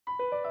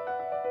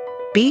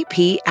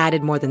BP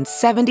added more than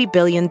 $70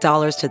 billion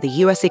to the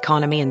U.S.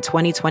 economy in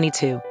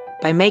 2022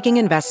 by making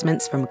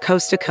investments from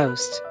coast to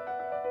coast.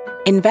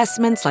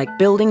 Investments like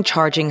building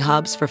charging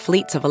hubs for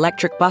fleets of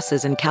electric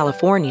buses in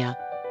California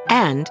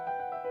and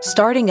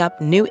starting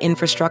up new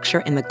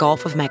infrastructure in the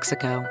Gulf of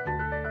Mexico.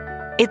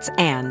 It's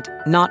and,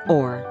 not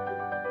or.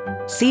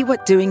 See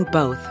what doing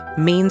both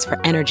means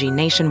for energy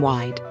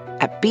nationwide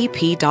at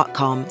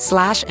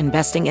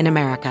bp.com/investing in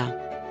America.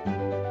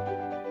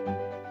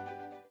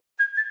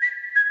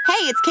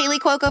 Hey, it's Kaylee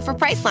Cuoco for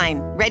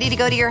Priceline. Ready to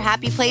go to your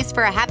happy place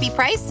for a happy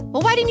price?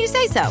 Well, why didn't you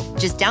say so?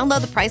 Just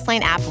download the Priceline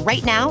app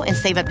right now and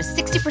save up to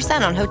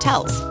 60% on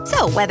hotels.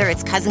 So whether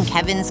it's Cousin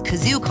Kevin's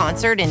Kazoo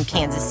Concert in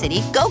Kansas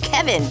City, go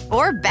Kevin,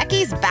 or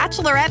Becky's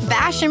Bachelorette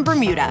Bash in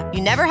Bermuda,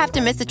 you never have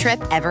to miss a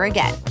trip ever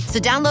again. So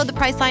download the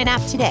Priceline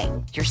app today.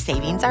 Your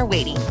savings are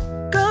waiting.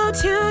 Go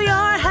to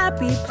your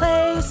happy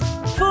place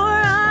for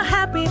a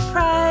happy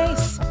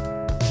price.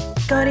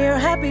 Go to your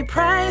happy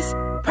price,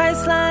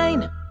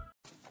 Priceline.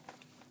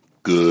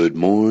 Good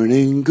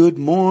morning, good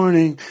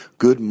morning,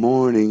 good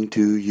morning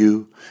to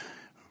you.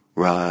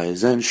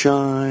 Rise and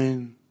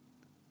shine,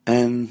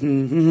 and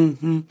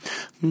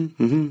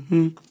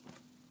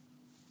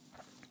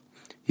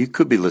you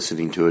could be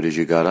listening to it as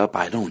you got up.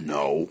 I don't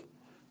know.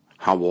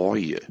 How are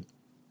you?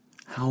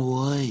 How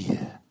are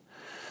you?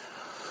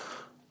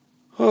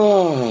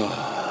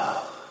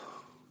 Oh,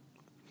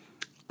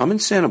 I'm in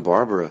Santa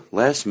Barbara.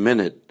 Last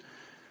minute.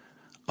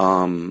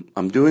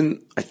 I'm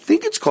doing, I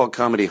think it's called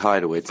Comedy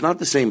Hideaway. It's not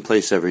the same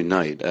place every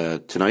night.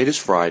 Tonight is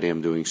Friday.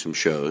 I'm doing some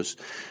shows.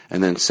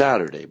 And then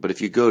Saturday. But if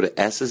you go to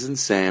S as in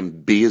Sam,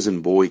 B as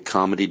in boy,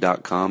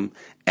 comedy.com,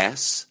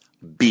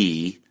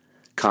 SB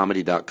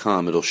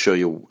comedy.com, it'll show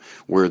you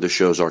where the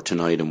shows are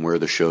tonight and where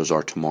the shows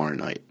are tomorrow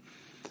night.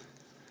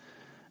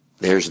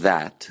 There's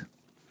that.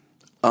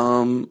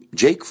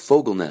 Jake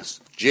Fogelnest.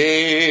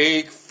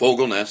 Jake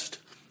Fogelnest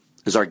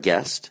is our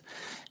guest.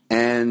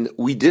 And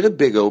we did a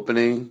big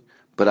opening.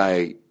 But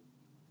I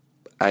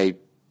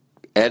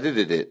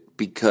edited it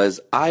because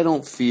I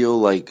don't feel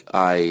like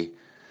there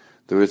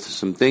were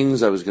some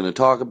things I was going to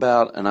talk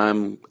about, and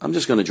I'm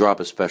just going to drop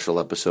a special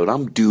episode.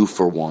 I'm due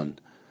for one.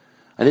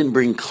 I didn't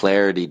bring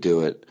clarity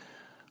to it.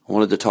 I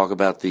wanted to talk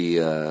about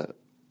the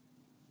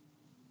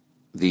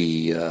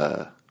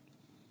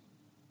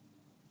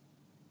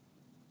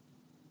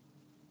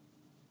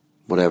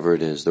whatever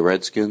it is, the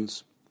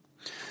Redskins,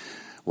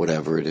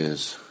 whatever it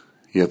is.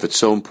 Yeah, if it's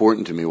so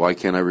important to me, why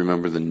can't I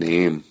remember the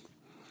name?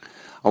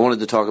 I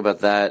wanted to talk about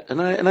that,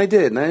 and I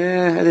did, and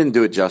I didn't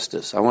do it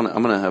justice. I'm going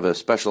to have a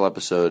special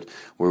episode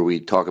where we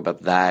talk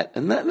about that,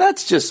 and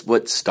that's just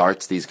what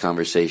starts these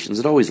conversations.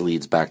 It always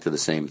leads back to the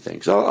same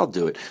thing, so I'll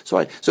do it. So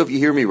if you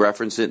hear me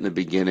reference it in the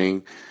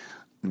beginning,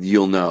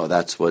 you'll know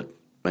that's what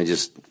I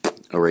just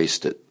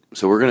erased it.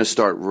 So we're going to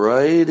start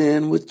right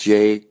in with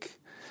Jake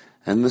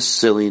and the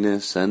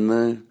silliness and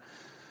the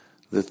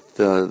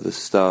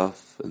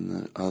stuff. And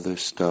the other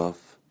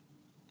stuff.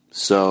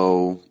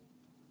 So,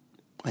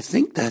 I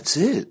think that's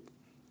it.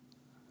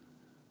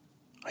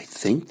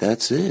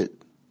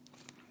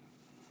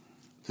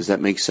 Does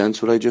that make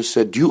sense, what I just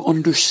said? Do you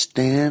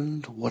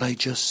understand what I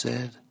just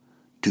said?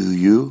 Do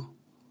you?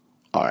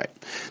 All right.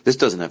 This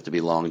doesn't have to be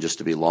long just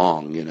to be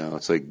long, you know.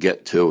 It's like,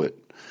 get to it.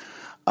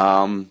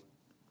 Why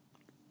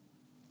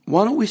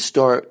don't we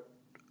start?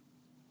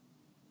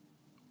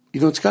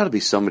 You know, it's got to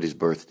be somebody's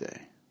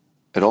birthday.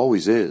 It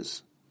always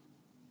is.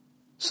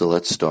 So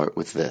let's start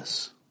with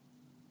this.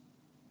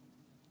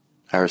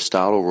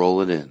 Aristotle,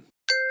 roll it in.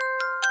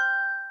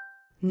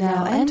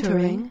 Now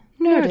entering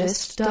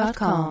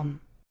Nerdist.com.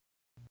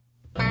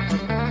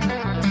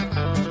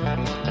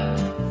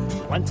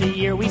 Once a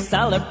year we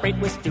celebrate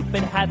with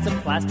stupid hats and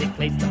plastic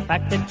plates. The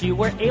fact that you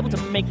were able to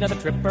make another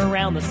trip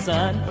around the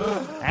sun.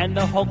 And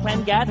the whole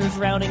clan gathers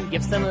round and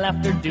gifts and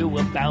laughter do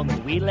abound.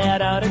 And we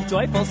let out a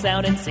joyful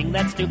sound and sing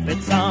that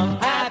stupid song.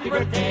 Happy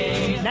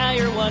birthday, now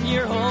you're 1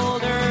 year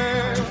older.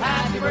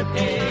 Happy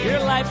birthday, your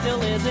life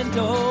still isn't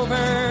over.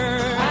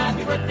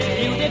 Happy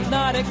birthday, you did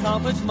not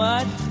accomplish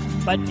much,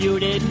 but you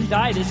didn't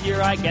die this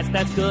year, I guess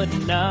that's good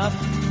enough.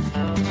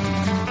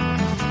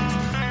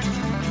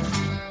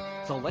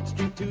 So let's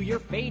drink to your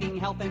fading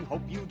health and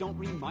hope you don't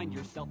remind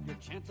yourself your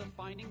chance of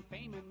finding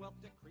fame and wealth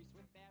decrease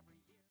with every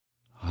year.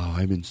 Oh,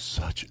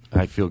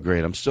 I feel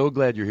great. I'm so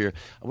glad you're here.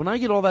 When I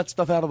get all that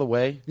stuff out of the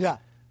way, yeah,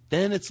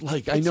 then it's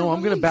like I know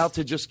I'm about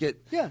to just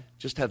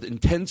have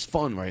intense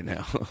fun right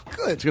now.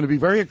 Good. It's going to be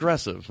very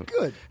aggressive.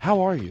 Good.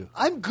 How are you?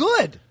 I'm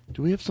good.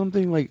 Do we have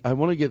something like I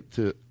want to get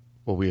to?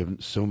 Well, we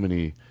have so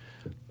many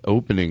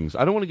openings.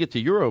 I don't want to get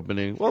to your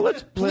opening. Well,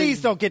 let's please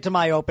don't get to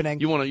my opening.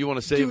 You want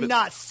to save it? Do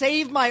not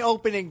save my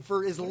opening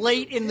for as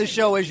late in the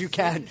show as you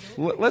can.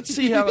 Let's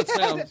see how it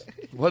sounds.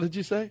 What did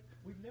you say?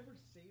 We've never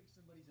saved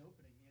somebody's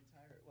opening the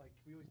entire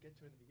we always get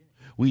to it in the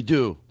beginning. We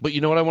do. But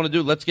you know what I want to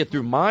do? Let's get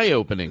through my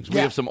openings. We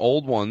have some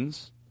old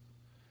ones.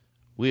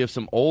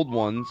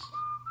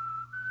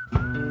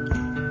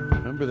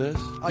 Remember this?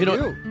 I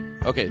do.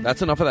 Okay,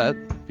 that's enough of that.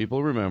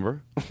 People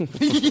remember.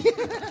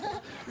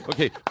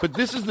 Okay, but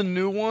this is the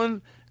new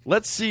one.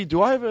 Let's see.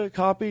 Do I have a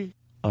copy?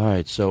 All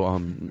right, so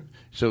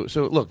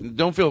look,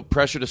 don't feel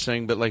pressure to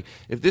sing, but like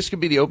if this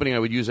could be the opening, I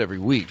would use every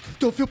week.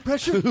 Don't feel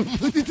pressure. No,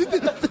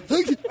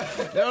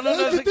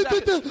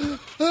 exactly.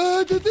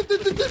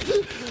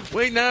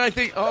 Wait, now I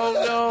think. Oh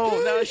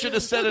no, now I shouldn't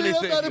have said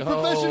anything. I'm not a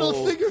professional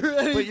singer or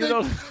anything. But you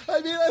don't.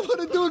 I mean, I want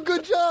to do a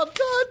good job,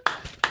 Todd.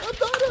 I'm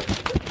not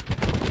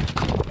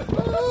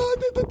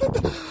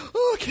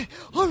okay,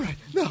 all right.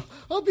 No,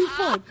 I'll be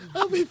fine.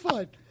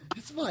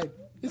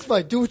 It's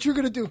fine. Do what you're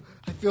gonna do.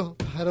 I'm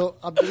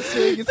gonna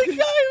sing.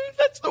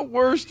 That's the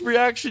worst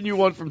reaction you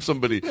want from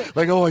somebody.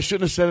 Like, oh, I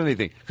shouldn't have said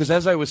anything. Because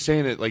as I was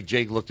saying it, like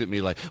Jake looked at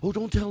me like, oh,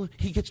 don't tell him.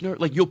 He gets nervous.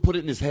 Like you'll put it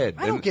in his head.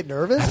 I don't get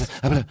nervous.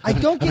 I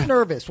don't get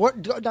nervous.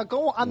 What? Now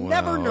go on. I'm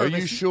never nervous. Are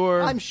you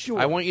sure? I'm sure.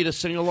 I want you to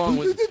sing along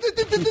with.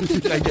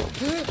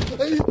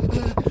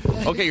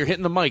 Okay, you're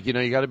hitting the mic. You know,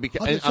 you got to be.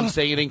 I'm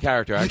saying it in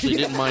character. I actually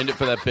didn't mind it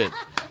for that bit.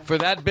 For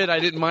that bit, I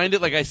didn't mind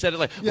it. Like I said it,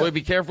 like, boy,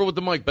 be careful with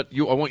the mic. But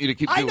I want you to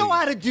keep doing it. I know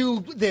how to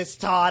do this,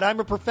 Todd. I'm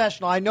a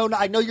professional. I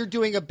know you're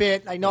doing a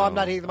bit. I know I'm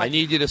not hitting the mic. I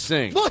need you to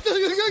sing.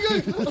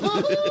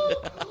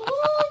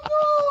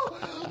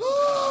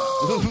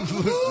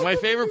 My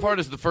favorite part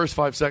is the first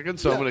 5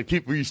 seconds, so I'm going to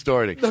keep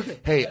restarting. Okay.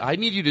 Hey, I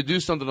need you to do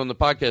something on the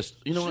podcast.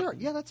 You know Sure. what?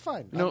 Yeah, that's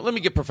fine. Let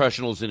me get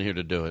professionals in here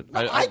to do it.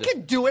 No, I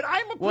can do it.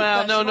 I'm a professional.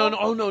 Well, no.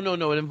 Oh,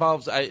 no. It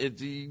involves.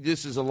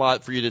 This is a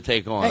lot for you to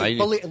take on. Hey,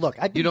 look,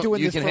 I've been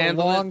doing this for a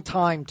long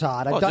time,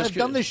 Todd. I've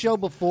done this show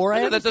before.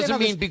 That doesn't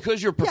mean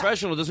because you're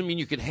professional doesn't mean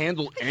you can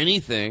handle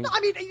anything. No, I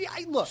mean,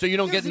 look. So you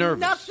don't get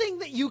nervous. Nothing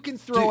that you can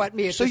throw at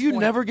me. At so this you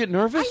point. never get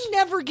nervous? I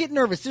never get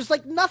nervous. There's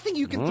like nothing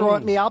you can throw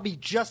at me. I'll be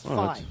just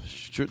fine.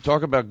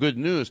 Talk about good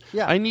news.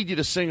 Yeah. I need you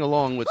to sing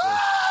along with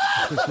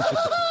this.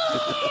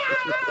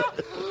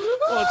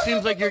 Well, it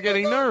seems like you're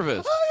getting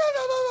nervous.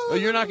 Oh,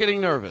 you're not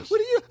getting nervous.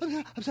 What are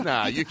you? I'm sorry.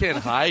 Nah, you can't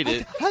hide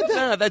it.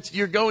 Nah,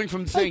 you're going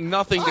from saying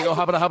nothing to go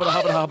habada habada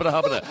habada habada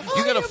habada.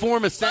 You got to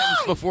form a sentence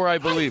before I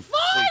believe.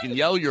 Well, you can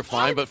yell you're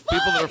fine, but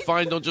people that are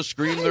fine don't just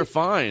scream they're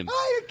fine.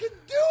 I can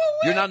do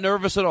it. You're not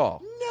nervous at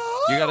all. No.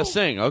 You got to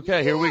sing.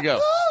 Okay, here we go.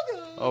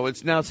 Oh, it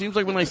seems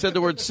like when I said the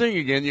word sing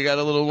again, you got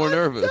a little more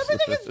nervous.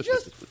 Everything is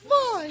just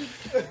fine.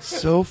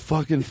 So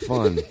fucking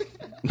fun.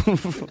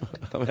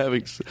 I'm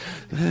having,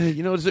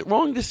 is it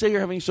wrong to say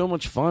you're having so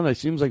much fun? It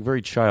seems like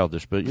very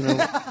childish, but,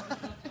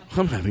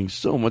 I'm having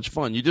so much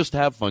fun. You just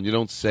have fun. You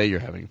don't say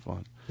you're having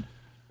fun.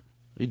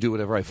 You do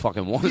whatever I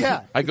fucking want.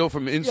 Yeah. I go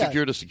from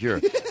insecure to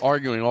secure,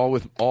 arguing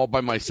all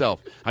by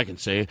myself. I can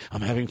say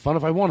I'm having fun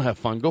if I want to have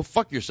fun. Go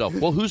fuck yourself.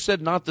 Well, who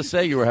said not to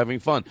say you were having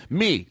fun?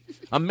 Me.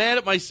 I'm mad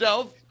at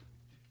myself.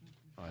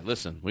 All right,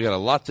 listen, we got a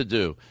lot to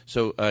do.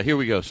 So here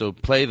we go. So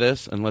play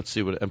this, and let's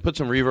see and put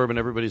some reverb in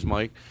everybody's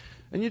mic.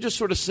 And you just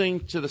sort of sing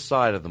to the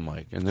side of the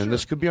mic. And then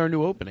this could be our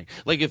new opening.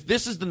 Like, if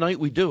this is the night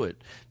we do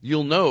it,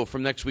 you'll know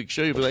from next week's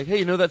show. You'll be like, hey,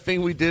 you know that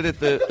thing we did at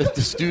the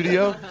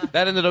studio?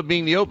 That ended up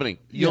being the opening.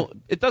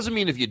 It doesn't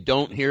mean if you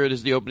don't hear it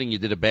as the opening, you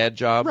did a bad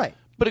job. Right.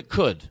 But it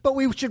could. But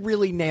we should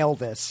really nail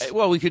this.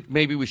 Well,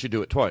 maybe we should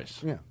do it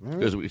twice. Yeah.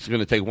 Because it's going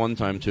to take one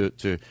time to.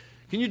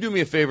 Can you do me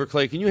a favor,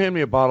 Clay? Can you hand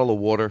me a bottle of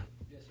water?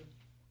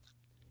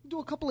 Do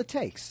a couple of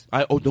takes.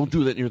 Don't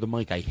do that near the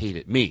mic. I hate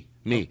it.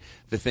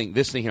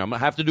 This thing here. I'm going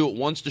to have to do it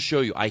once to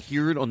show you. I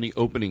hear it on the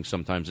opening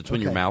sometimes. It's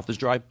when your mouth is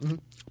dry. Mm-hmm.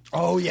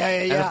 Oh,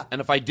 yeah. And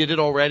if I did it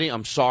already,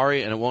 I'm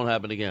sorry, and it won't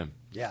happen again.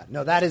 Yeah.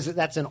 No,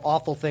 that's an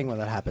awful thing when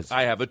that happens.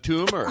 I have a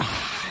tumor.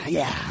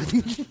 Yeah.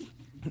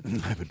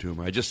 I have a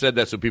tumor. I just said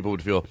that so people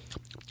would feel,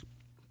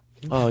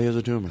 oh, he has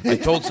a tumor. I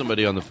told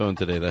somebody on the phone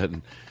today that,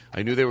 and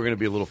I knew they were going to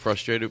be a little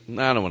frustrated.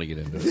 I don't want to get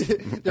into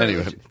it.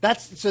 Anyway.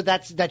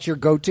 That's your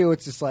go-to.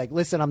 It's just like,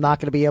 listen, I'm not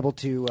going to be able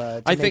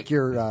to make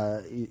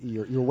your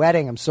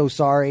wedding. I'm so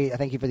sorry. I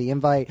thank you for the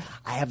invite.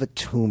 I have a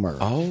tumor.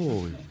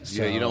 Oh,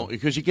 so, yeah,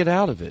 because you get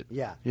out of it.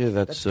 Yeah. Yeah,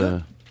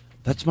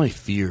 that's my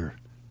fear.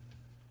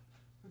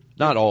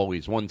 Not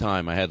always. One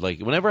time I had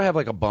whenever I have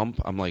a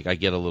bump, I'm I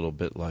get a little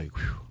bit whew,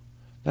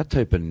 that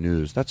type of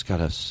news. That's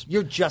got us.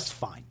 You're just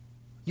fine.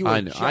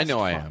 I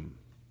know I am.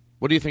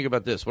 What do you think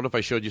about this? What if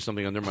I showed you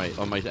something on my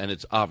and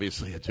it's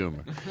obviously a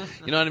tumor?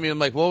 You know what I mean? I'm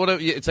like, well,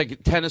 it's like a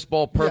tennis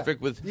ball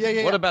perfect with.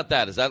 Yeah. What about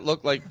that? Does that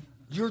look like?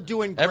 You're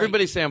doing great.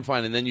 Everybody say I'm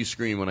fine, and then you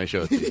scream when I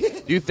show it to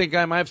you. Do you think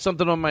I might have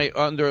something on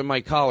under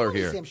my collar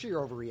here? I'm sure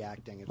you're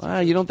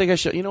overreacting. You don't think I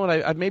should? You know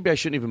what? Maybe I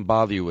shouldn't even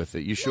bother you with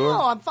it. You sure?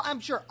 No, I'm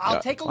sure.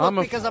 I'll take a look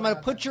because I'm going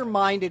to put your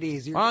mind at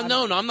ease.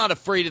 No, I'm not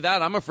afraid of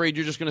that. I'm afraid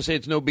you're just going to say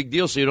it's no big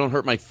deal, so you don't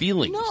hurt my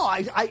feelings. No,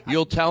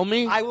 You'll tell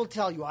me. I will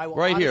tell you. I will.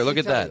 Right here, look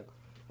at that.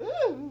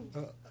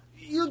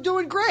 You're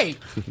doing great.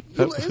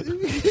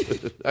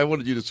 I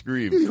wanted you to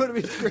scream. You want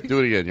me to scream? Do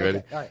it again. You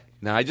ready? All right.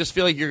 Now, I just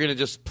feel like you're going to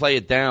just play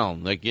it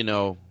down. Are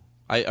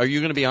you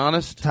going to be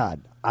honest?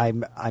 Todd,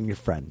 I'm your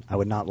friend. I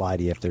would not lie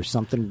to you. If there's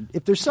something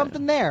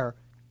there,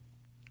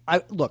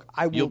 I will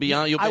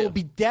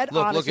be dead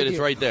honest. Look at it. It's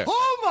right there.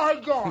 Oh my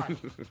God!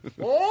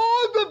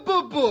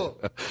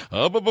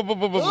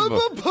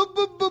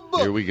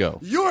 Here we go.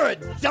 You're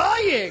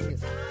dying.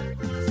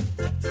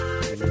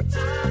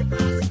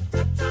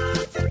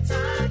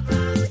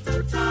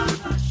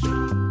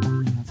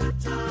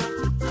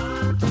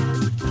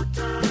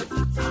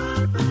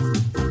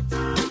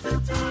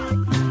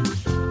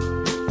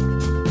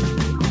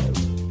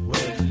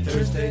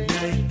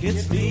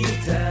 gets me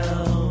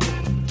down,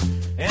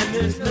 and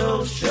there's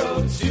no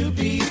show to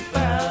be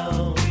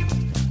found.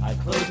 I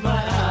close my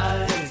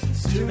eyes and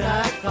soon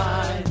I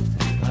find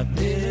I'm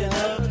in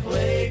a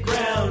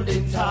playground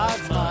in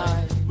Todd's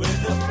mind, where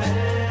the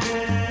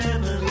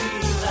family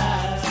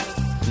laughs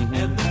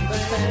and the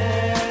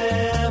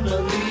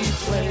family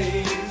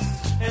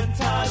plays, and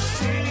Todd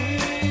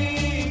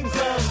sings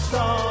a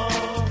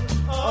song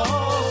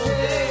all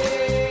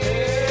day.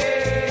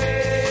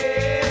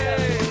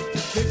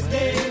 His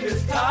name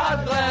is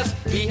Todd Glass.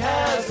 He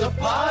has a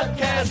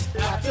podcast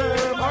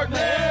after Mark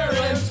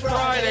Maron's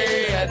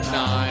Friday at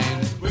 9.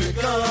 We're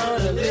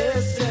gonna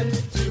listen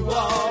to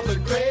all the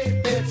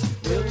great bits.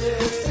 We'll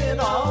listen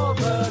all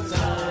the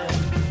time.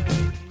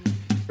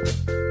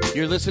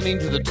 You're listening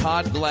to the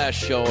Todd Glass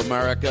Show,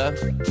 America.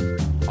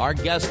 Our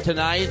guest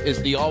tonight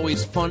is the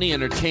always funny,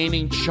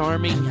 entertaining,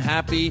 charming,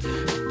 happy,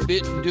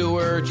 bit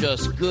doer,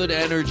 just good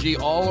energy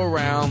all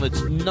around.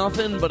 It's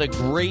nothing but a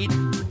great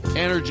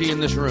energy in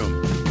this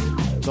room.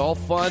 It's all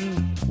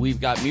fun. We've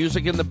got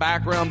music in the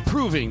background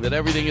proving that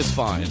everything is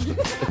fine.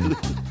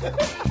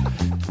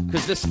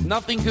 Because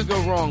nothing could go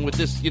wrong with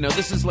this. You know,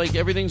 this is like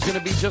everything's going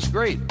to be just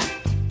great.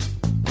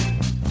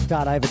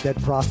 Todd, I have a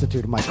dead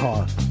prostitute in my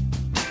car.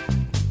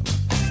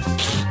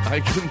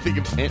 I couldn't think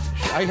of it.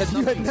 I had nothing.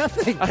 You had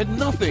nothing. I had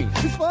nothing.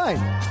 It's fine.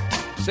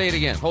 Say it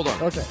again. Hold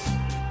on. Okay.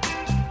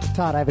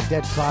 Todd, I have a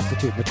dead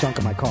prostitute in the trunk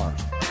of my car.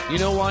 You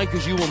know why?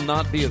 Because you will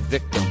not be a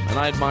victim, and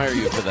I admire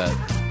you for that.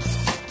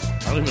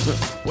 I don't even know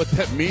what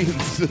that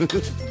means.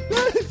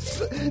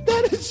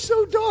 That is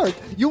so dark.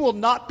 You will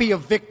not be a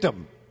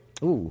victim.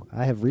 Ooh,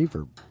 I have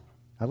reverb.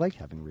 I like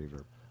having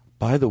reverb.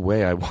 By the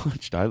way, I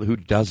watched. Who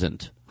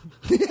doesn't?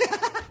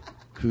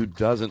 Who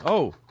doesn't?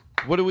 Oh,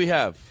 what do we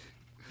have?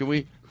 Do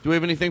we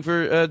have anything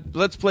for?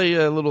 Let's play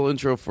a little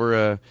intro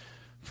for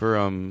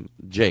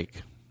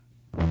Jake.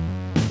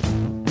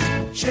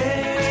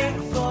 Jake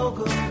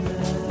Fogelnest.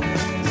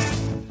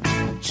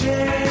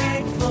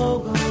 Jake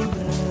Fogelnest.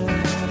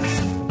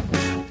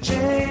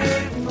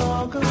 Jake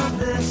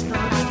Fogelnest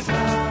on the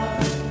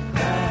Todd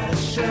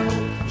Glass Show.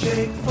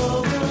 Jake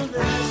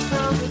Fogelnest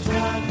on the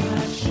Todd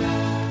Glass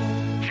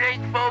Show.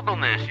 Jake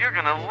Fogelnest, you're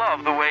gonna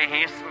love the way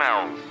he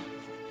smells.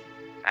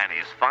 And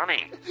he's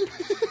funny.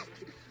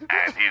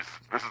 And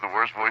this is the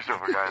worst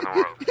voiceover guy in the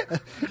world.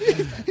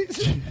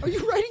 Are you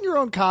writing your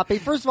own copy?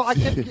 First of all,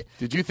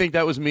 Did you think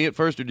that was me at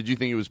first, or did you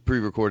think it was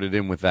pre-recorded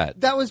in with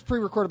that? That was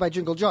pre-recorded by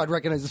Jingle Joe. I'd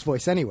recognize this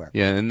voice anywhere.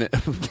 Yeah, and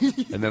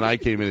then I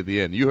came in at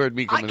the end. You heard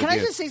me come in at the end. Can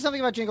I just say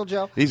something about Jingle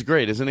Joe? He's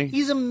great, isn't he?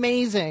 He's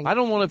amazing. I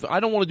don't want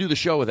to do the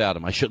show without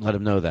him. I shouldn't let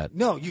him know that.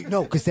 No,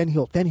 because then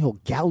he'll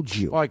gouge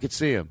you. Oh, I could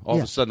see him. All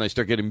of a sudden, I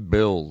start getting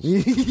bills.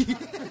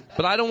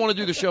 But I don't want to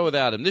do the show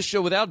without him. This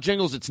show without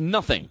Jingles, it's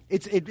nothing.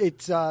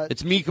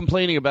 It's me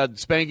complaining about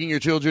spanking your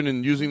children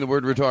and using the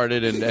word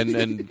retarded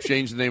and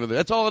change the name of it.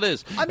 That's all it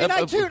is. I mean,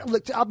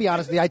 look, I'll be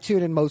honest with you. I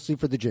tune in mostly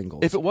for the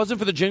jingles. If it wasn't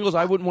for the jingles,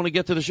 I wouldn't want to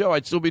get to the show.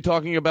 I'd still be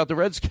talking about the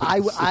Redskins.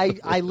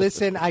 I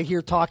listen. I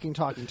hear talking.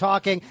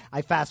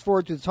 I fast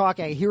forward through the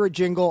talking. I hear a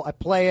jingle. I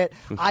play it.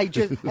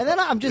 And then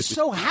I'm just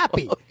so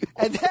happy.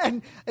 And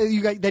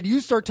then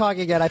you start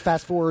talking again. I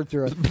fast forward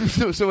through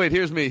it. So wait,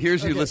 here's me.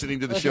 Here's you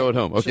listening to the show at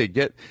home. Okay,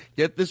 get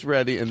this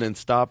ready and then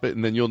stop it,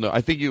 and then you'll know.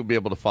 I think you'll be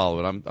able to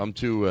follow it. I'm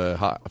too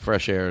hot,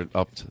 fresh aired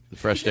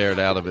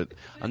out of it.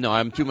 No,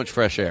 I'm too much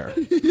fresh air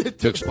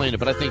to explain it,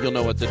 but I think you'll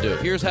know what to do.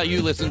 Here's how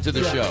you listen to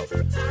the show.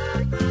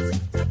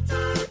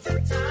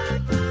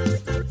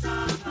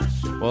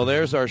 Well,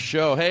 there's our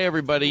show. Hey,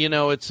 everybody. You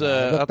know, it's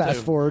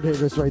fast forward.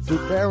 Hit us right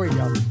through. There we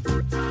go.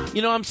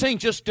 You know, I'm saying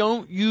just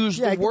don't use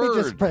the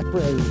word.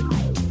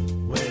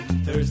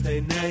 When Thursday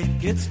night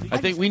gets me. I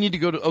think we need to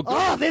go to.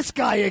 Oh, this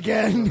guy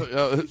again.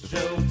 Show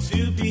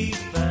to be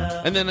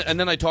found. And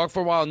then I talk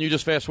for a while, and you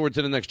just fast forward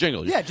to the next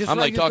jingle. Yeah, I'm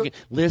like talking.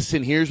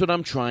 Listen, here's what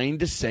I'm trying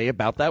to say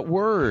about that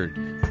word.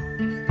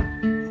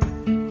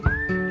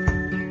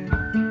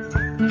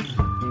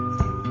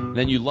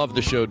 Then you love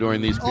the show during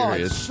these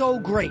periods. Oh, it's so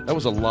great. That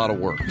was a lot of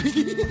work.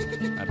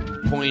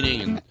 I'm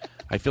pointing, and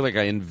I feel like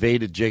I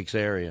invaded Jake's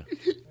area.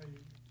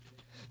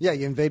 Yeah,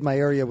 you invade my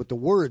area with the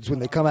words when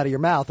they come out of your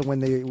mouth, and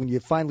when you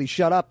finally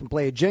shut up and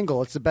play a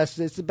jingle, it's the best.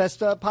 It's the best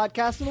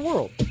podcast in the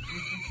world.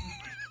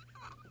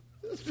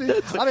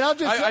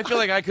 I feel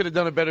like I could have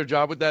done a better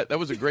job with that. That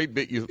was a great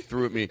bit you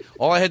threw at me.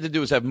 All I had to do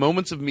was have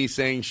moments of me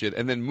saying shit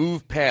and then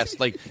move past.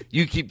 Like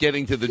you keep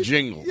getting to the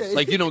jingle,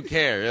 like you don't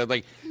care.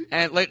 Like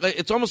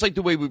it's almost like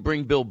the way we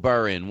bring Bill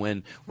Burr in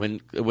when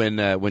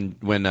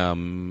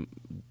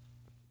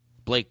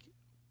Blake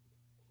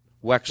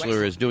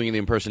Wexler is doing the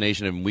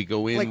impersonation and we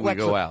go in, Blake we Wexler,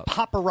 go out.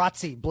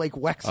 Paparazzi, Blake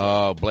Wexler.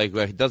 Oh, Blake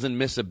Wexler. He doesn't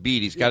miss a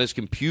beat. He's got his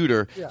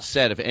computer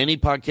set. If any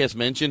podcast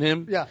mention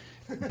him, it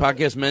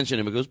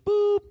goes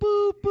boop,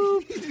 boop,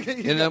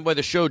 boop. And then when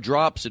the show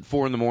drops at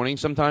 4 a.m.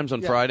 sometimes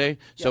on Friday,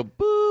 so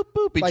boop,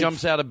 boop, he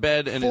jumps out of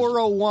bed. And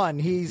 4:01,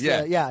 he's,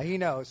 he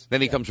knows.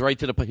 Then he comes right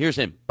to the, here's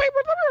him.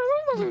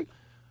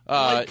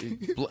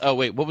 Oh,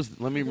 wait, what was,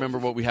 let me remember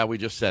how we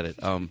just said it.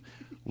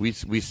 We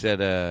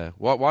said,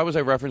 why was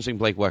I referencing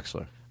Blake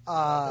Wexler?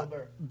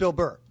 Bill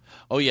Burr.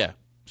 Oh, yeah.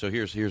 So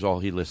here's all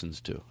he listens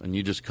to, and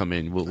you just come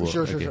in. We'll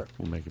Sure.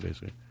 We'll make it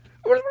basically.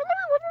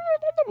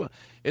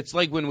 It's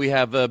like when we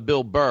have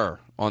Bill Burr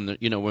on the,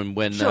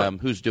 when Sure.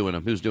 who's doing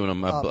him?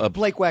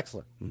 Blake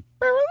Wexler.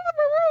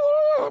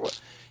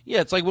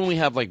 Yeah, it's like when we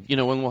have when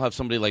we'll have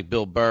somebody like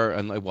Bill Burr,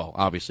 and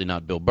obviously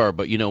not Bill Burr,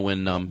 but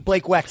when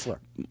Blake Wexler.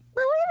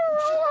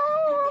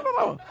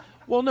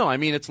 Well, no, I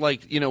mean it's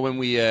like when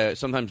we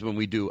sometimes when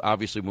we do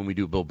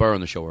Bill Burr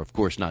on the show, or of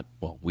course not.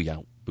 Well, we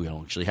don't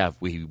actually have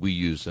we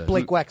use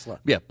Blake Wexler.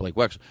 Yeah, Blake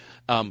Wexler.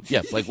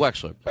 Blake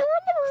Wexler.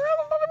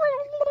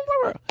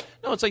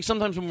 No, it's like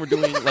sometimes when we're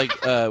doing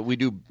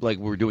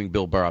we're doing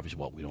Bill Burr.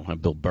 Obviously, we don't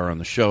have Bill Burr on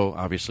the show.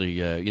 Obviously,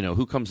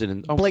 who comes in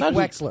and Blake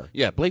Wexler.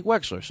 Yeah, Blake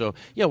Wexler. So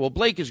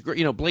Blake is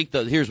great. Blake.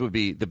 This would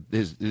be the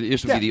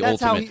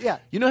that's ultimate. how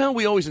You know how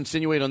we always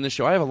insinuate on this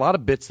show. I have a lot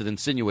of bits that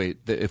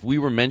insinuate that if we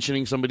were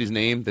mentioning somebody's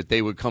name, that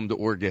they would come to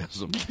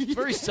orgasm. It's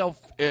very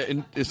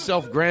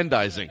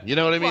self-grandizing. You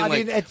know what I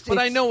mean? Well, but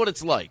I know what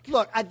it's like.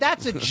 Look,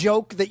 that's a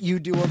joke that you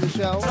do on the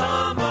show.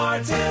 Tom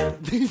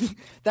Martin.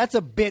 That's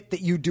a bit that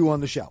you do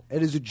on the show.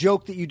 It is a joke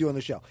that you do on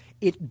the show.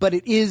 But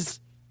it is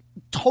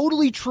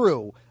totally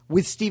true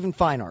with Stephen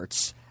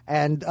Feinartz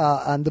and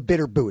on The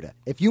Bitter Buddha.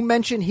 If you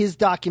mention his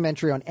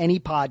documentary on any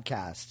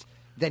podcast,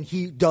 then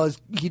he has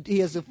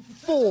a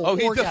full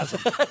orgasm.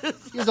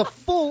 He has a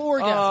full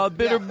orgasm.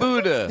 Bitter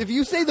Buddha. If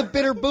you say The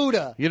Bitter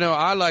Buddha.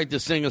 I like to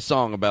sing a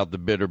song about the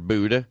Bitter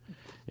Buddha,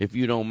 if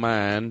you don't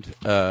mind.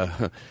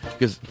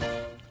 Because...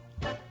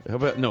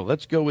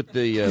 let's go with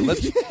the...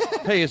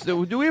 Hey,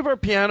 do we have our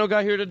piano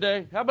guy here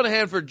today? How about a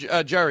hand for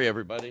Jerry,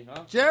 everybody?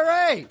 Huh?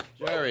 Jerry!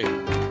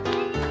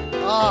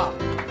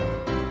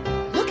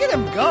 Look at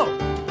him go.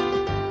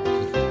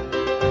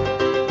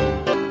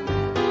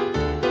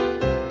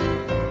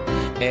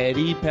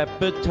 Eddie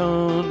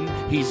Pepitone,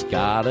 he's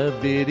got a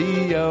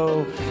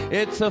video.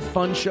 It's a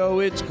fun show.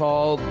 It's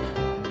called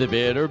The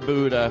Bitter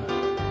Buddha.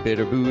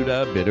 Bitter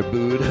Buddha, Bitter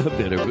Buddha,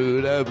 Bitter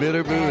Buddha,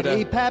 Bitter Buddha.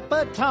 Eddie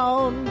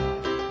Pepitone.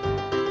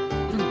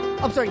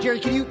 I'm sorry, Jerry.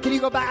 Can you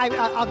go back?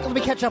 Let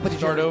me catch up with you.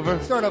 Start Jerry. over.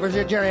 Start over,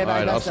 Jerry. All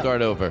right, I'll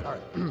start over. All right.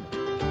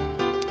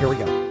 Here we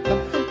go.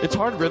 It's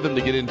hard rhythm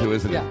to get into,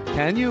 isn't it? Yeah.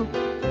 Can you?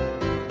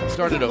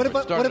 Start it over.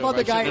 What about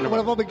the guy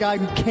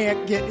who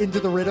can't get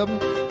into the rhythm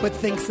but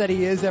thinks that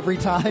he is every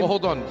time? Well,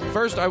 hold on.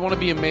 First, I want to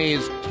be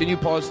amazed. Can you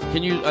pause?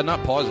 Can you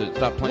not pause it?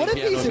 Stop playing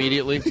piano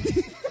immediately.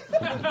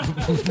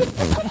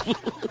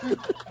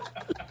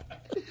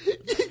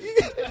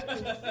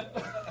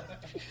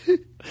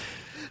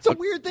 It's a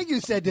weird thing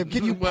you said to him.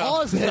 Can you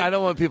pause it? I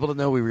don't want people to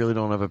know we really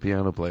don't have a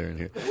piano player in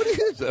here.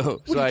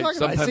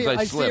 Sometimes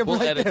I slip.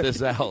 We'll edit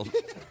this out.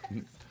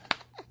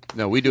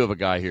 No, we do have a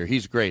guy here.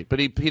 He's great, but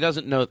he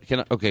doesn't know.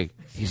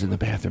 He's in the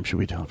bathroom. Should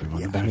we tell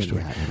everyone the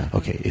backstory?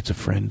 Okay, it's a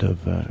friend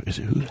of. Is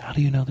it who? How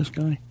do you know this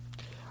guy?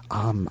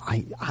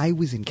 I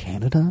was in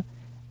Canada,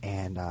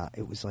 and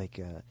it was like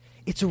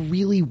it's a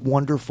really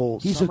wonderful.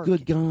 He's a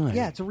good guy.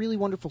 Yeah, it's a really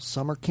wonderful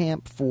summer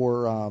camp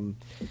for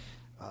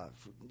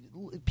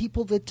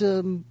people that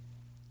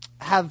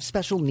have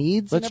special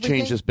needs. Let's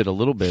change this bit a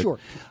little bit. Sure.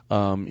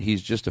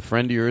 He's just a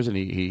friend of yours, and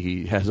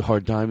he has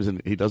hard times,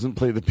 and he doesn't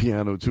play the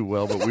piano too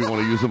well, but we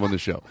want to use him on the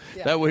show.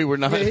 Yeah. That way we're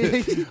not...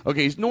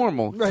 Okay, he's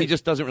normal. Right. He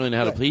just doesn't really know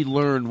how to play. He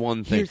learned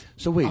one thing.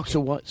 So wait, so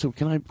what? So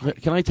can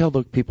I tell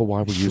the people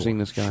why we're using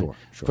this guy? Sure.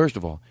 First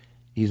of all,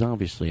 he's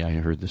obviously, I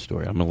heard the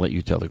story. I'm going to let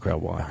you tell the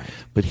crowd why. Right.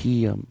 But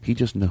he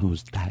just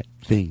knows that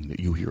thing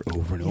that you hear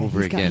over and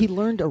over again. He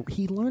learned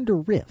a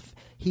riff.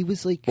 He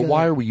was like... But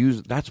why are we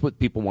using... That's what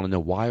people want to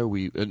know. Why are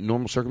we... In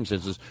normal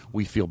circumstances,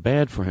 we feel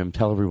bad for him.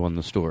 Tell everyone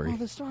the story. Well,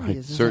 the story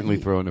is... Certainly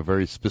throw in a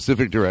very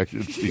specific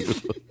direction.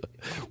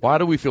 Why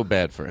do we feel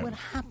bad for him? What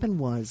happened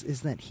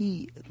is that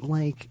he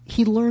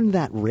learned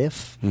that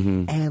riff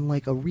and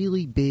like a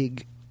really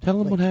big... Tell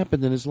him what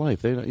happened in his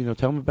life. Tell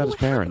him about his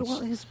parents.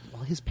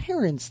 His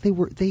parents,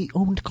 they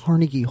owned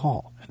Carnegie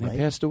Hall. And they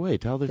passed away.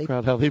 Tell the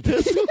crowd how they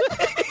passed away.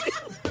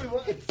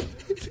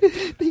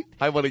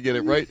 I want to get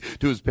it right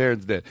to his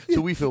parents' dead.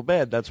 So we feel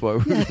bad. That's why.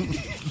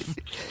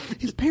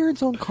 His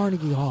parents owned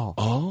Carnegie Hall.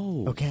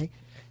 Oh. Okay.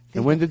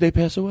 And when did they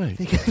pass away?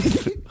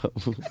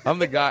 I'm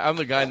the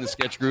guy in the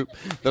sketch group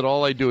that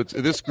all I do.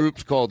 This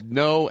group's called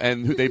No,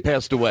 and they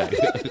passed away.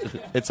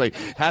 It's like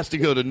has to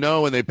go to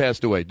No, and they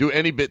passed away. Do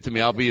any bit to me,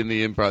 I'll be in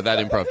the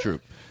improv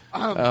troupe.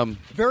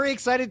 Very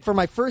excited for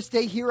my first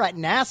day here at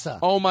NASA.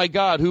 Oh my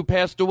God, who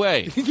passed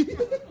away? You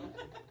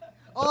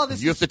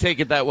have to take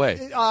it that way.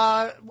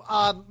 The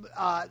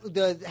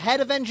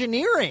head of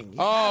engineering.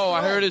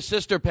 I heard his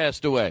sister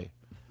passed away.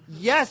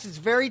 Yes, it's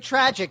very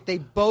tragic. They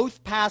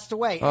both passed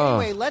away.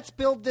 Anyway, let's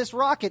build this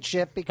rocket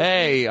ship.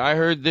 Because I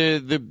heard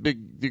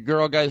the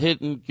girl got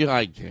hit and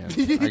I can't.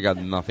 I got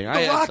nothing.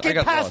 The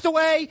rocket passed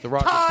away. The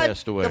rocket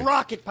passed away. The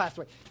rocket passed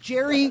away.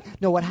 Jerry,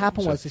 no, what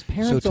happened was his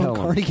parents owned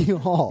Carnegie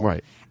Hall.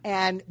 Right.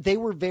 And they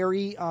were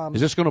very... is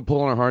this going to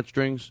pull on our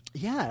heartstrings?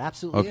 Yeah, it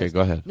absolutely Okay, is.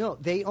 go ahead. No,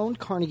 they owned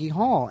Carnegie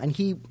Hall, and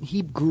he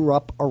grew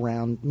up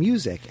around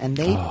music, and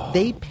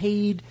they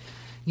paid...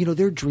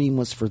 their dream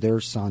was for their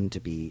son to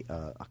be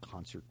a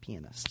concert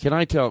pianist. Can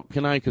I?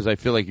 Because I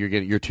feel like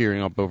you're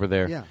tearing up over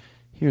there. Yeah.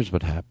 here's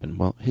what happened.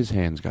 Well, his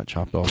hands got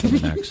chopped off in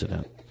an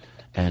accident.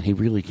 And he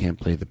really can't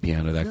play the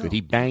piano that good.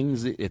 He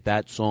bangs it at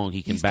that song.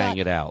 He can bang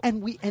it out.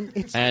 And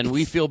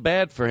we feel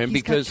bad for him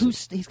because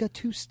he's got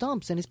 2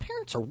 stumps, and his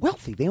parents are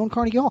wealthy. They own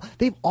Carnegie Hall.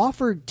 They've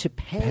offered to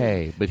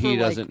pay, but he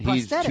doesn't.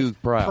 He's too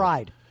proud.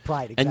 Pride.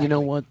 Exactly. And you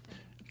know what?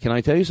 Can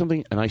I tell you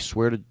something? And I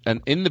swear to.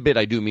 And in the bit,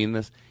 I do mean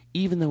this.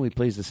 Even though he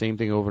plays the same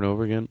thing over and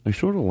over again, I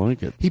sort of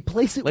like it. He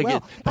plays it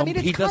well.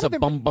 He does a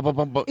bum, bum,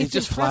 bum, bum. He's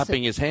just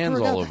flapping his hands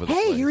all over the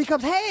place. Hey, here he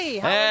comes.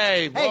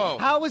 Hey, whoa.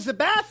 How was the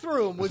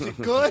bathroom? Was it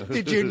good?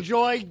 Did you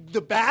enjoy the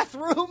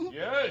bathroom?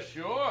 Yeah,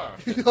 sure.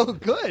 Oh,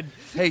 good.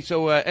 Hey,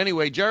 so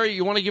anyway, Jerry,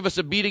 you want to give us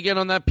a beat again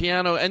on that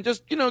piano and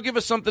just, give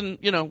us something,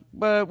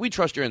 we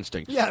trust your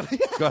instincts. Yeah.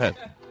 Go ahead.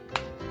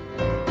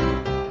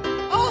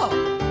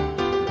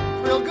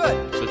 Oh, real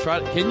good.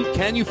 So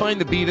can you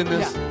find the beat in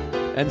this? Yeah.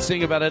 And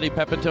sing about Eddie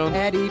Pepitone?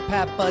 Eddie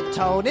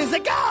Pepitone is the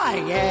guy.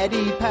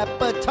 Eddie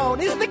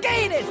Pepitone is the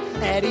greatest.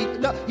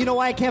 No, you know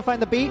why I can't find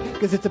the beat?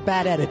 Because it's a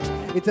bad edit.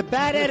 It's a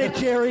bad edit,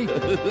 Jerry.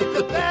 It's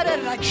a bad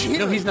edit. I can't.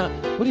 No, he's not.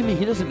 What do you mean?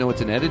 He doesn't know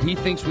it's an edit. He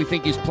thinks we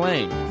think he's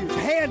playing. His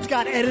hands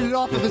got edited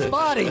off of his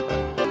body.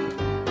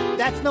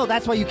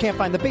 That's why you can't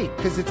find the beat.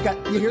 Because it's got.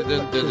 You hear?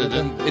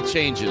 It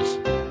changes.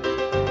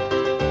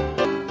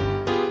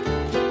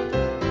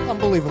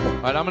 Unbelievable.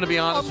 All right, I'm going to be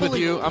honest with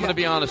you. I'm going to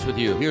be honest with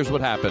you. Here's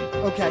what happened.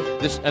 Okay.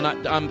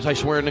 I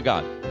swear to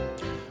God.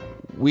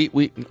 We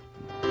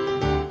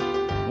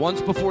once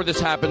before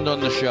this happened on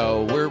the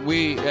show,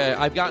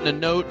 I've gotten a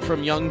note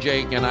from young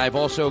Jake, and I've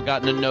also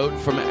gotten a note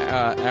from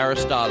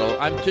Aristotle.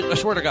 I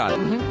swear to God.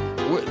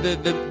 Mm-hmm.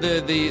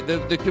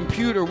 The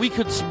computer, we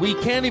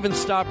can't even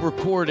stop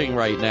recording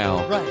right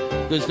now. Right.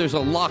 Because there's a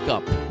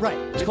lockup. Right.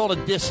 It's called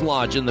a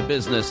dislodge in the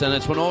business, and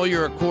it's when all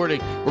your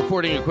recording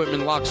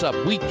equipment locks up.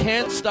 We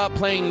can't stop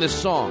playing this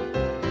song.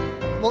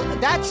 Well,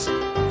 that's...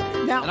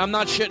 Now, and I'm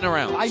not shitting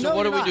around. So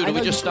what do we do? Do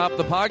we just stop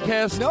the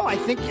podcast? No,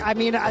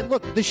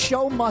 look, the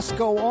show must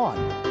go on.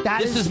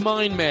 This is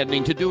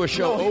mind-maddening to do a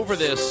show over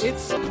this.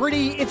 It's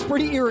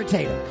pretty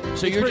irritating.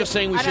 So you're just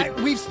saying we should...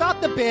 we've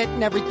stopped the bit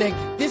and everything.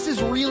 This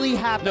is really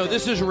happening. No,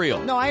 this is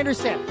real. No, I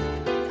understand.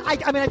 I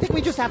think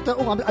we just have to...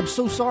 Oh, I'm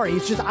so sorry.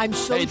 It's just I'm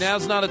so... Hey,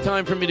 now's not a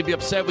time for me to be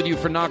upset with you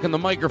for knocking the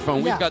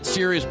microphone. Yeah. We've got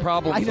serious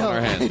problems on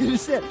our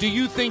hands. Do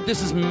you think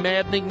this is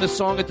maddening, this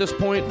song, at this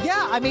point?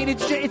 Yeah,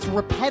 it's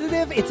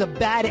repetitive. It's a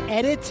bad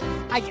edit.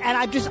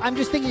 I'm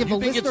just thinking of the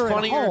listener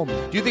at home.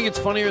 Do you think it's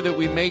funnier that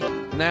we make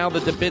now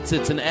that the bits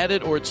it's an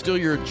edit, or it's still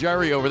your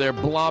Jerry over there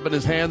blobbing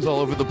his hands all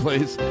over the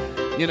place?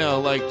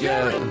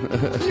 Jerry,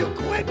 you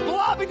quit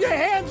blobbing your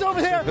hands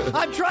over there.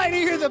 I'm trying to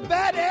hear the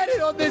bad edit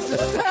on this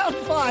sound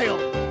file.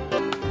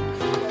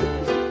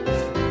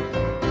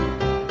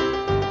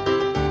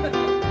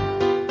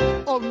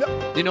 Oh,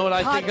 no. You know what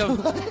I think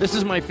of? This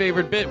is my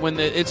favorite bit when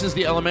this is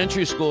the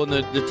elementary school and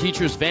the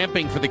teacher's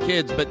vamping for the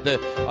kids, but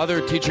the other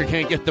teacher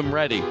can't get them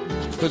ready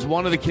because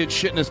one of the kids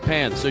shit in his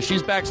pants. So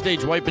she's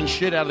backstage wiping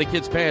shit out of the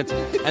kids' pants.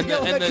 And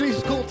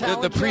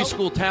the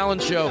preschool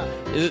talent show,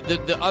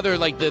 the other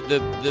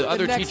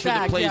teacher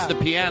that plays the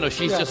piano,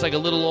 she's just like a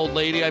little old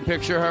lady. I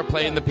picture her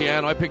playing the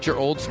piano. I picture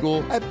old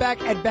school. At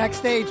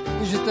backstage,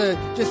 there's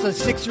just a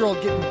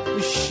 6-year-old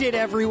getting shit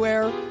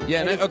everywhere.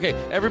 Yeah. Okay,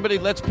 everybody,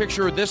 let's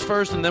picture this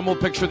first, and then we'll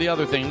picture the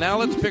other thing. Now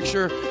let's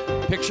picture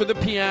the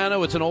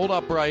piano. It's an old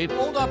upright.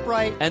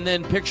 And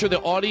then picture the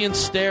audience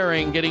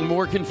staring, getting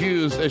more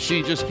confused as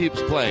she just keeps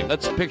playing.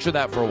 Let's picture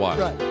that for a while.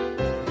 Right.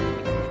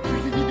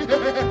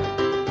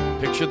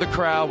 Picture the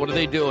crowd. What are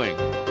they doing?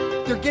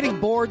 They're getting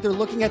bored. They're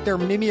looking at their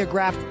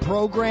mimeographed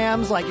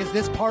programs. Like, is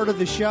this part of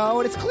the show?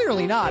 And it's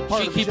clearly not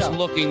part of the show. She keeps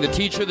looking. The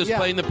teacher that's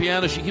playing the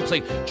piano, she keeps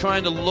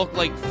trying to look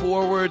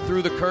forward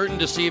through the curtain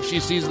to see if she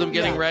sees them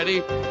getting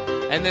ready.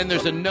 And then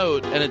there's a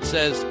note, and it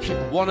says,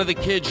 one of the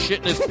kids shit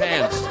in his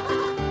pants.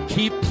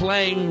 Keep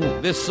playing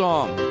this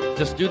song.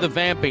 Just do the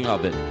vamping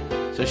of it.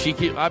 So she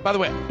by the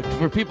way,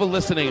 for people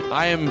listening,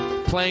 I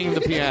am playing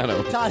the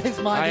piano. Todd is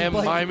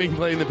miming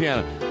playing the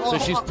piano. So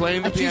she's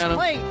playing the piano. She's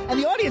playing, and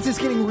the audience is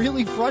getting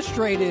really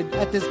frustrated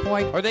at this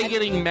point. Are they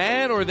getting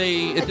mad, or are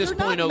they at this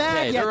point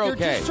okay? They're okay.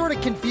 They're just sort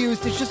of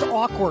confused. It's just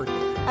awkward.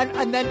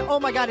 And then, oh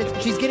my God,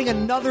 she's getting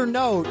another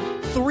note.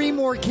 3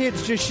 more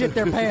kids just shit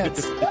their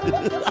pants.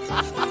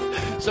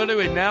 So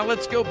anyway, now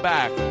let's go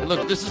back.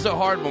 Look, this is a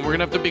hard one. We're going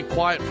to have to be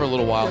quiet for a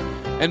little while.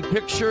 And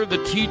picture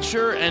the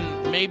teacher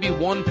and maybe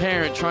one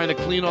parent trying to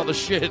clean all the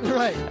shit.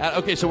 Right.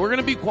 Okay, so we're going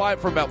to be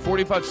quiet for about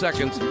 45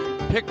 seconds.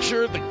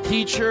 Picture the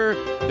teacher.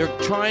 They're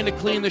trying to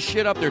clean the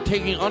shit up. They're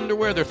taking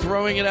underwear. They're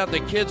throwing it out. The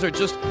kids are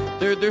just...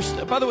 They're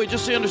by the way,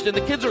 just so you understand,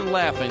 the kids are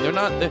laughing. They're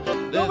not...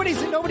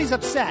 Nobody's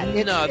upset.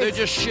 They're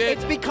just shit.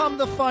 It's become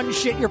the fun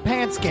shit your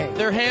pants game.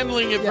 They're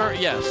handling it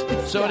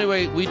yes.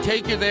 Anyway, we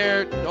take you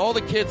there. All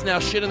the kids now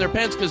shit in their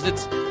pants because they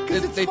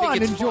think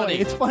it's funny.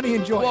 It's funny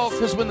and joyous. Well,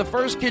 because when the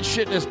first kid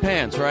shit in his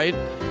pants, right,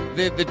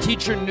 the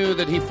teacher knew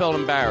that he felt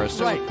embarrassed.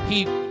 So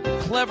he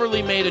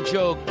cleverly made a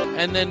joke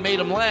and then made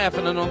them laugh,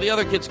 and then all the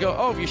other kids go,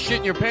 oh, if you shit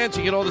in your pants,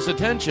 you get all this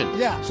attention.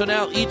 Yeah. So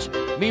now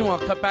meanwhile,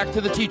 cut back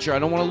to the teacher. I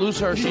don't want to lose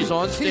her. She's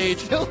on stage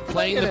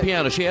playing the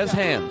piano. She has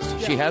hands.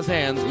 Yeah. She has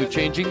hands. We're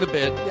changing the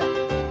bit. Yeah.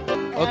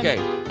 Okay,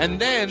 and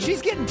then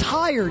she's getting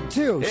tired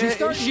too. She's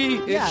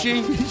starting,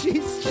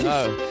 Is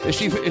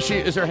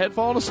her head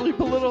falling asleep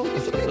a little?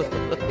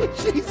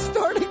 She's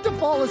starting to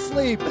fall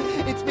asleep.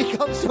 It's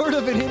become sort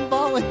of an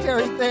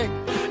involuntary thing.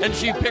 And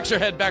she picks her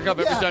head back up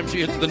every time she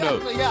hits the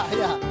note.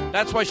 Yeah.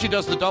 That's why she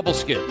does the double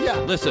skip. Yeah.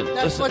 Listen.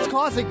 That's what's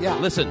causing. Yeah.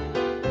 Listen.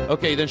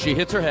 Okay, then she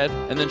hits her head,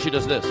 and then she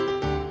does this.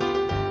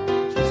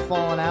 She's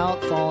falling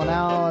out, and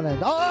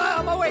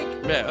I'm awake.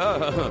 Yeah.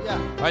 All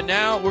right,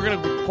 now we're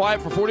going to be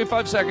quiet for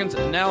 45 seconds.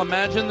 And now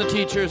imagine the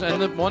teachers and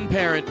the one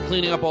parent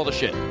cleaning up all the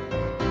shit.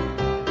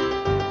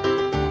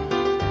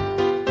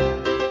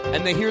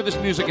 And they hear this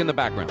music in the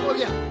background. Oh,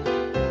 yeah.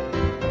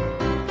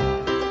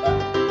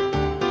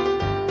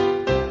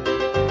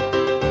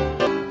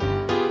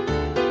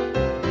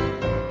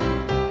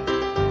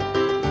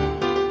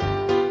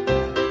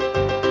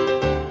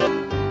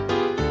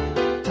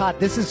 Todd,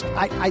 this is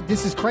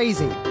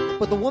crazy.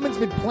 But the woman's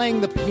been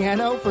playing the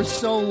piano for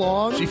so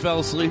long. She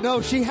fell asleep?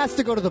 No, she has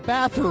to go to the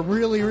bathroom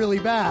really, really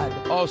bad.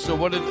 Oh, so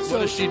what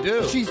does she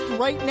do? She's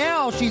right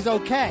now, she's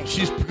okay.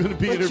 She's going to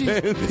pee in her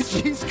pants.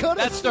 She's going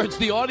to... That starts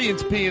the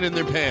audience peeing in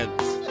their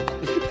pants.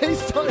 They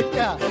start,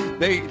 yeah.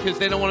 Because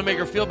they don't want to make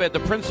her feel bad. The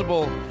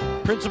principal,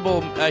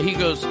 he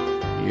goes,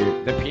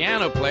 the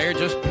piano player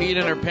just peed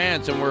in her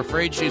pants, and we're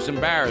afraid she's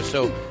embarrassed.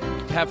 So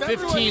have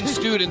 15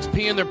 students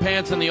pee in their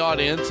pants in the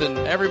audience, and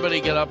everybody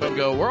get up and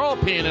go, we're all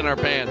peeing in our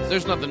pants.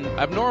 There's nothing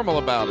abnormal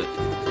about it.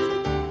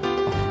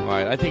 All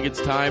right, I think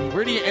it's time.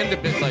 Where do you end a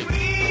bit like...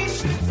 We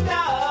should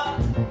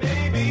stop.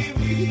 Maybe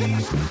we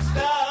should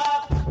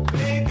stop.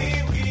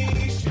 Maybe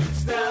we should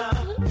stop.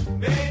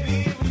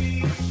 Maybe we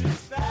should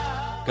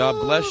stop. God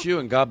bless you,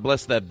 and God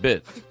bless that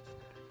bit.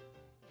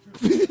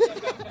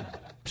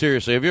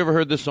 Seriously, have you ever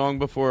heard this song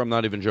before? I'm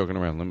not even joking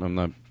around. I'm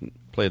not...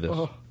 Play this.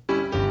 Oh.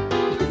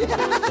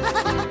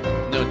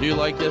 No, do you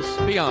like this?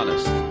 Be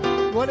honest.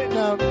 What is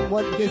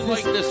you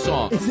like this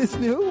song? Is this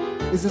new?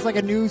 Is this like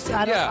a new...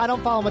 I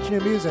don't follow much new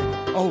music.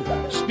 Oh,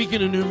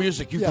 speaking of new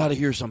music, you've got to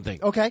hear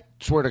something. Okay.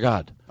 Swear to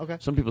God. Okay.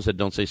 Some people said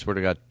don't say swear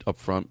to God up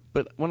front,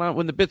 but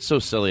when the bit's so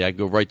silly, I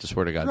go right to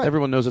swear to God. Right.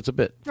 Everyone knows it's a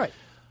bit. Right.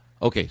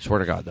 Okay, swear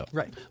to God, though.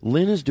 Right.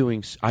 Lynn is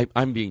doing...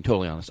 I'm being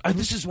totally honest.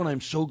 This is when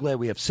I'm so glad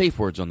we have safe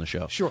words on the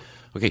show. Sure.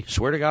 Okay,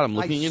 swear to God, I'm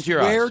looking into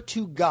your eyes. Swear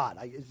to God.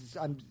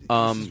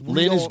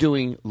 Lynn is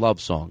doing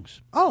love songs.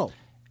 Oh.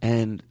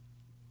 And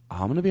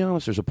I'm going to be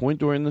honest, there's a point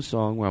during the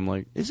song where I'm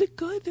like, is it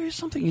good? There's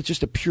something, it's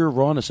just a pure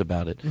rawness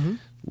about it. Mm-hmm.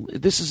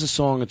 This is a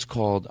song, it's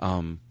called,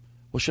 well,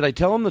 should I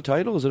tell him the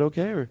title? Is it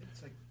okay? Or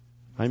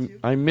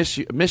I miss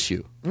you.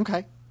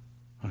 Okay.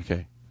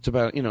 Okay. It's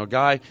about, a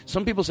guy.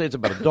 Some people say it's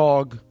about a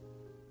dog.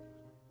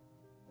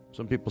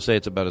 Some people say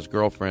it's about his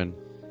girlfriend.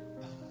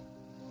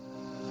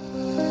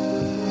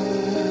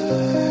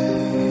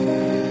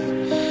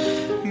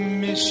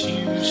 Miss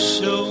you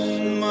so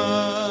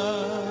much.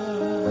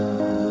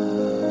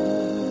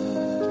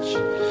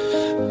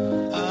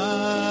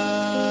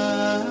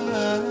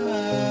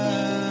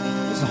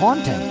 It's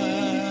haunting.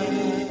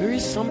 There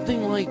is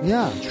something like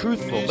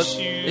truthful, but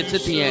it's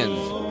at the end.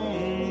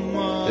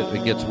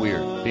 It gets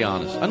weird, be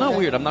honest. I'm not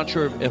weird. I'm not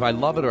sure if I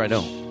love it or I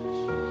don't.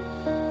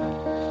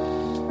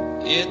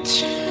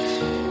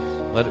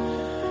 Let it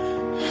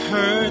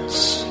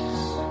hurts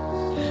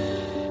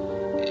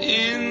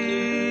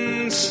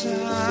inside.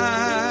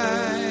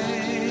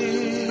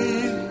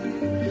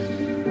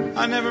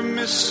 I never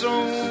miss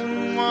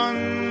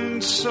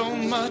someone so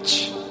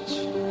much.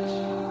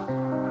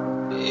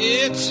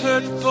 It's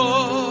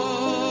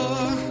hurtful.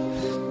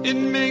 It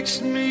makes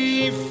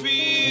me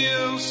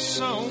feel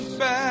so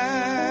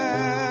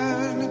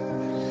bad.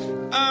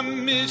 I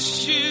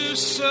miss you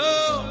so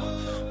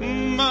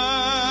much.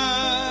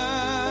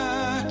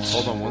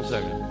 Hold on 1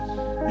 second.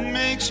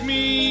 Makes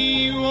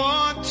me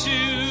want to.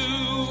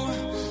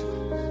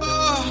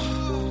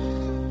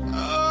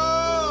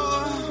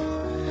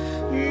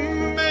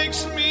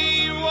 Makes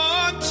me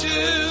want to.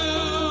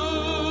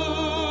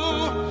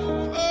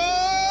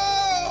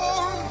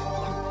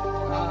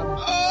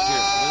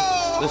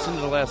 Here, listen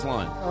to the last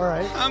line. All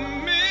right. I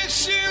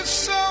miss you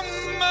so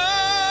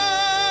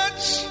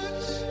much.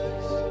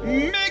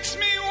 Makes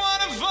me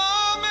want to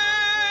vomit.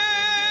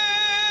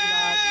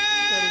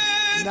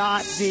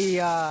 Not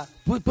the...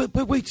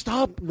 But wait,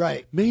 stop.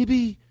 Right.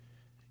 Maybe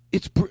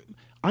it's...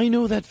 I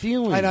know that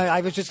feeling. I know.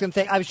 I was just going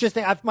to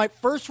think... my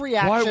first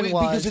reaction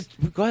was...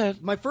 Go ahead.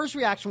 My first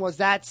reaction was,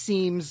 that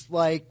seems,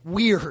 like,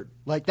 weird.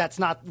 Like, that's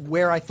not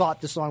where I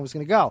thought the song was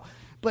going to go.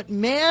 But,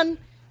 man...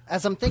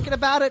 As I'm thinking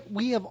about it,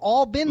 we have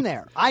all been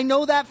there. I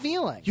know that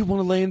feeling. You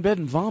want to lay in bed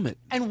and vomit.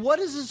 And what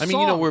is this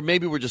song? I mean,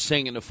 maybe we're just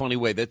saying it in a funny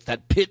way. That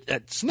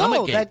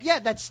stomach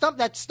ache. That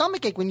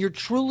stomach ache when you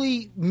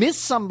truly miss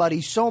somebody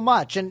so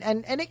much, and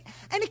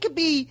it could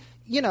be,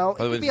 it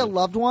could be a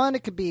loved one,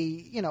 it could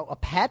be, a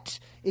pet,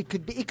 it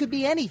could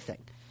be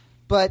anything.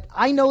 But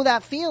I know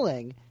that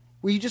feeling,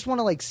 where you just want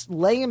to like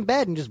lay in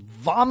bed and just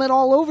vomit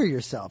all over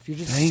yourself. You're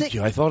just Thank sick.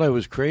 you. I thought I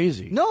was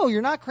crazy. No,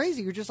 you're not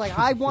crazy. You're just like,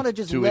 I want to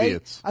just Two lay.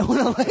 idiots. I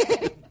want to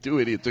lay. Two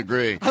idiots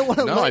agree.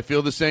 No, I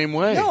feel the same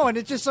way. No, and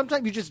it's just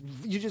sometimes you just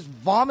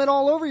vomit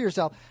all over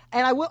yourself.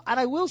 And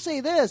I will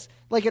say this,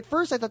 like at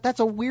first I thought that's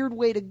a weird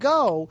way to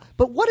go,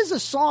 but what is a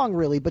song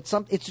really? But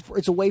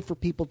it's a way for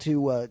people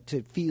to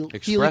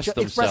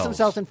Express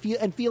themselves and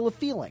feel a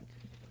feeling.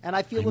 And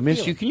I feel I a miss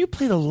feeling. you. Can you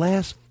play the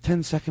last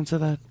 10 seconds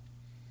of that?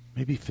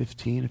 Maybe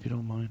 15 if you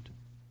don't mind.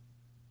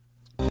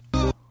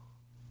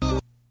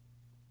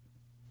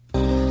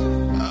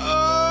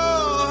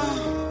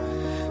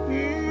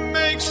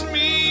 Makes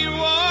me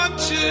want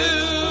to.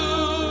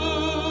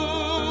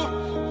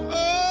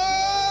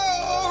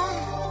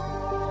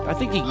 I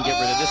think he can get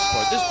rid of this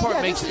part. This part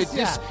Yeah, makes this it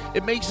is-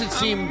 it makes it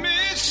seem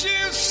Miss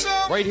you so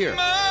right here.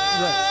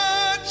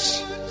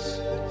 much.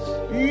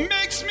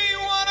 Makes me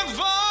want to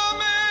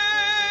vomit.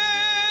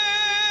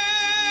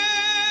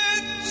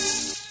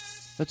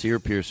 That's ear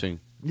piercing.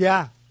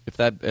 Yeah. If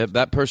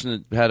that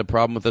person had a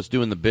problem with us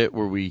doing the bit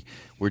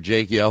where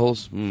Jake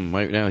yells,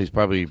 right now he's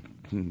probably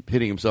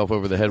hitting himself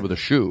over the head with a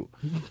shoe,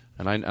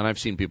 and I've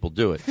seen people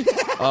do it.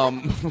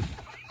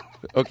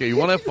 Okay, you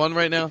want to have fun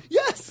right now?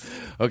 Yes.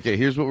 Okay,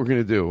 here's what we're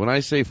gonna do. When I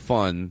say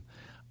fun,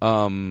 I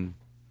don't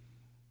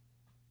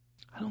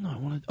know. I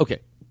want to. Okay,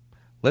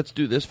 let's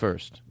do this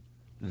first.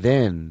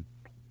 Then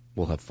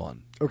we'll have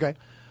fun. Okay.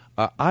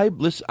 I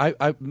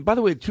by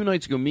the way, 2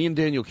 nights ago, me and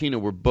Daniel Kino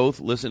were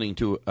both listening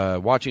to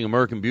watching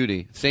American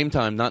Beauty at the same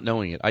time, not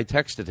knowing it. I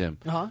texted him.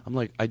 I'm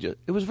like,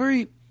 it was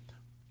very.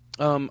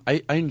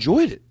 I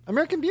enjoyed it.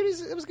 American Beauty,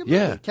 it was a good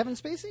Yeah. movie. Kevin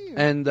Spacey?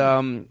 And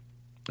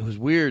it was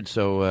weird.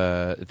 So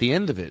at the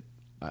end of it,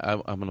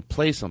 I'm going to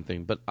play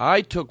something. But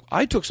I took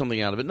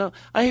something out of it. Now,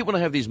 I hate when I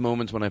have these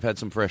moments when I've had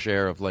some fresh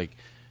air of like,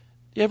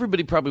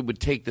 everybody probably would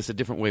take this a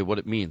different way, what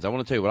it means. I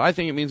want to tell you what I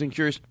think it means. I'm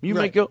curious. You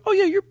might go, oh,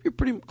 yeah, you're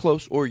pretty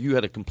close. Or you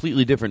had a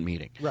completely different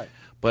meaning. Right.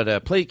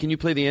 But can you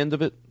play the end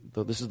of it?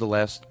 Though this is the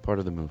last part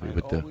of the movie. I've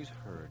But always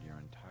heard your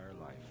entire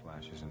life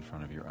flashes in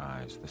front of your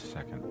eyes the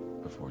second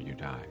before you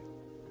die.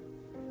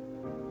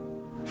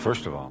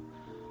 First of all,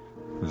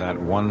 that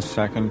 1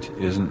 second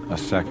isn't a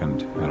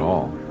second at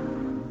all.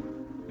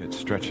 It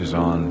stretches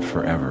on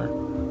forever,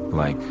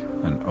 like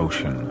an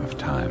ocean of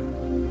time.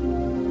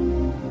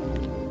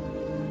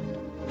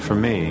 For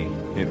me,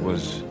 it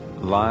was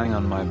lying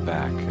on my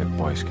back at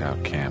Boy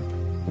Scout camp,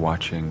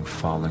 watching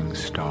falling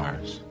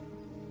stars.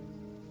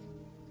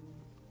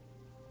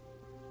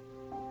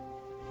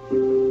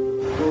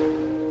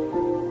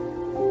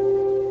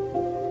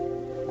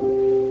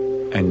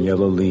 And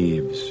yellow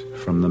leaves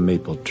from the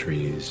maple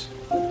trees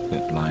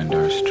that lined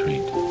our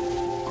street.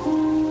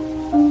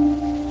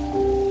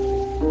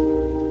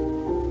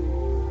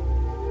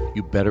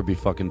 you better be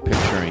fucking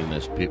picturing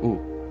this. Ooh.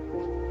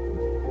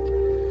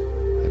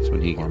 That's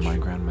when he Or gets... my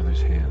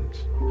grandmother's hands,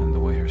 and the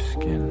way her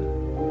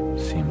skin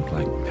seemed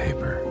like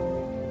paper.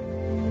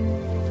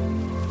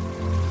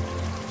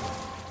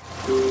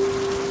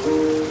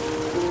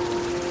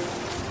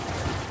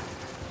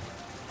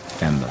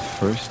 And the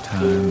first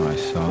time I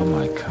saw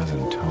my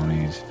cousin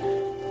Tony's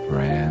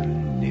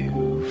brand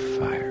new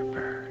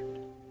Firebird.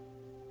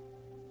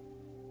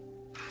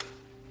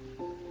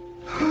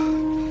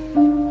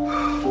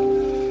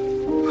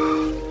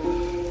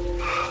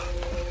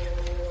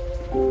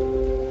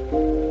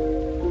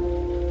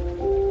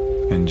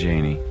 And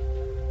Janie.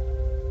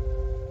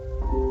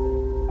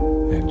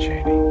 And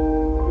Janie.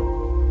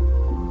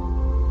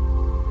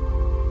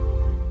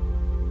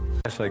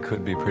 Yes, I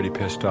could be pretty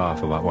pissed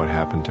off about what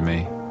happened to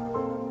me.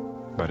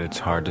 But it's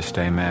hard to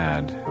stay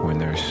mad when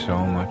there's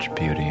so much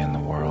beauty in the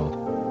world.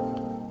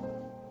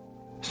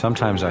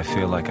 Sometimes I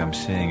feel like I'm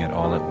seeing it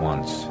all at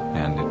once,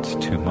 and it's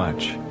too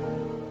much.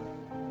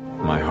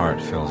 My heart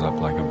fills up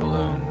like a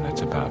balloon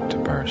that's about to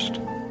burst.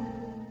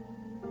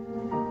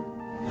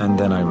 And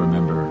then I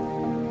remember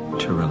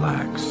to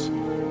relax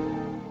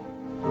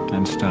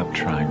and stop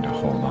trying to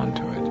hold on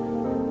to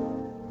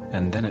it.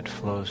 And then it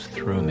flows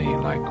through me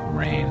like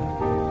rain.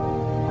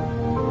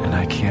 And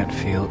I can't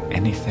feel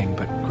anything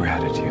but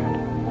gratitude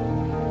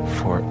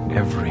for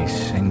every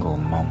single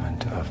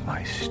moment of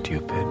my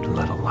stupid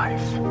little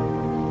life.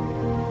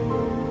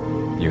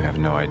 You have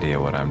no idea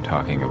what I'm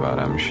talking about,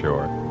 I'm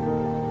sure.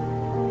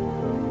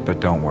 But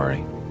don't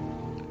worry.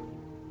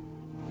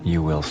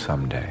 You will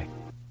someday.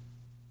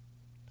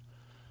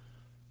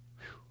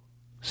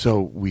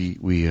 So we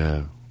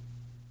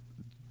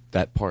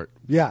that part,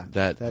 Yeah,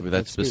 that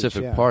specific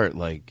speech, yeah. part,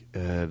 like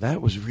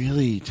that was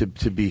really to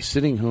be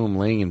sitting home,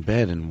 laying in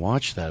bed, and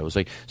watch that. It was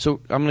like,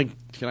 so I'm like,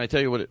 can I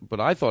tell you what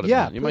I thought it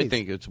Yeah, meant? You might please.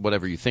 think it's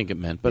whatever you think it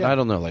meant, but Yeah. I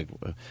don't know. Like,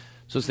 so I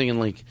was thinking,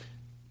 like,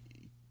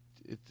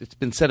 it's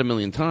been said a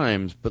million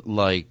times, but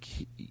like,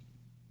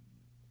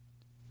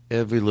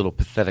 every little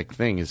pathetic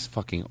thing is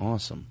fucking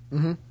awesome.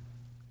 Mm-hmm.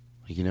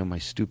 Like, you know, my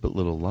stupid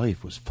little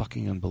life was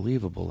fucking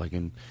unbelievable. Like,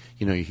 and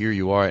you know, here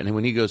you are. And then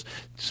when he goes,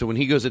 so when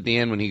he goes at the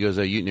end, when he goes,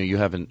 you know, you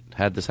haven't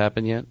had this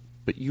happen yet,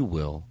 but you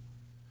will.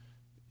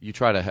 You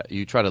try to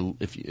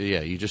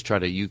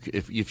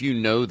if you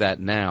know that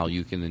now,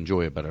 you can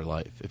enjoy a better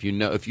life. If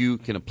you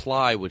can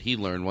apply what he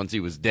learned once he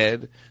was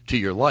dead to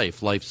your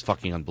life, life's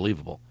fucking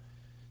unbelievable.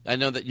 I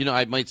know that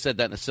I might said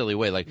that in a silly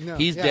way, like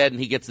he's dead and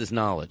he gets this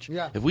knowledge.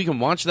 Yeah. If we can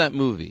watch that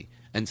movie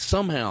and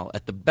somehow,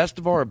 at the best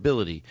of our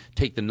ability,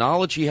 take the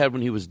knowledge he had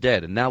when he was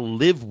dead and now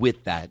live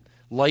with that,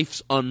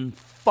 life's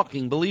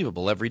unfucking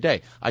believable every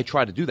day. I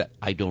try to do that.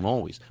 I don't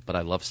always, but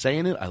I love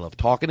saying it. I love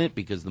talking it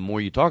because the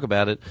more you talk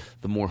about it,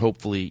 the more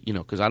hopefully,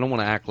 because I don't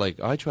want to act like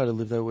I try to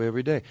live that way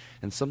every day.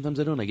 And sometimes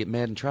I don't. I get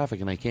mad in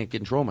traffic and I can't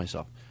control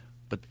myself.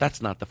 But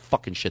that's not the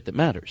fucking shit that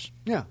matters.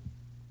 Yeah.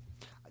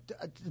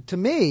 To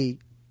me,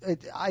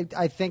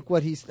 I think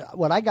what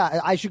I got,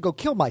 I should go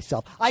kill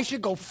myself. I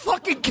should go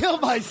fucking kill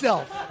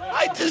myself.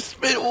 I just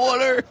spit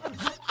water.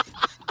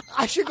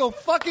 I should go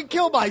fucking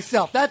kill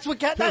myself. That's what.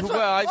 That's what.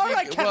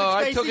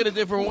 I took it a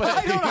different way.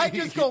 Why don't I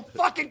just go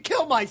fucking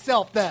kill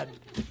myself then?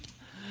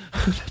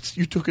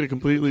 You took it a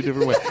completely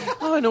different way.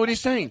 Oh, I know what he's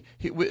saying.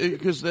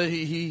 Because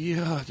he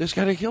just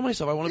got to kill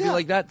myself. I want to be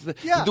like that.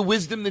 The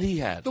wisdom that he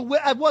had.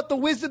 I want the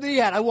wisdom that he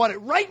had. I want it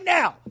right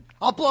now.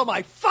 I'll blow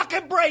my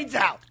fucking brains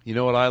out. You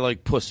know what? I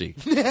like pussy.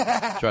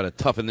 Try to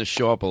toughen this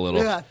show up a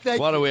little. Yeah,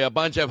 what are we, a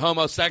bunch of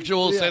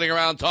homosexuals sitting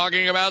around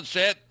talking about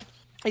shit?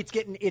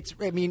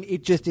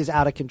 It just is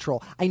out of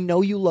control. I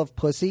know you love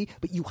pussy,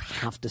 but you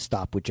have to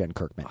stop with Jen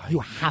Kirkman.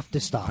 You have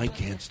to stop. I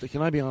can't.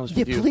 Can I be honest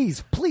with you?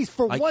 Please,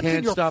 for once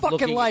in your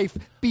fucking life,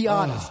 be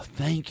honest.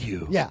 Thank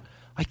you. Yeah.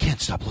 I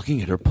can't stop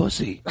looking at her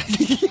pussy.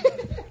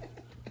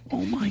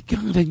 Oh my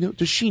God! I know.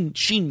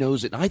 She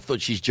knows it. I thought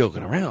she's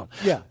joking around.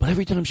 Yeah. But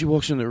every time she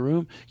walks in the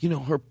room,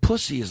 her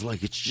pussy is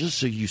like it's just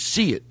so you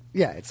see it.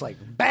 Yeah, it's like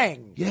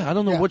bang. Yeah, I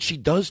don't know what she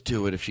does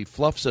to it, if she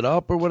fluffs it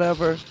up or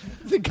whatever.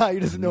 The guy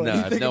who doesn't know anything.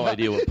 I have no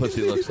idea what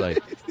pussy looks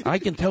like. I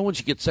can tell when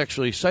she gets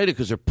sexually excited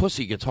because her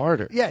pussy gets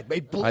harder. Yeah,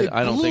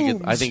 I don't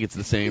think I think it's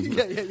the same.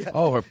 Yeah.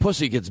 Oh, her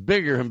pussy gets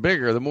bigger and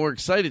bigger the more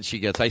excited she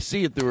gets. I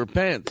see it through her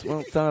pants.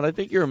 Well, Todd, I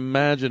think you're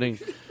imagining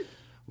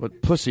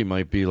what pussy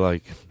might be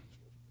like.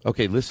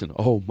 Okay, listen.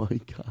 Oh my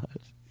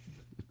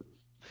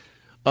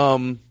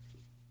God.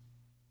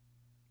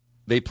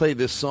 They played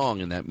this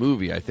song in that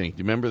movie, I think. Do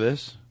you remember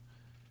this?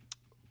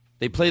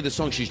 They play the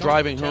song. She's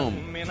driving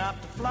home.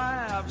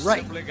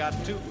 Right.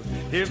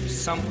 If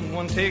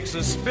someone takes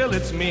a spill,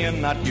 it's me and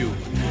not you.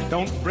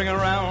 Don't bring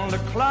around a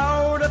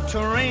cloud of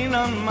terrain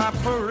on my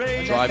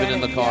parade. Driving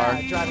in the car.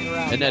 Yeah, driving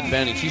around. Annette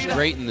Bening. She's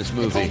great in this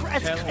movie.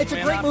 It's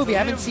a great movie. I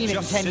haven't seen it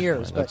in 10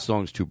 years. That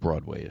song's too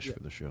Broadway-ish for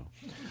the show.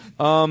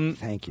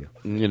 Thank you.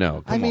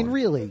 Come on.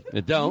 Really.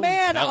 Don't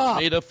Man help up.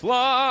 me to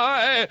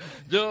fly.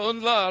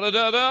 Don't la da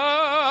da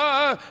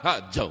da.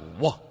 I don't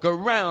walk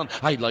around.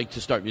 I like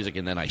to start music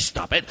and then I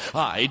stop it.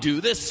 I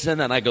do this and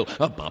then I go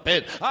bop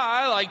it.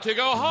 I like to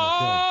go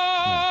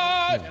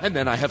hard and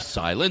then I have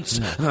silence.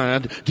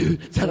 And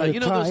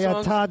those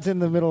songs. Todd's in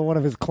the middle of one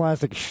of his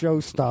classic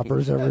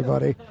showstoppers.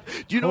 Everybody.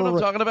 Do you know what I'm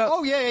talking about?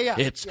 Oh yeah.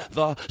 It's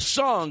the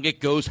song.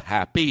 It goes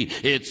happy.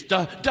 It's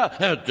da da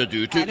da da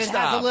do And it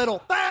has a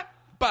little.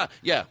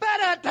 Yeah.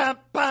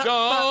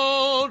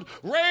 Don't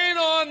rain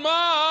on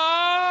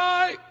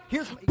my.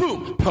 Here's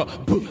boom,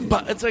 boom.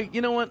 It's like, you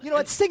know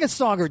what? Sing a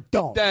song or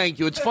don't. Thank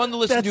you. It's fun to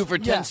listen to for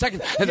 10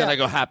 seconds. And then I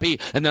go happy.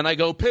 And then I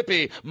go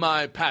Pippi,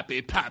 my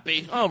pappy.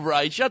 All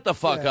right, shut the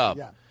fuck up.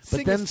 Yeah.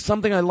 But then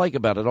something I like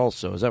about it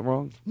also. Is that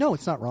wrong? No,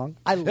 it's not wrong.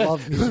 I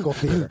love musical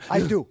theater. I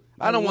do.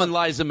 I don't want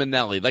Liza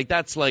Minnelli. Like,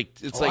 that's like,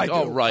 it's like,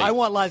 oh, right. I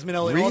want Liza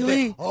Minnelli.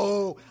 Really?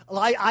 Oh,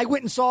 I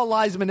went and saw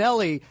Liza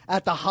Minnelli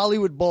at the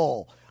Hollywood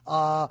Bowl.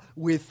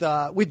 With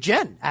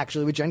Jen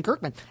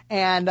Kirkman,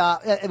 and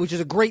which is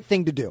a great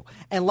thing to do.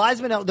 And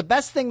Liza Minnelli, the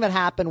best thing that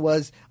happened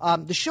was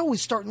the show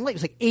was starting late. It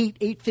was like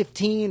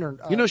 8:15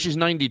 or. She's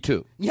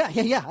 92.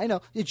 Yeah. I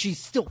know. And she's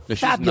still no,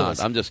 fabulous. She's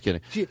not. I'm just kidding.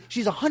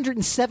 She's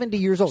 170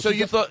 years old. So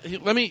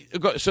let me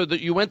go. So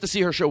that you went to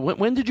see her show.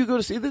 When did you go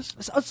to see this?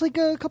 It's like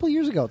a couple of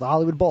years ago, the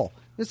Hollywood Bowl.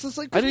 This is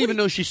like. I didn't even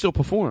know she still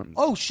performed.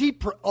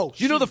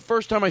 You know the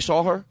first time I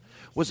saw her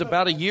was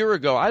about a year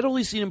ago. I'd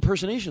only seen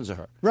impersonations of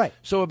her. Right.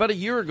 So about a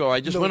year ago,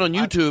 I just went on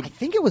YouTube. I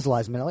think it was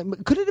Liza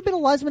Minnelli. Could it have been a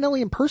Liza Minnelli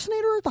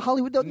impersonator at the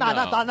Hollywood? No, not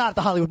at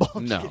the Hollywood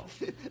Bowl. No.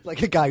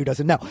 Like a guy who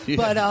doesn't know.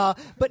 Yeah.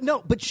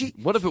 But she.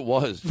 What if it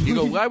was? You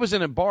go, I was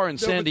in a bar in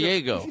San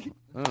Diego.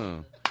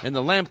 In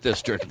the Lamp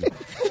District.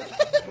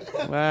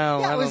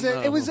 Well, I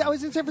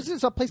was in San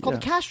Francisco, a place called the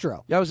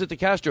Castro. Yeah, I was at the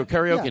Castro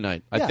karaoke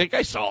night. I think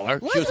I saw her.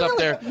 She was up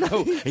there. No.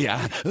 Oh,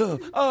 yeah.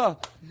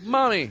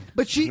 Mommy.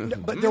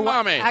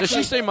 Mommy. Does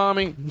she say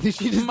mommy?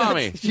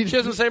 Mommy. She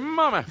doesn't say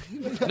mama.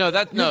 No,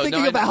 You're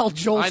thinking of Al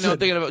Jolson. I know.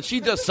 Thinking about. She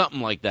does something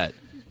like that.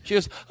 She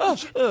goes,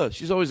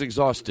 she's always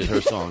exhausted,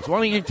 her songs. Why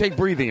don't you take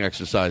breathing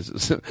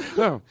exercises?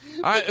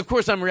 Of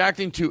course, I'm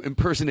reacting to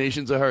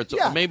impersonations of her.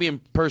 So maybe in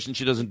person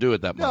she doesn't do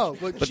it that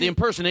much. No, but the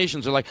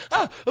impersonations are like,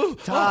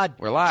 Todd,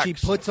 relax. She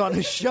puts on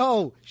a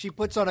show. She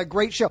puts on a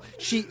great show.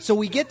 So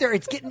we get there.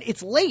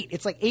 It's late.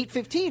 It's like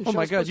 8:15. Oh,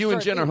 my God. You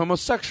and Jen are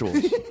homosexuals.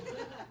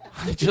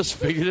 I just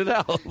figued it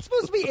out. It's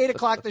supposed to be 8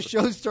 o'clock. The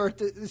show is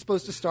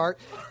supposed to start.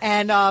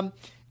 And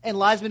And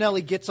Liza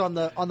Minnelli gets on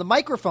the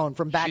microphone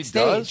from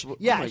backstage. She does?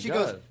 Yeah, Oh my she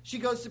God.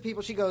 goes to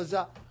people. She goes,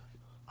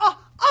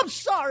 I'm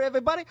sorry,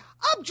 everybody.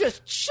 I'm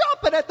just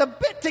chomping at the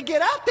bit to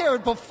get out there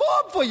and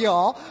perform for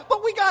y'all,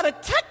 but we got a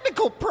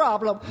technical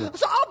problem.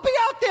 So I'll be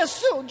out there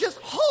soon. Just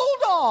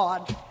hold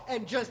on.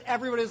 And just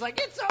everybody's like,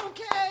 it's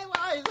okay,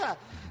 Liza.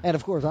 And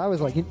of course, I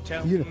was like, you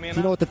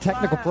know what the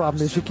technical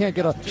problem is? She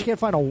can't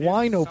find a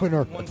wine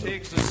opener.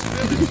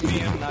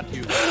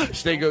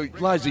 They go,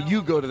 Liza,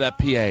 you go to that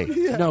PA.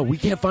 Yeah. No, we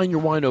can't find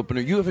your wine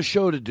opener. You have a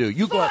show to do.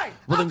 You go. Fine.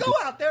 I'll go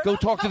out there. Go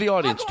talk to the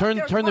audience. Turn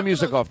the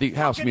music off. The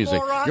house music.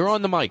 Morons. You're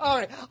on the mic. All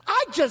right.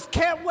 I just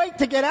can't wait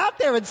to get out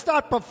there and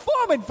start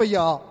performing for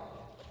y'all.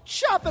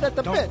 Chopping at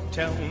the bit.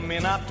 Tell me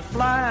not to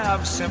fly.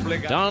 I've simply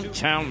got Don't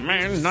tell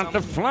me not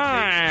to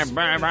fly,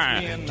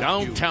 baby.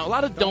 Don't tell. A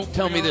lot of don't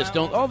tell me this.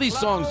 Don't. All these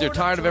songs, they're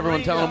tired of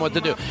everyone telling them what to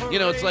do. You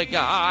know, it's like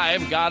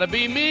I've got to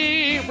be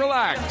me.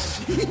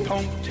 Relax.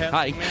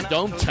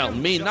 Don't tell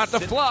me not to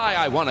fly.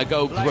 I want to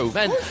go groove.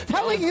 And who's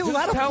telling you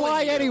how to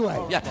fly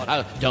anyway?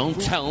 Yeah. Don't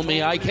tell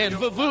me I can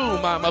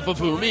vavoom. I'm a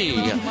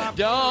vavoomie.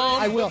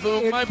 Don't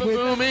vavoom my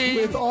vavoomie.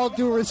 With all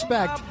due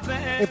respect,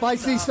 if I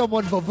see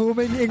someone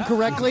vavooming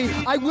incorrectly,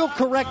 I will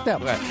correct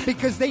them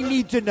because they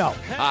need to know.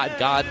 I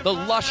got the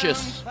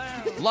luscious.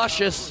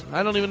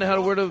 I don't even know how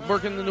to word it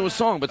work into a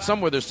song, but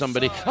somewhere there's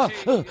somebody.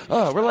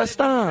 Let's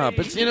stop.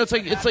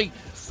 It's like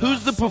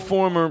who's the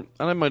performer?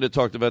 And I might have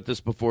talked about this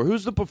before.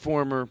 Who's the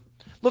performer?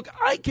 Look,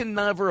 I can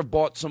never have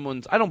bought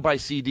someone's. I don't buy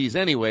CDs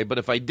anyway, but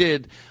if I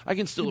did, I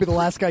can still. You'd be the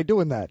last guy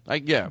doing that.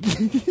 Yeah.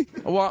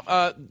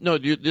 Well, no,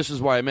 this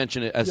is why I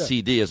mention it as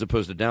CD as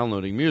opposed to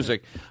downloading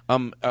music.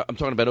 I'm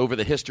talking about over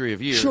the history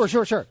of years. Sure.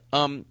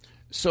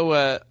 So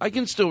I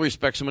can still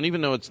respect someone,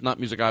 even though it's not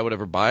music I would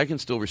ever buy. I can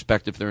still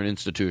respect if they're an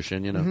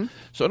institution, you know. Mm-hmm.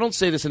 So I don't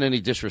say this in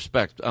any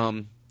disrespect.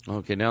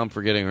 Okay, now I'm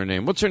forgetting her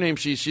name. What's her name?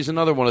 She's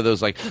another one of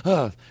those like,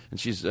 and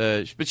she's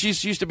but she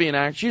used to be an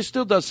actor. She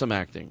still does some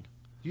acting.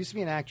 Used to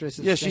be an actress.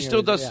 Yeah, she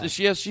still does.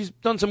 Yeah. She's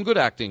done some good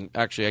acting.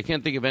 Actually, I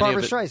can't think of any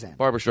Barbra of it. Streisand.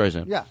 Barbra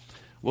Streisand. Yeah.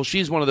 Well,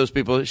 she's one of those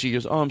people that she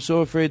goes, I'm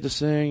so afraid to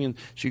sing, and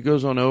she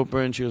goes on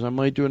Oprah and she goes, I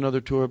might do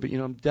another tour, but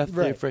I'm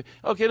deathly afraid.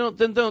 Okay, don't.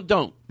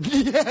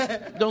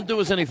 Don't do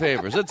us any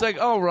favors. It's like,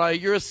 all right,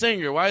 you're a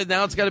singer. Why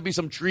now? It's got to be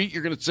some treat.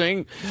 You're going to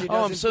sing.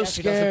 I'm so scared.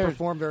 She doesn't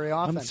perform very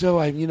often.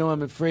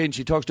 I'm afraid. And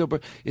she talks to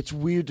Oprah. It's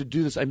weird to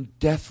do this. I'm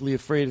deathly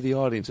afraid of the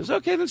audience. It's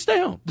okay, then stay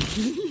home.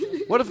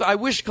 What if I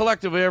wish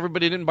collectively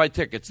everybody didn't buy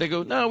tickets? They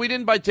go, no, we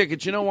didn't buy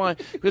tickets. You know why?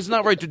 Because it's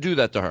not right to do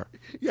that to her.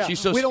 Yeah,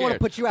 she's so we scared. don't want to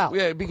put you out.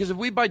 Yeah, because if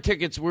we buy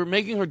tickets, we're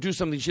making her do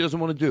something she doesn't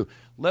want to do.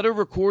 Let her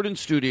record in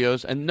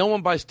studios, and no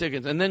one buys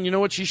tickets. And then you know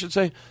what she should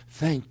say?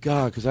 Thank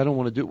God, because I don't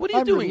want to do it. What are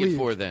you doing it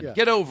for then? Yeah.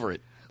 Get over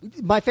it.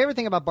 My favorite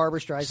thing about Barbra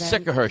Streisand.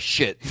 Sick of her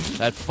shit.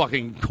 That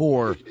fucking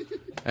core.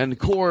 And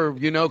core,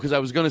 because I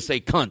was going to say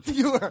cunt.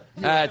 You were.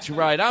 That's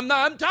right. I'm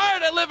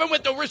tired of living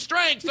with the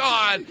restraints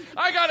on.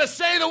 I got to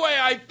say the way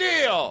I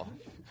feel.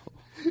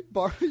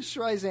 Barbra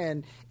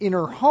Streisand, in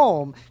her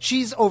home,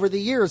 she's over the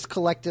years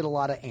collected a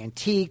lot of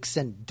antiques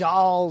and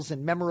dolls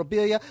and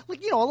memorabilia,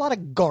 a lot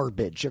of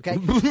garbage. Okay,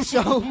 but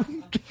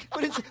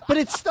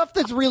it's stuff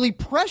that's really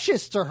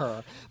precious to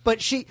her.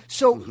 But she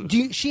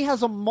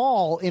has a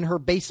mall in her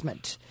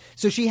basement.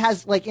 So she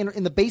has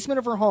in the basement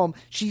of her home,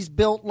 she's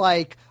built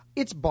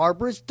it's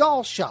Barbara's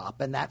doll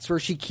shop, and that's where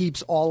she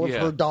keeps all of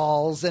her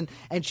dolls, and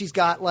she's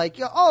got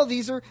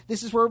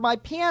this is where my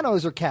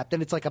pianos are kept,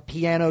 and it's like a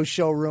piano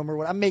showroom or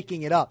what. I'm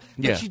making it up.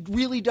 But she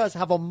really does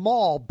have a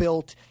mall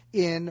built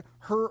in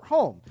her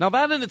home. Now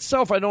that in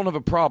itself I don't have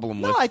a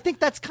problem with. No, I think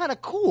that's kind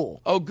of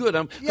cool. Oh, good.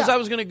 Because I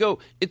was going to go,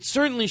 it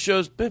certainly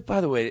shows, but by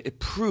the way, it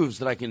proves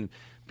that I can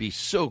be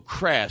so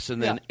crass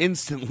and then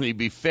instantly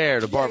be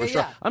fair to Barbra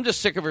Streisand. I'm just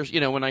sick of her,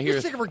 when I hear...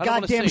 You're sick of her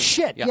goddamn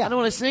shit. Yeah, I don't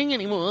want to sing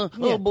anymore.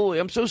 Oh, boy,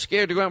 I'm so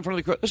scared to go out in front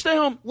of the crowd. Stay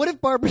home. What if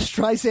Barbra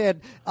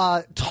Streisand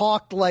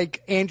talked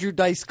like Andrew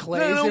Dice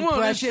Clay's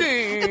impression?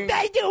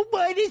 I don't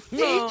want to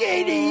sing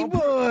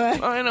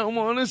anymore. I don't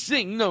want to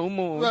sing no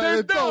more.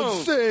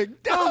 Don't sing.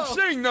 Don't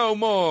sing no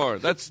more.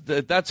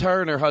 That's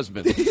her and her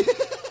husband.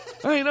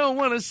 I don't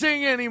want to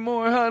sing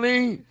anymore,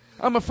 honey.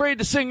 I'm afraid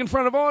to sing in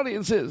front of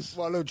audiences.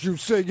 Why don't you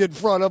sing in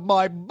front of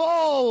my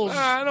balls?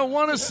 I don't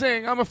want to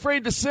sing. I'm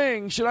afraid to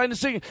sing. Should I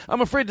sing?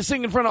 I'm afraid to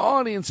sing in front of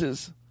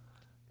audiences.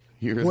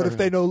 What if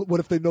they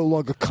no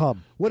longer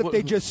come? What if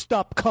they just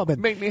stop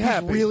coming? Make me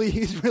happy.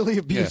 He's really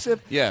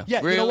abusive. Yeah.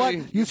 Really? You know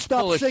what? You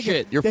stop full singing. Of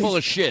shit. You're full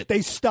of shit.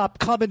 They stop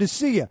coming to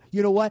see you.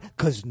 You know what?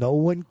 Because no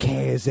one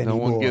cares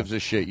anymore. No one gives a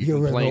shit.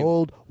 You're an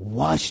old,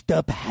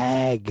 washed-up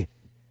hag.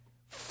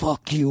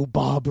 Fuck you,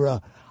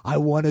 Barbara. I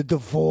want a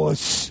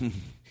divorce.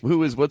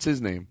 What's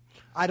his name?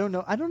 I don't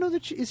know. I don't know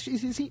that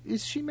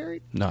is she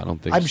married? No, I don't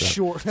think I'm so.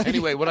 sure.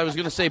 Anyway, what I was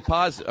going to say,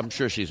 I'm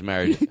sure she's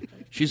married.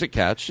 She's a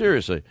catch,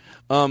 seriously.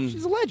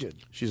 She's a legend.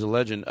 She's a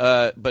legend.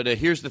 But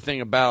here's the thing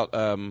about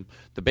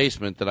the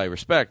basement that I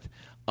respect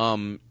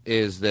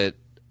is that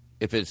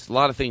if it's a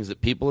lot of things that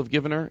people have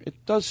given her,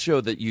 it does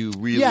show that you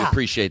really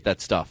appreciate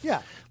that stuff.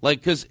 Yeah.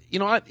 Because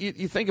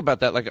you think about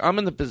that.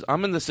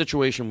 I'm in the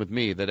situation with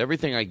me that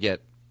everything I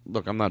get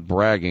look, I'm not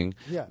bragging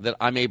Yeah. that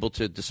I'm able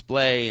to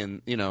display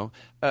and,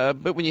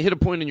 but when you hit a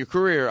point in your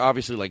career,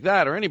 obviously like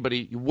that or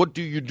anybody, what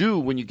do you do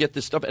when you get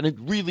this stuff? And it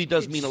really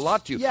does mean a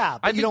lot to you. Yeah,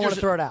 but you don't want to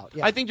throw it out.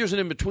 Yeah. I think there's an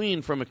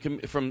in-between from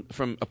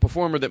a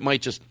performer that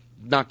might just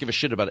not give a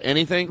shit about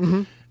anything.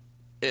 Mm-hmm.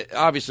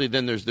 Obviously,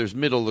 then there's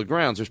middle of the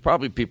grounds. There's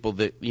probably people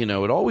that,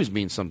 it always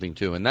means something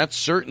to. And that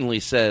certainly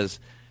says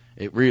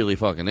it really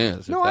fucking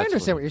is. No, I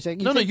understand what you're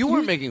saying. You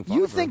weren't making fun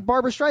You of her. think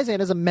Barbara Streisand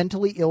is a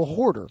mentally ill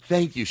hoarder.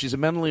 Thank you. She's a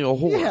mentally ill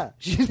whore. Yeah.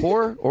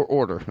 Whore or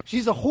order?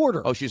 She's a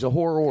hoarder. Oh, she's a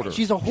whore order.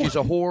 She's a whore. She's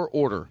a whore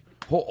order.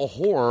 A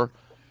whore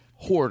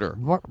hoarder.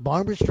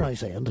 Barbara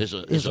Streisand is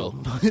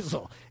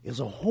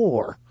a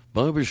whore.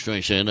 Barbara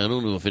Streisand, I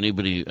don't know if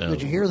anybody...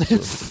 Did you hear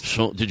this?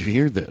 So, did you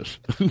hear this?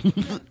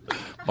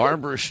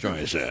 Barbara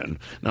Streisand.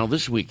 Now,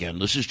 this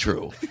weekend, this is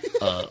true.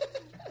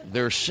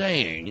 They're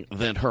saying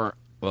that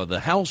the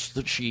house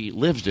that she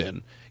lives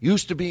in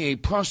used to be a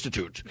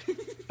prostitute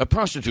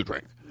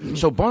ring.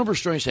 So Barbara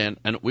Streisand,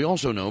 and we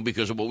also know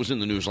because of what was in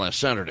the news last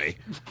Saturday,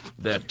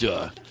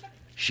 that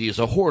she is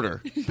a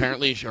hoarder.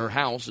 Apparently, her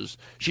house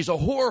she's a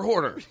whore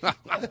hoarder.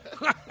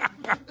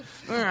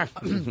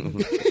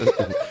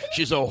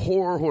 She's a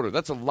whore hoarder.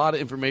 That's a lot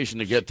of information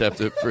to get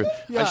to.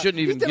 I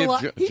shouldn't even give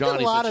Johnny He did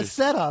a lot of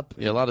setup.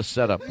 Yeah, a lot of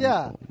setup.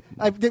 Yeah.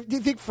 Do you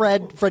think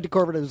Fred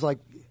DeCorbett was like,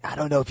 I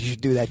don't know if you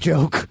should do that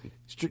joke?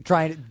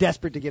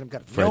 Desperate to get him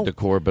cut. Fred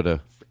DeCorbett.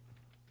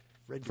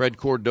 Fred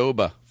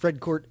Cordoba. Fred.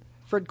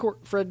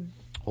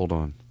 Hold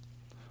on.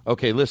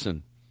 Okay,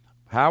 listen.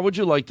 How would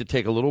you like to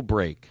take a little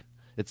break?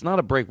 It's not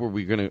a break where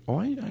we're going to... Oh,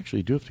 I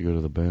actually do have to go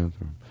to the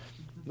bathroom.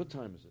 What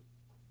time is it?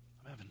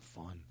 I'm having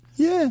fun.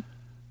 Yeah.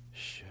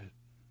 Shit.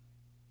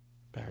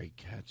 Barry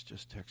Katz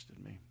just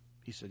texted me.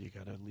 He said you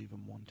got to leave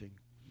him wanting.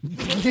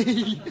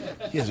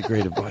 He has a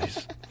great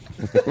advice.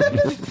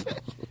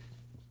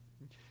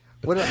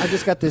 I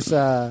just got this...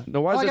 No,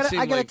 why does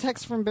I got like... a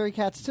text from Barry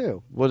Katz,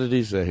 too. What did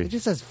he say? It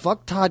just says,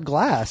 fuck Todd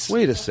Glass.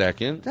 Wait a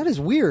second. That is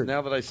weird.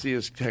 Now that I see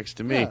his text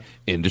to me,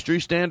 industry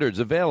standards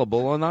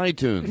available on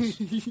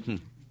iTunes.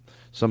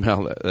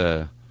 Somehow,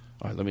 all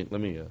right, let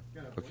me,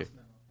 okay.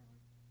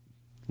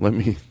 No,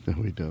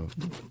 we don't.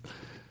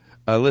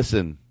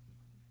 Listen,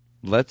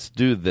 let's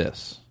do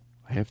this.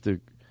 I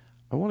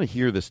want to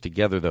hear this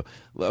together, though.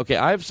 Okay,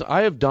 I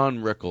have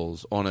Don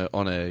Rickles on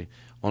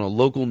a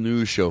local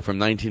news show from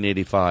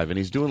 1985, and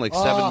he's doing like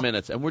 7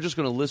 minutes, and we're just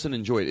going to listen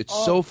and enjoy it.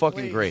 It's so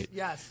fucking great.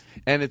 Yes.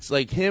 And it's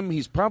like him,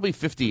 he's probably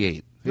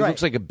 58. He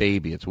looks like a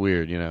baby. It's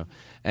weird,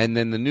 And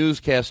then the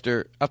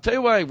newscaster, I'll tell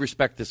you why I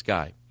respect this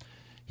guy.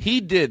 He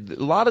did,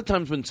 a lot of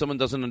times when someone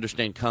doesn't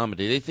understand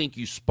comedy, they think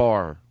you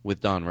spar with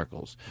Don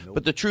Rickles. Nope.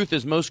 But the truth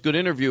is most good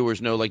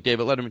interviewers know, like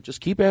David Letterman, just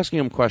keep asking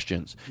him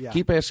questions. Yeah.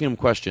 Keep asking him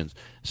questions.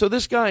 So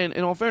this guy,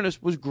 in all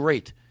fairness, was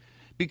great.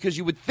 Because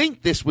you would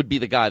think this would be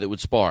the guy that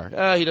would spar.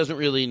 He doesn't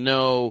really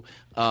know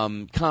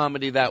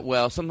comedy that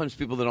well. Sometimes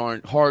people that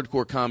aren't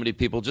hardcore comedy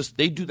people,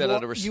 they do that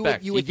out of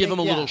respect. You give them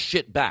a little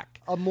shit back.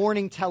 A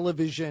morning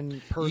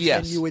television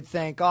person, you would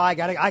think, I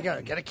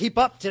gotta keep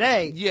up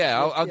today.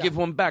 Yeah, I'll give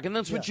one back, and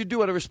that's what you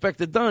do out of respect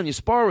to Don. You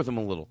spar with him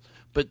a little,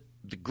 but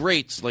the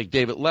greats like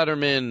David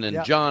Letterman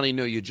and Johnny,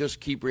 you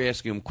just keep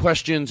asking him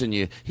questions, and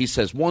he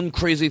says one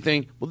crazy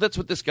thing. Well, that's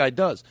what this guy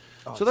does.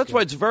 So that's why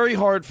it's very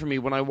hard for me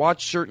when I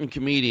watch certain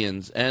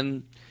comedians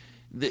and,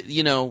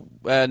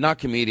 not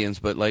comedians,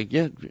 but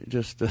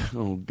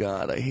oh,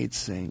 God, I hate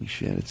saying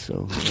shit. It's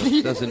so,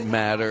 it doesn't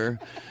matter.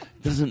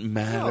 It doesn't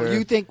matter. No,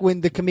 you think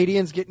when the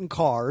comedians get in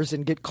cars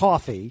and get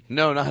coffee.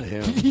 No, not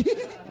him.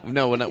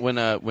 No,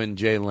 when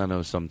Jay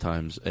Leno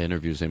sometimes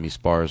interviews him, he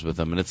spars with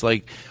him, and it's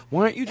like,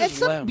 why aren't you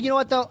just? You know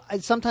what though?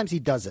 Sometimes he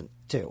doesn't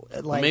too.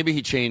 Like, maybe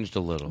he changed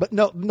a little. But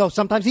no.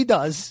 Sometimes he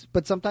does,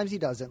 but sometimes he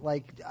doesn't.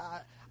 Like,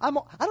 I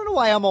don't know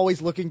why I'm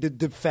always looking to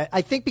defend.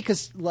 I think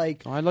because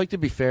I like to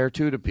be fair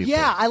too to people.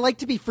 Yeah, I like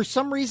to be. For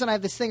some reason, I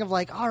have this thing of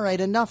like, all right,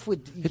 enough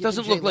with. It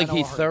doesn't look like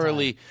he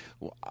thoroughly.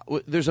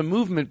 There's a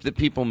movement that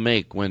people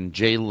make when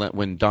Don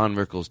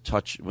Rickles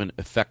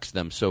affects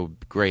them so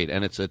great,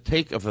 and it's a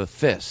take of a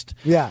fist.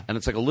 Yeah, and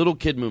it's like a little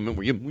kid movement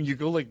where you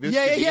go like this.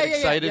 You get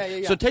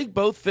excited. Yeah. So take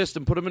both fists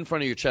and put them in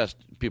front of your chest,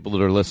 people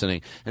that are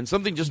listening, and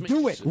something just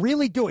do it.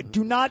 Really do it.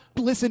 Do not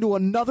listen to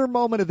another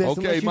moment of this.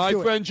 Okay, my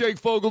friend Jake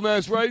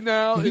Fogelnest right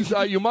now is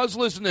you must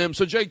listen to him.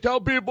 So Jake,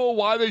 tell people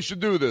why they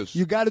should do this.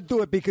 You got to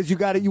do it because you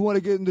want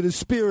to get into the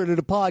spirit of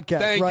the podcast.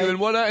 Thank right?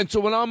 you. And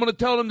so what I'm going to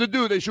tell them to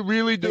do, they should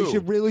really do. They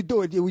should really do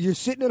it. You're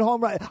sitting at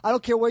home, right? I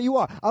don't care where you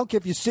are. I don't care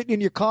if you're sitting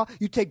in your car.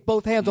 You take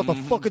both hands off the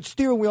fucking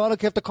steering wheel. I don't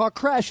care if the car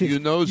crashes.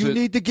 You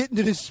need to get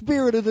into the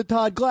spirit of the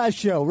Todd Glass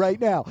show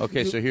right now.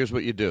 Okay, so here's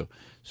what you do.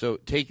 So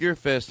take your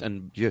fist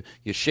and you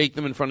shake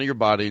them in front of your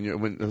body.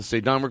 And when, let's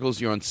say, Don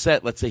Rickles, you're on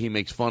set. Let's say he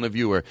makes fun of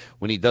you, or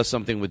when he does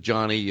something with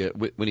Johnny,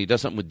 when he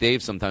does something with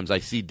Dave, sometimes I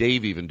see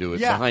Dave even do it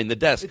behind the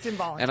desk. It's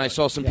involuntary. And I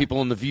saw some people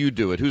on The View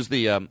do it. Who's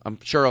the, I'm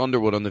Cheryl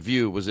Underwood on The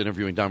View was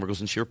interviewing Don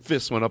Rickles, and her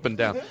fists went up and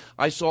down.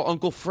 I saw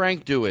Uncle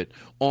Frank do it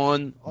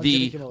on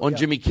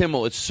Jimmy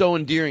Kimmel. It's so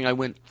endearing. I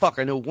went, fuck,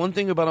 I know one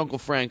thing about Uncle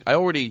Frank.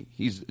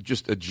 He's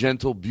just a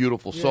gentle,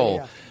 beautiful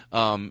soul.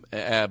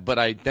 But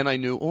I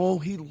knew,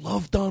 he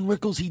loved Don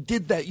Rickles. He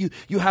did that.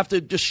 You have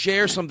to just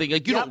share something.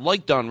 Like, you don't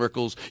like Don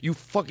Rickles. You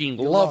fucking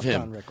love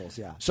him. Don Rickles,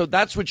 yeah. So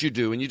that's what you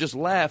do, and you just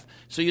laugh.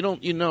 So you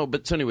don't,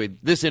 But so anyway,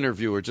 this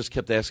interviewer just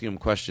kept asking him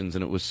questions,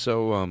 and it was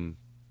so. Our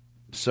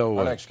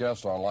next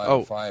guest on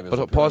Line 5 is.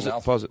 But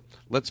pause it.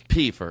 Let's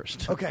pee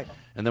first. Okay.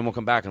 And then we'll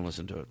come back and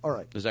listen to it. All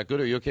right. Is that good?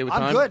 Are you okay with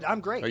time? I'm good. I'm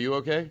great. Are you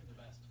okay?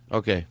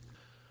 Okay.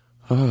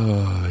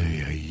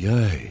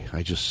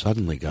 I just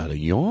suddenly got a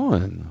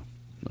yawn.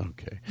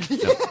 Okay.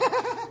 No,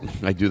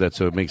 I do that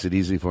so it makes it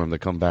easy for him to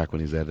come back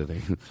when he's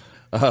editing.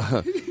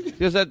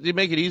 Because you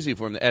make it easy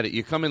for him to edit.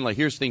 You come in like,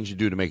 here's things you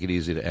do to make it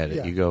easy to edit.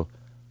 Yeah. You go,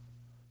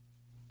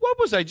 what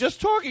was I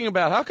just talking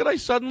about? How could I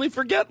suddenly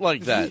forget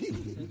like that?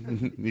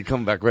 You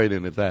come back right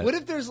in at that.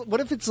 What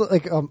if it's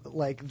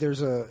like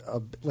there's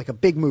a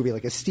big movie,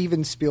 like a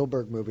Steven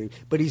Spielberg movie,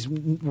 but he's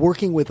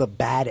working with a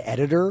bad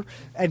editor,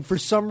 and for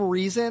some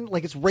reason,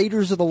 like it's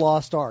Raiders of the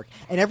Lost Ark,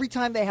 and every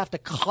time they have to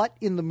cut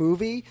in the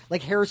movie,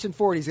 like Harrison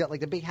Ford, he's got like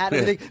the big hat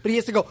and everything, but he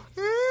has to go,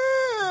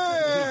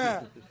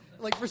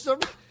 like for some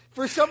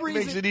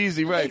reason, makes it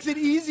easy, right? Makes it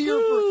easier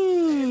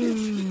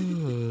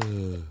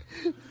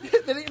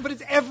but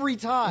it's every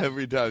time.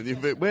 Every time,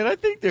 man. I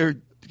think they're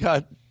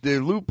got their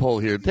loophole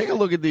here. Take a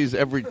look at these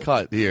every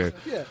cut here.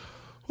 Yeah.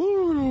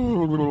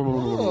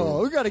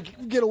 We got to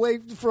get away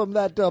from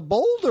that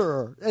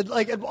boulder,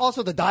 and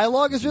also the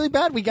dialogue is really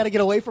bad. We got to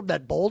get away from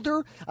that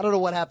boulder. I don't know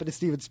what happened to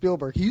Steven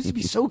Spielberg. He used to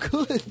be so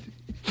good.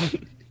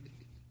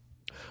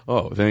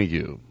 Oh, thank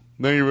you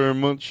very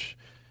much.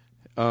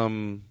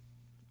 What's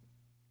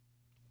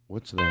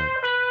that?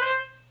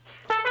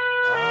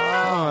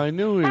 Oh, I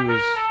knew he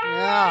was.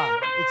 Yeah,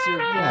 it's your.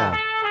 Yeah.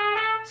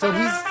 So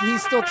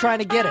he's still trying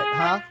to get it,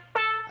 huh?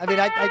 I mean,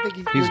 I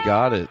think he's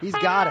got it. He's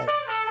got it.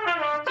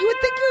 You would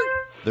think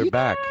they're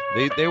back.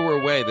 They were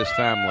away. This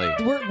family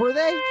were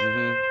they?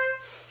 Mm-hmm.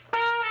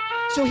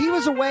 So he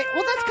was away.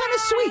 Well, that's kind of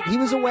sweet. He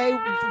was away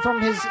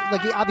from his.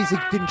 Like, he obviously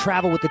didn't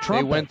travel with the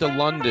trumpet. They went to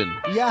London.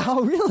 Yeah.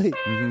 Oh, really?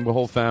 Mm-hmm, the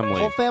whole family. The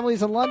whole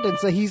family's in London,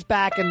 so he's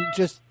back and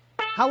just.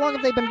 How long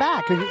have they been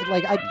back?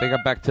 They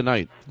got back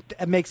tonight.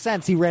 It makes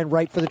sense. He ran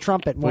right for the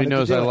trumpet. Well, he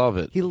knows I love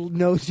it. He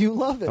knows you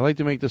love it. I like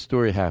to make the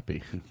story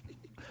happy.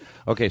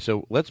 Okay,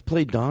 so let's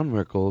play Don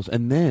Rickles,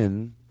 and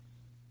then,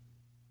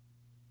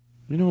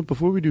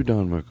 before we do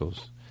Don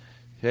Rickles,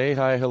 hey,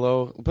 hi,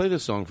 hello, play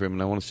this song for him,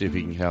 and I want to see if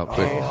he can help.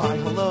 Hey, hi,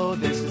 hello,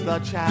 this is the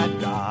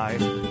Chat Guy.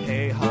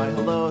 Hey, hi,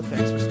 hello,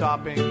 thanks for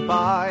stopping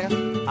by.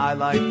 I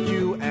like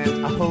you,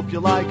 and I hope you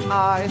like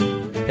I.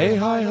 Hey,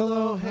 hi,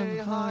 hello, hey,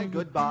 hi,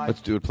 goodbye. Let's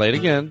do it. Play it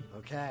again.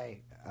 Okay.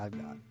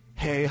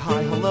 Hey,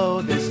 hi,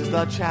 hello, this is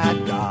the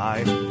Chat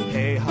Guy.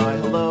 Hey, hi,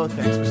 hello,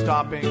 thanks for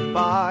stopping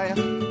by.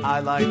 I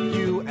like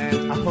you,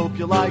 and I hope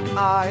you like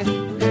I.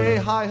 Hey,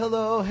 hi,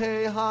 hello,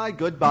 hey, hi,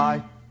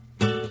 goodbye.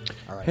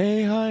 All right.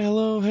 Hey, hi,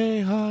 hello,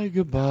 hey, hi,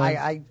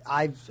 goodbye.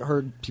 I've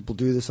heard people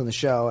do this on the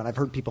show, and I've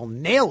heard people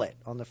nail it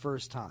on the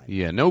first time.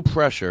 Yeah, no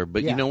pressure,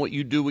 but you know what?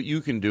 You do what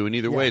you can do, and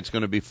either way, it's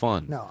going to be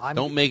fun. No,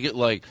 don't make it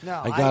like,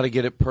 I got to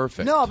get it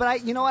perfect. No,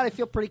 but you know what? I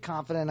feel pretty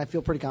confident. I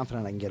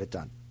can get it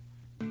done.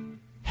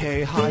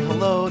 Hey, hi,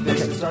 hello.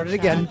 This is start it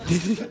again.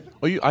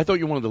 I thought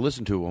you wanted to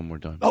listen to it one more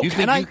time. Oh, you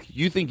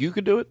think you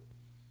could do it?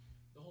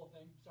 The whole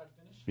thing, start to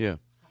finish?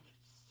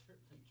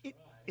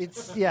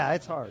 Yeah.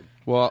 It's hard.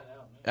 Well,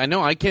 I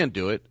know I can't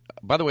do it.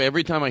 By the way,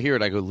 every time I hear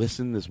it, I go,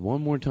 listen this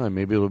one more time.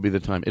 Maybe it'll be the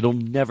time. It'll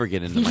never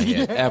get into my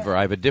head, ever.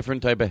 I have a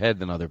different type of head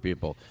than other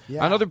people.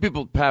 Yeah. And other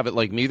people have it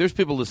like me. There's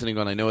people listening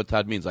going, I know what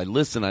Todd means. I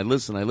listen.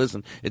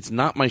 It's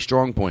not my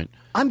strong point.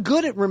 I'm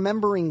good at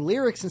remembering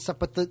lyrics and stuff,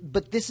 but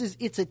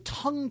it's a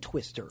tongue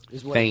twister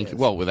is what it is.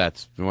 Well,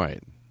 that's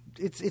right.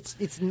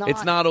 It's not.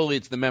 It's not only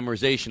the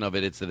memorization of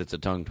it, it's that it's a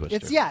tongue twister.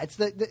 It's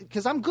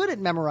because I'm good at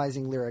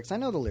memorizing lyrics. I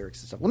know the lyrics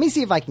and stuff. Let me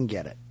see if I can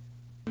get it.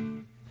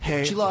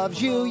 Hey. She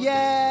loves you,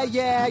 yeah,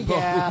 yeah,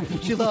 yeah.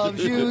 She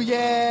loves you,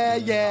 yeah,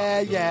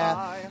 yeah,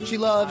 yeah. She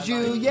loves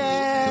you,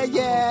 yeah,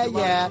 yeah,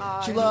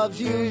 yeah. She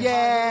loves you,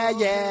 yeah,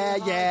 yeah,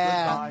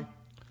 yeah.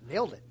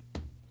 Nailed it.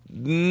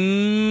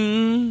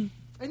 I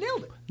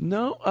nailed it.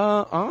 No,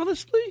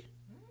 honestly,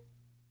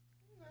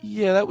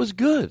 yeah, that was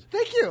good.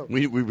 Thank you.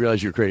 We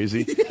realize you're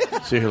crazy,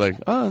 so you're like,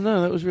 oh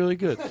no, that was really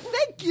good.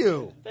 Thank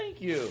you. Thank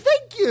you.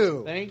 Thank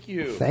you. Thank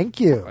you. Thank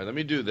you. All right, let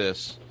me do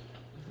this.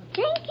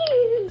 Thank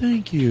you.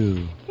 Thank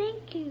you.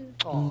 Thank you.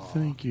 Oh,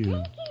 thank you.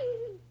 Thank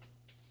you.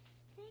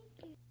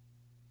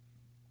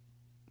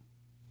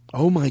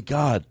 Oh my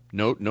God!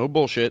 No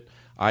bullshit.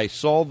 I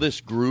saw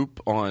this group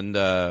on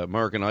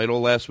American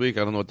Idol last week. I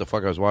don't know what the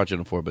fuck I was watching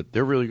it for, but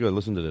they're really good.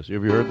 Listen to this.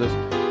 Have you heard this?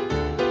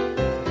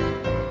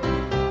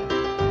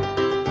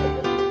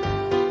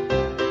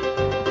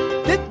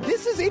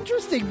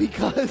 interesting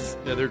because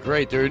Yeah, they're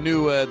great. They're a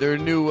new.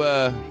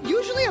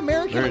 usually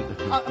American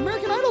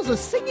Idol's a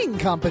singing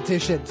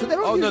competition, so they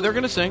don't. Oh no, they're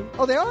going to sing.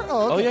 Oh, they are.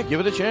 Oh, okay. Oh yeah, give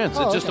it a chance.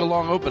 Oh, It's just okay. a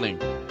long opening.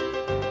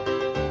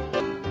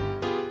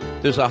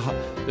 There's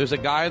a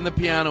guy on the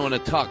piano in a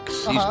tux.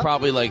 He's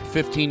probably like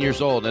 15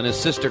 years old, and his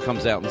sister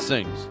comes out and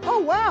sings. Oh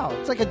wow,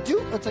 it's like a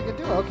duo.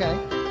 Okay.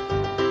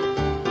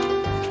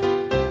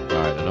 All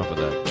right, enough of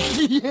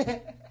that. Yeah.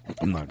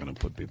 I'm not going to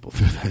put people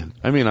through that.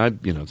 I mean,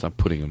 it's not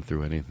putting them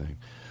through anything.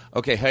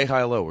 Okay, hey,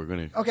 hi, hello. We're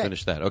going to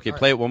finish that. Okay,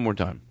 play it one more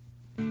time.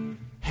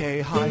 Hey,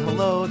 hi,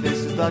 hello, this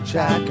is the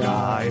chat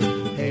guy.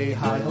 Hey,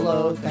 hi,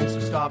 hello, thanks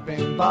for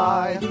stopping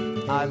by.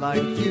 I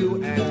like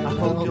you and I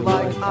hope you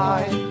like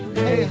I.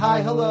 Hey,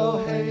 hi,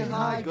 hello, hey,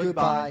 hi,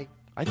 goodbye.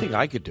 I think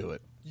I could do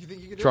it. You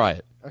think you could do Try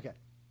it? it. Okay.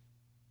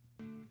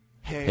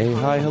 Hey,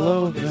 hi,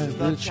 hello, this is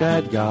the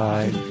chat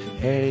guy.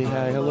 Hey,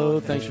 hi,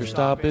 hello, thanks for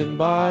stopping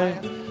by.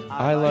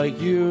 I like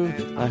you,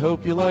 I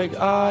hope you like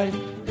I.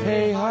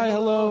 Hey, hi,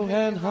 hello,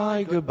 and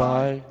hi,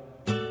 goodbye.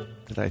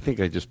 I think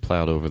I just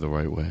plowed over the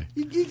right way.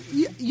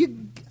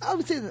 I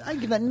would say I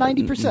give that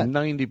 90%.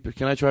 90.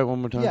 Can I try it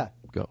one more time? Yeah.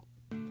 Go.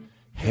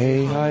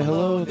 Hey, hi,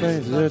 hello,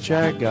 thanks to the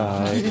chat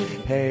guy.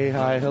 Hey,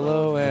 hi,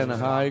 hello, and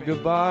hi,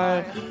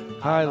 goodbye.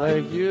 I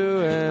like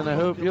you, and I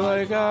hope you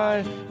like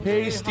I.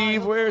 Hey,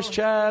 Steve, where's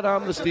Chad?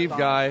 I'm the Steve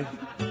guy.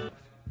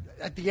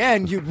 At the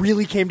end, you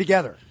really came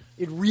together.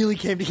 It really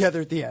came together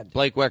at the end.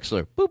 Blake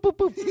Wexler. Boop, boop,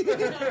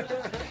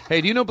 boop.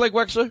 Hey, do you know Blake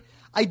Wexler?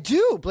 I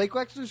do. Blake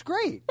Wexler's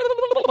great.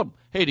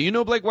 Hey, do you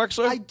know Blake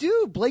Wexler? I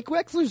do. Blake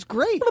Wexler's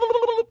great.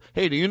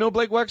 Hey, do you know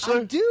Blake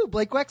Wexler? I do.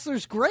 Blake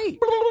Wexler's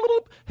great.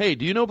 Hey,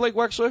 do you know Blake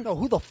Wexler? No,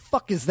 who the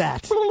fuck is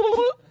that?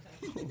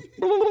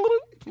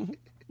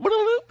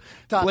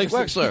 Blake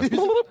Wexler.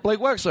 Blake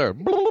Wexler.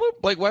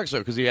 Blake Wexler,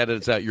 because he added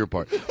it's out your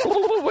part.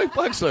 Blake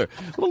Wexler.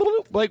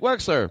 Blake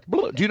Wexler.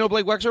 Do you know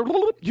Blake Wexler?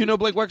 Do you know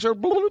Blake Wexler?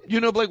 Do you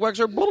know Blake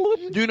Wexler?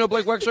 Do you know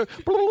Blake Wexler?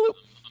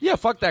 Yeah,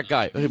 fuck that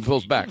guy. He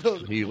pulls back.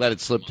 He let it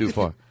slip too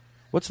far.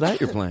 What's that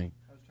you're playing?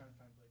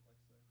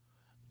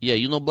 Yeah,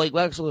 you know Blake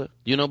Wexler.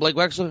 You know Blake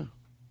Wexler?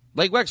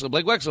 Blake Wexler,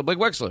 Blake Wexler, Blake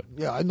Wexler.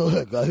 Yeah, I know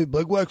that guy.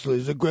 Blake Wexler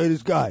is the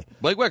greatest guy.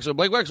 Blake Wexler,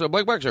 Blake Wexler,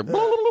 Blake Wexler.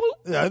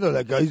 Yeah, I know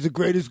that guy. He's the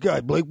greatest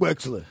guy. Blake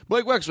Wexler.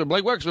 Blake Wexler,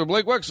 Blake Wexler,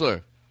 Blake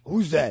Wexler.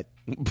 Who's that?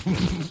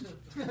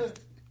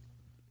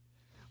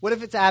 What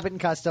if it's Abbott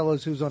and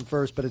Costello's Who's on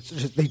First, but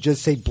they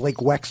just say Blake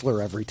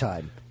Wexler every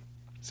time?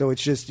 So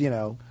it's just,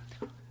 a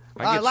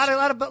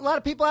lot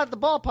of people out at the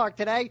ballpark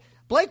today.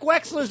 Blake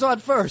Wexler's on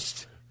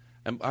first.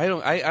 I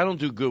don't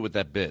do good with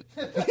that bit.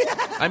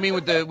 I mean,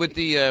 with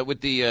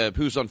the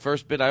Who's on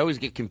First bit, I always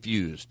get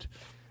confused.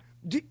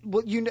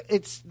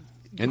 It's.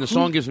 And the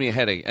song gives me a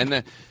headache.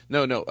 And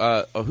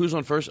Who's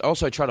on First?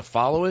 Also, I try to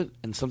follow it,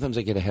 and sometimes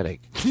I get a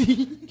headache.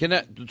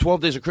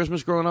 12 Days of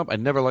Christmas growing up, I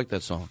never liked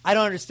that song. I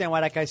don't understand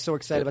why that guy's so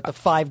excited about the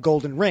 5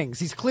 golden rings.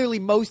 He's clearly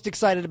most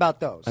excited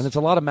about those. And it's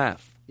a lot of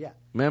math. Yeah.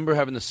 Remember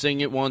having to sing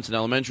it once in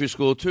elementary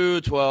school?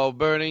 2, 12,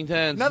 burning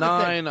 10,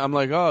 9. I'm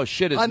like, oh,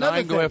 shit, is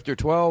 9 go after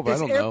 12? I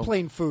don't know.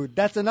 Airplane food.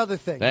 That's another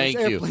thing. Thank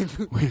you.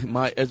 Food.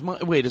 Is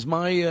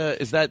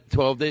that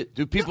 12 days?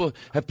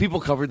 Have people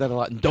covered that a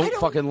lot? And don't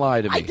fucking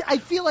lie to me. I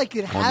feel like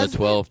it has. On the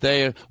 12th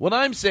day. What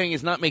I'm saying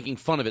is not making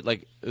fun of it.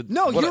 Like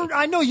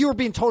I know you were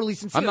being totally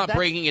sincere. I'm not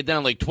breaking it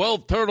down like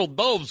 12 turtle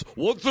doves.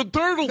 What's a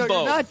turtle dove?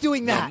 You're not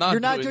doing that. No, you're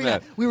not doing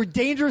that. We were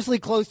dangerously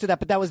close to that,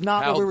 but that was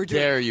not what we were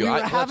doing. How dare you?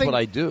 That's what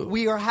I do.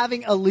 We are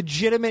having a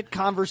legitimate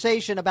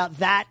conversation about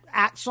that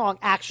song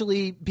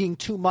actually being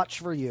too much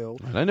for you.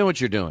 I know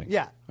what you're doing.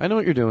 Yeah. I know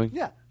what you're doing.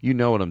 Yeah. You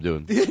know what I'm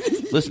doing.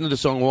 Listen to the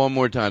song one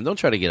more time. Don't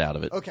try to get out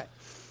of it. Okay.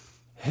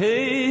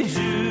 Hey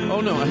Jude.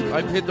 Oh, no.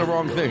 I hit the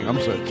wrong thing. I'm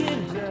sorry.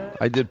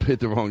 I did hit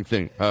the wrong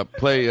thing.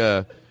 Play,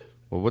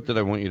 what did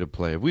I want you to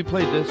play? Have we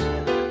played this?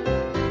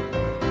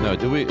 No,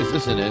 do we? Is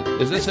this in it?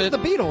 Is this it? The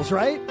Beatles,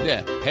 right?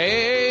 Yeah.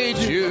 Hey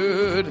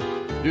Jude.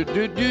 You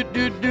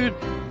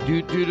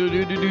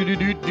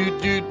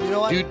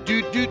know what?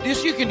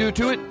 This you can do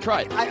to it.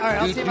 Try it. All right,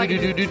 I'll see if I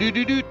can do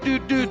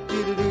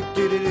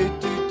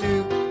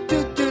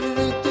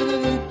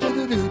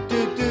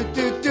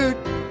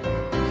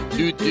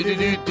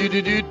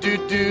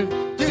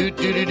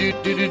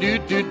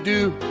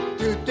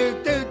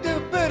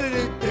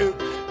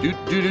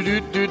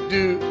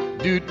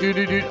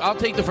I'll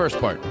take the first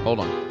part. Hold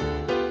on.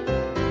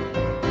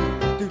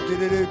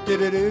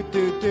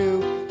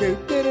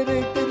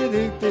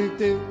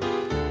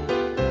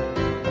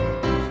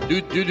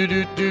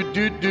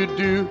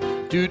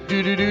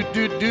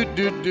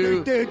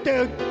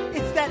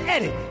 It's that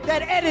edit.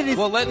 That edit is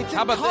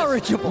how about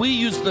incorrigible. This? We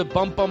use the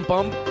bump, bump,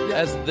 bump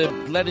as the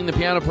letting the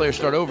piano player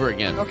start over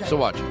again. Okay. So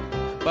watch.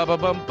 Ba ba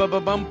bum ba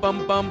ba bum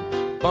bum bum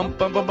bum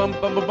bum bum bum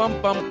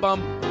bum bum bum bum.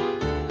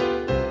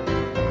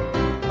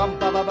 You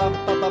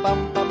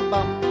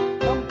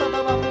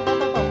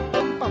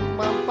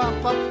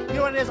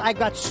know what it is? I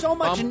got so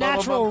much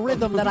natural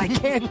rhythm that I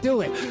can't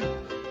do it.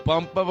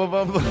 Bum bum bum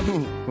bum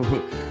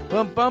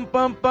bum bum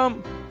bum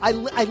bum. All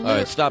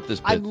right, stop this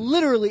bit.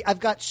 I've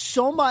got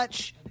so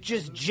much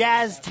just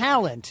jazz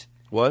talent.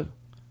 What?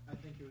 I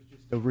think it was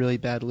just a really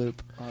bad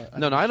loop.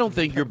 No, I don't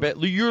think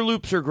your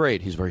loops are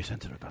great. He's very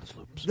sensitive about his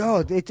loops. No,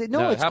 it's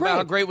how great.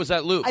 How great was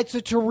that loop? It's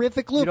a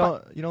terrific loop.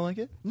 You don't like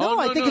it? No,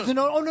 I think it's a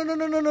no. Oh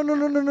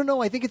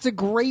no! I think it's a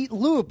great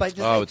loop.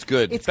 It's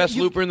good. It's best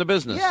looper in the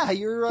business. Yeah,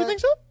 you're. You think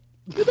so?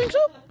 You think so?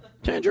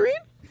 Tangerine,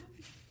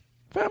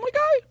 Family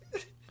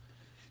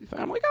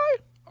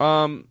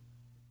Guy.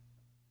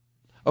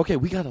 Okay,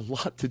 we got a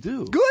lot to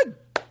do. Good.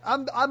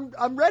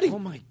 I'm ready. Oh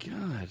my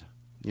God.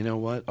 You know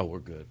what? Oh, we're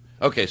good.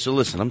 Okay, so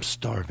listen, I'm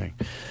starving.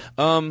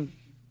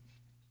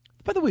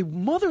 By the way,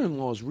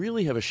 mother-in-laws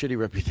really have a shitty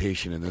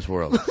reputation in this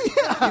world.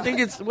 Yeah. You think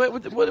it's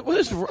what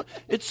is?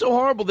 It's so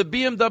horrible. The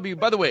BMW.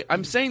 By the way,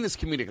 I'm saying this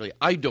comedically.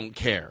 I don't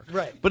care.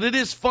 Right. But it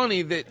is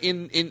funny that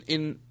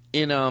in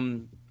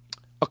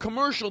a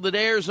commercial that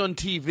airs on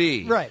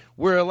TV, right,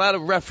 where a lot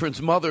of reference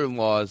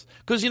mother-in-laws,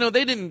 because they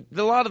didn't.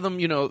 A lot of them,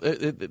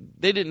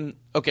 they didn't.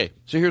 Okay,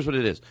 so here's what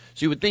it is.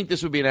 So you would think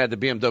this would be an ad that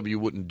BMW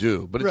wouldn't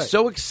do, but it's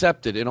so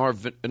accepted in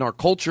our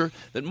culture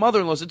that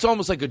mother-in-laws. It's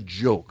almost like a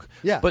joke.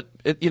 Yeah. But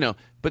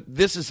but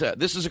this is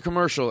a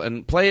commercial,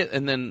 and play it,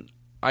 and then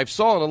I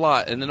saw it a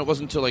lot, and then it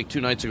wasn't until like 2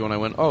 nights ago, and I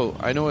went, oh,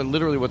 I know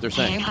literally what they're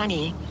saying. Hey,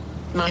 honey,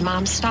 my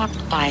mom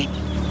stopped by.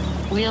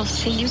 We'll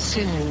see you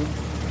soon.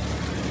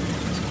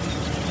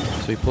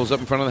 So he pulls up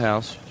in front of the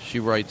house.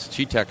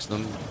 She texts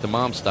them. The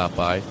mom stopped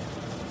by.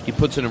 He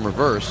puts it in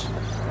reverse.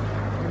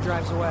 And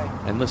drives away.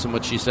 And listen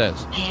what she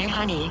says. Hey,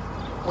 honey,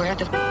 where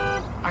the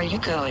are you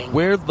going?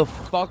 Where the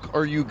fuck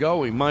are you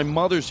going? My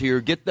mother's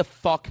here. Get the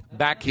fuck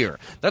back here.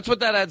 That's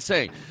what that ad's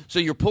saying. So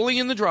you're pulling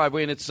in the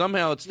driveway, and it's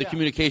the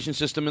communication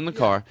system in the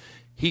car.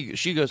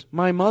 She goes,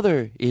 my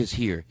mother is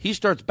here. He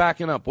starts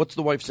backing up. What's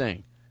the wife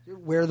saying?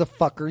 Where the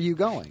fuck are you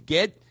going?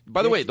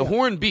 By the way, the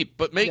horn beep,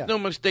 but make no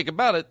mistake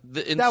about it.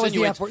 That was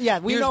the F word. Yeah,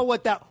 we know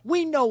what that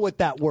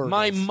word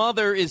my is. My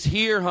mother is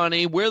here,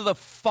 honey. Where the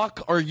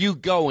fuck are you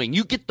going?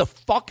 You get the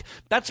fuck.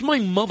 That's my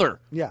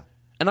mother. Yeah.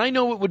 And I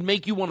know it would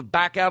make you want to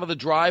back out of the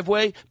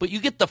driveway, but you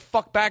get the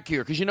fuck back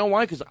here. Because you know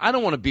why? Because I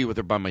don't want to be with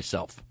her by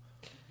myself.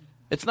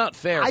 It's not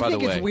fair, by the way. I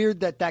think it's weird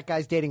that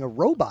guy's dating a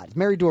robot. He's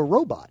married to a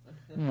robot.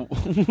 I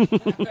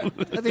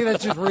think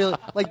that's just really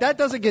that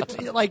doesn't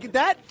get like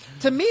that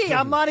to me.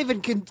 I'm not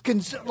even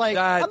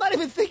I'm not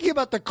even thinking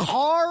about the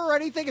car or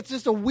anything. It's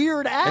just a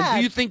weird ad. And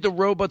do you think the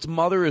robot's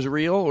mother is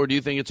real, or do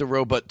you think it's a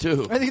robot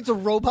too? I think it's a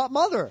robot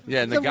mother.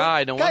 Yeah, and the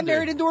guy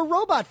married into a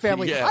robot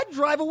family. Yeah. I'd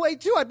drive away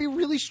too. I'd be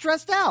really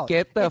stressed out.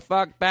 Get the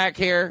fuck back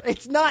here.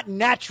 It's not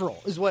natural,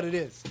 is what it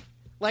is.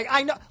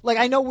 I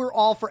know we're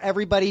all for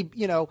everybody.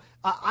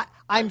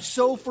 I'm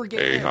so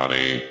forgiving. Hey,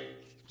 honey.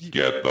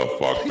 Get the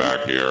fuck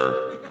back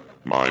here.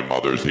 My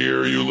mother's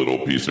here, you little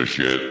piece of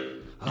shit.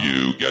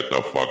 You get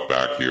the fuck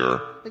back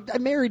here. I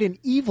married an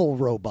evil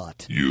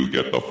robot. You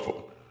get the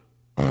fuck.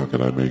 How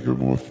can I make her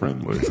more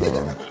friendly?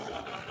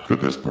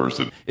 Could this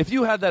person... If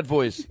you had that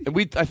voice, and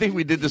I think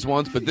we did this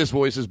once, but this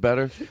voice is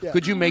better. Yeah.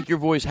 Could you make your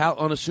voice, how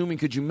unassuming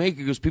could you make it?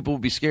 Because people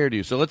would be scared of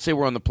you. So let's say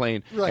we're on the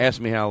plane. Right. Ask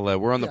me how,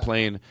 we're on the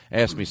plane.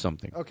 Ask me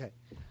something. Okay.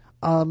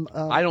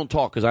 I don't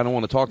talk because I don't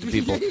want to talk to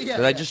people.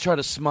 But I just try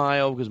to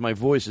smile because my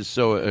voice is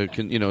so,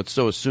 it's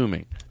so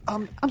assuming.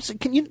 I'm sorry,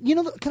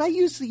 can I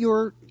use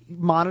your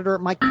monitor?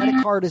 My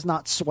credit card is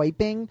not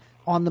swiping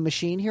on the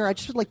machine here. I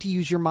just would like to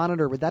use your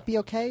monitor. Would that be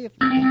okay?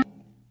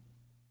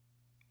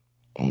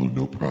 Oh,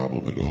 no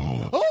problem at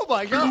all. Oh,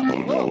 my God.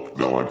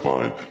 No, I'm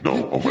fine.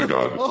 No, oh, my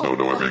God.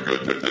 No, I'm very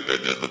good.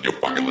 You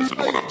fucking listen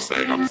to what I'm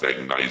saying. I'm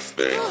saying nice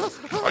things.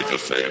 I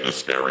just say it in a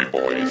scary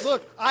voice.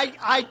 Look,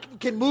 I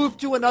can move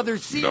to another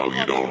seat. No,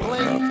 you don't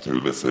have to.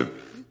 Listen,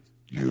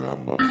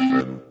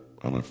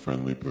 I'm a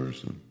friendly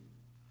person.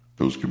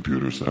 Those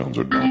computer sounds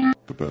are not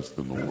the best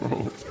in the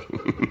world.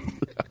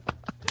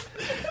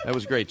 That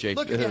was great, Jake.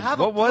 Look,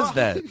 what was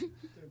that?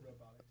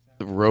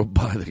 The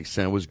robotic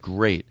sound was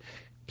great.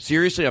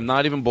 Seriously, I'm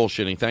not even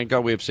bullshitting. Thank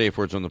God we have safe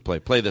words on the play.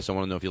 Play this. I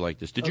want to know if you like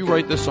this. Did you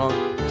write this song?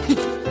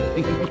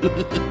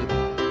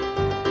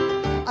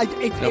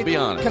 Be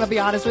honest. Can I be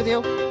honest with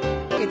you?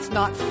 It's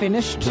not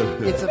finished.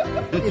 It's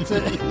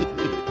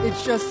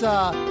just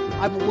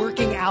I'm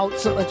working out.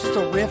 So it's just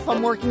a riff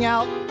I'm working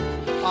out.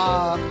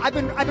 I've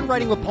been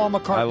writing with Paul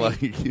McCartney. I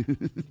like you.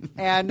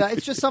 And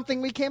it's just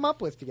something we came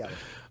up with together.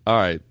 All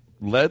right,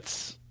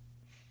 let's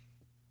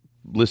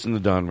listen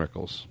to Don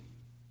Rickles.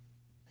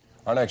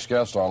 Our next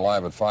guest on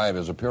Live at 5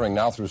 is appearing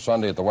now through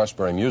Sunday at the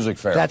Westbury Music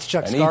Fair. That's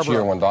Chuck And Scarborough. each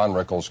year when Don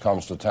Rickles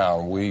comes to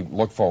town, we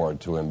look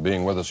forward to him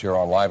being with us here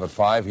on Live at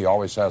 5. He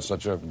always has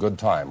such a good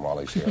time while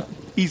he's here.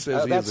 He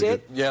says that's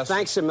it? Yes.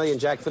 Thanks a million,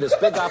 Jack, for this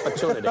big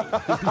opportunity.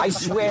 I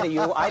swear to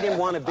you, I didn't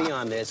want to be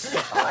on this.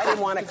 I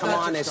didn't want to come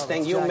on this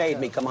thing. You made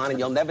me come on, and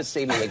you'll never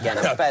see me again.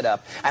 I'm fed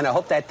up. And I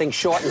hope that thing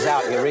shortens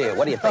out your ear.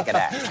 What do you think of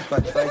that?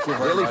 Thank you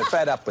very much. Really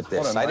fed up with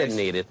this. I didn't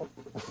need it.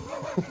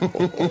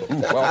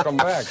 Welcome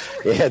back.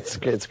 Yeah,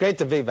 it's great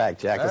to be back,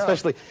 Jack,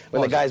 especially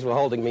when the guys were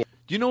holding me.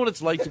 Do you know what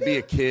it's like to be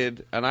a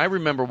kid? And I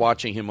remember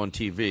watching him on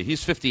TV.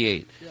 He's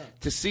 58.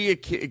 To see a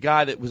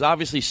guy that was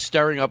obviously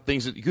stirring up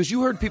things, because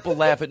you heard people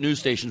laugh at news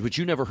stations, which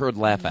you never heard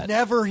laugh at.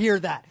 Never hear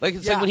that. Like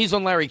it's like when he's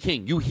on Larry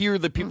King, you hear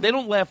the people. They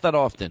don't laugh that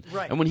often.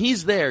 Right. And when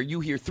he's there, you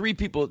hear three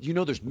people. You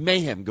know, there's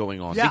mayhem going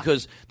on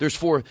because there's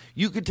four.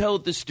 You could tell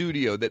at the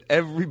studio that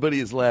everybody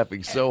is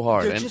laughing so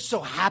hard. They're just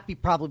so happy,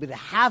 probably to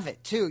have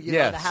it too. You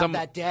know, to have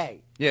that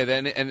day. Yeah,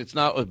 and it's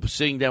not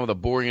sitting down with a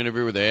boring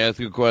interview where they ask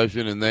you a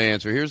question and they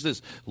answer. Here's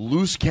this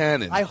loose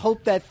cannon. I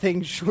hope that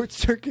thing short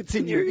circuits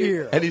in your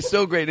ear. And he's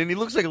so great. And he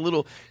looks like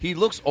he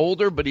looks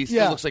older, but he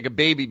still looks like a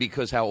baby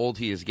because how old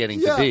he is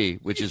getting to be,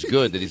 which is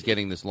good that he's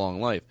getting this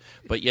long life.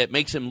 But yet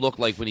makes him look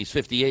like when he's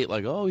 58,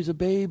 like, oh, he's a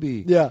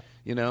baby. Yeah.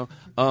 You know?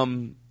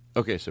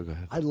 Okay, so go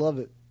ahead. I love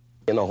it.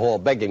 In the hall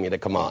begging me to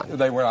come on.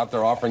 They were out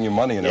there offering you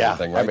money and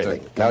everything, right?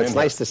 Everything. Now, it's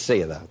nice to see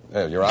you, though.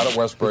 Yeah, you're out at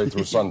Westbury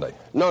through Sunday.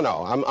 No,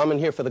 I'm in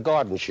here for the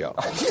garden show.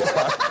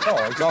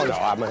 No,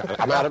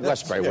 I'm out at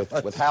Westbury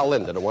with Hal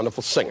Linden, a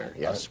wonderful singer.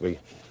 Yes,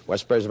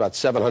 Westbury's about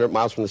 700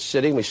 miles from the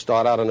city, and we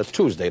start out on a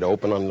Tuesday to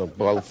open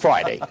on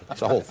Friday.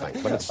 It's a whole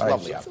thing, but it's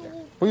lovely out there.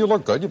 Well, you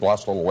look good. You've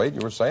lost a little weight, you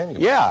were saying.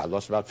 I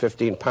lost about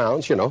 15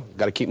 pounds, you know.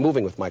 Got to keep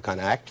moving with my kind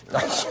of act.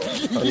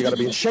 You got to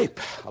be in shape,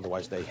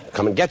 otherwise they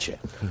come and get you.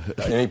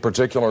 Any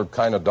particular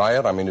kind of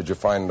diet? I mean, did you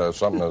find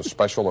something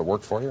special that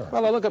worked for you?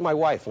 Well, I look at my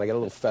wife, and I get a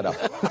little fed up.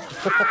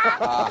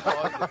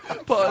 I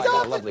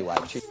got a lovely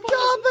wife. Stop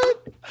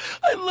it!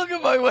 I look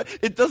at my wife.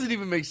 It doesn't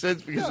even make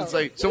sense because it's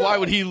like, so why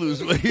would he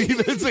lose weight?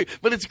 It's like,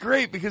 but it's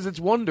great because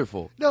it's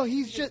wonderful. No,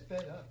 he's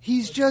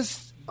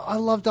just. I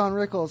love Don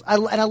Rickles,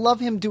 and I love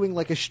him doing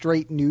like a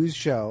straight news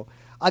show.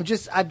 I'm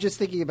just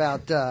thinking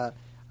about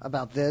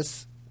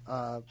this.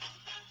 Do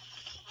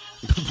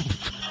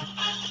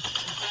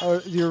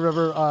you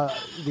remember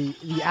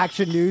the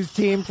Action News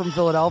team from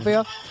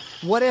Philadelphia?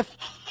 What if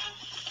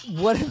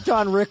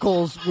Don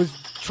Rickles was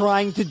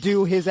trying to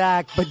do his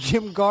act, but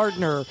Jim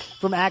Gardner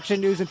from Action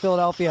News in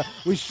Philadelphia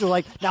was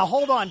like, now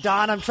hold on,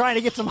 Don, I'm trying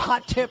to get some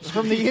hot tips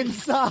from the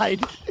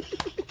inside.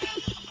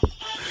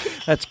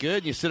 That's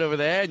good. You sit over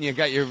there and you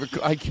got your.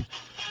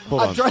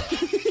 Hold on.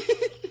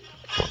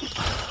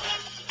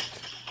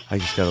 I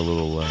just got a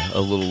little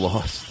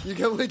lost. You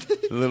got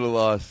a little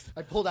lost.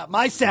 I pulled out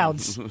my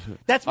sounds.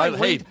 That's my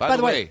by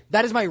the way,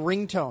 that is my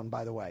ringtone.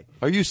 By the way,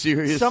 are you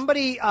serious?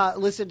 Somebody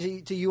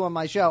listened to you on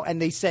my show,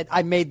 and they said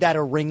I made that a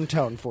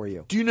ringtone for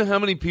you. Do you know how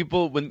many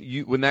people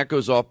when that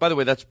goes off? By the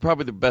way, that's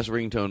probably the best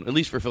ringtone, at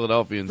least for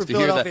Philadelphians, to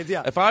hear that.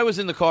 Yeah. If I was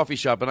in the coffee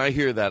shop and I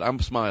hear that, I'm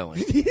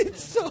smiling.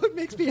 It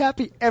makes me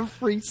happy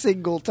every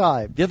single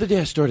time. The other day,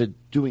 I started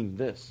doing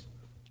this.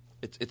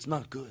 It's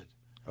not good.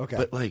 Okay.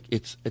 But like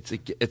it's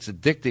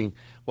addicting.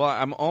 Well,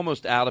 I'm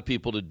almost out of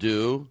people to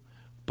do,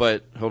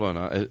 but hold on,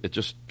 it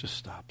just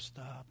stop.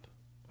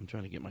 I'm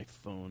trying to get my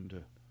phone to.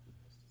 This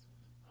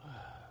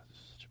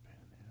is such a pain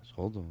in the ass.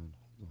 Hold on.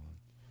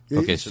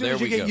 Okay, so there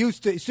we go.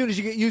 As soon as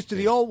you get used to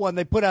the old one,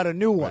 they put out a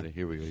new one. Ready,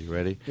 here we go. You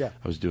ready? Yeah.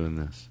 I was doing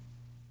this.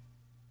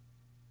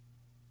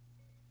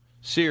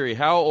 Siri,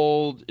 how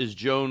old is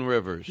Joan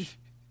Rivers?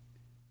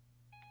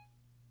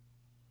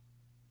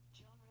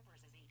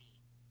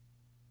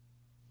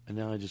 And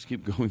now I just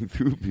keep going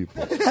through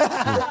people.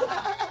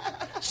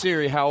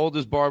 Siri, how old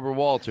is Barbara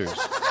Walters?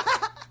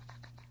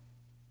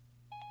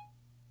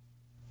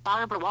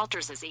 Barbara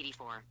Walters is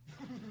 84.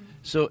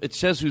 So it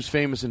says who's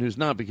famous and who's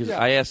not because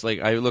I asked,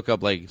 I look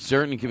up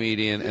certain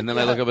comedian, and then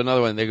I look up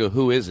another one, and they go,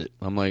 who is it?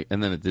 I'm like,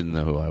 and then it didn't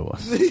know who I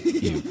was.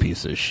 You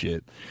piece of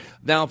shit.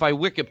 Now, if I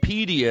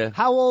Wikipedia...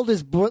 How old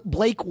is Blake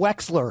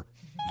Wexler?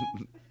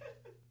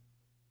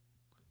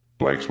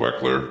 Blake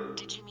Wexler.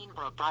 Did you mean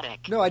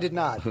robotic? No, I did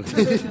not.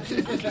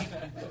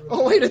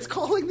 Oh, wait, it's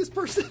calling this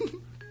person?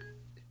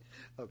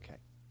 Okay.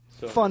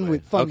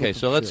 Fun. Okay,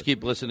 so let's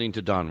keep listening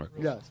to Don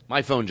Rickles. Yes.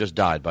 My phone just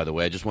died, by the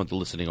way. I just want the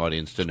listening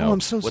audience to know. Oh,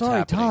 I'm so what's sorry,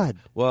 happening. Todd.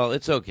 Well,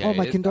 it's okay. Oh,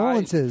 my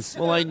condolences.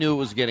 I knew it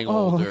was getting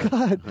older. Oh,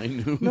 God. I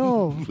knew.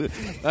 No.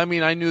 I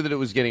mean, I knew that it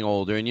was getting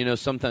older, and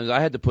sometimes I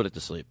had to put it to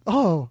sleep.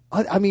 Oh,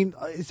 I mean,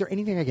 is there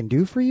anything I can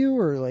do for you,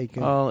 or like?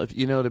 Well, if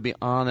to be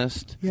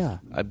honest, yeah.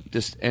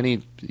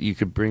 You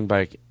could bring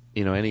back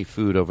any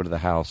food over to the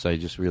house. I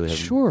just really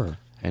have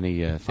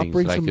any things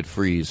that I could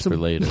freeze for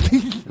later.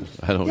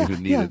 I don't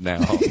even need it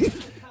now.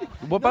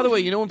 Well, by the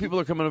way, when people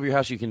are coming over your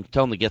house, you can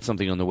tell them to get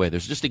something on the way.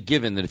 There's just a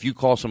given that if you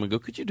call someone and go,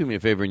 could you do me a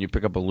favor, and you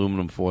pick up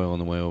aluminum foil on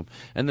the way home,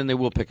 and then they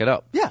will pick it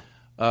up. Yeah.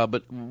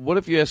 But what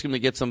if you ask them to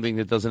get something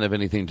that doesn't have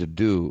anything to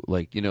do,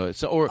 no.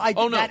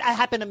 That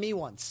happened to me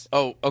once.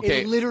 Oh,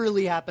 okay. It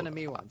literally happened to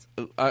me once.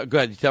 Go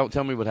ahead.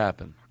 Tell me what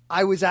happened.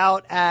 I was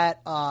out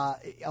at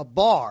a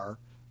bar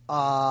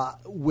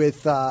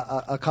with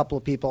a couple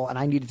of people, and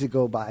I needed to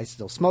go buy. I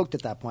still smoked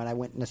at that point. I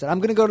went and I said, I'm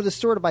going to go to the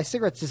store to buy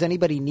cigarettes. Does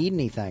anybody need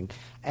anything?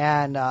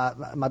 And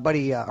my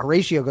buddy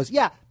Horatio goes,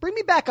 yeah, bring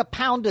me back a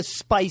pound of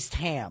spiced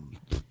ham.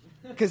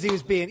 Because he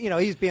was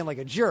being like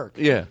a jerk.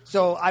 Yeah.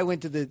 So I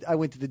went to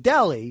the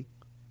deli,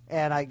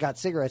 and I got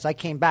cigarettes. I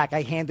came back.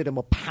 I handed him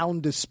a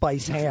pound of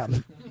spiced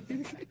ham.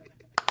 And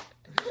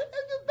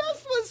the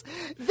best was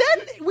then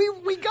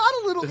we got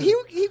a little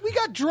we got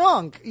got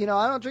drunk. You know,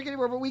 I don't drink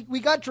anymore, but we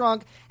got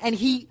drunk, and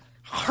he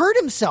hurt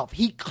himself.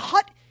 He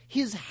cut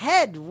his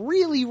head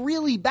really,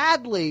 really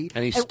badly.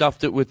 And he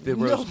stuffed it with the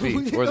roast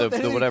beef or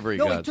the whatever he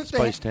got,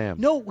 spiced ham.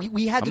 No,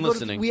 we had to go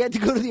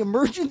to the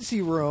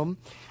emergency room,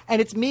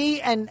 and it's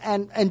me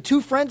and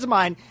two friends of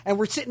mine, and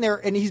we're sitting there,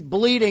 and he's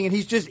bleeding, and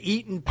he's just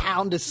eating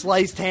pound of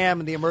sliced ham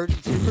in the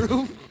emergency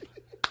room.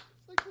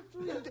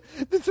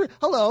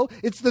 Hello,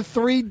 it's the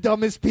 3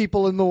 dumbest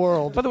people in the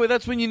world. By the way,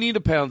 that's when you need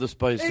a pound of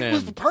spiced ham. It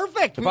was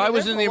perfect. If I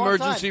was in the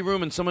emergency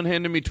room and someone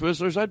handed me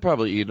Twizzlers, I'd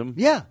probably eat them.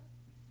 Yeah.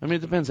 I mean,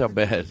 it depends how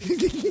bad.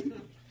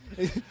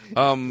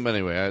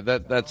 Anyway,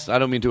 that's. I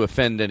don't mean to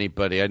offend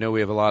anybody. I know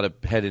we have a lot of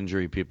head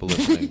injury people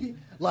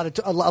listening. a lot of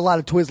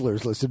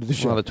Twizzlers listen to the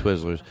show. A lot of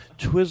Twizzlers.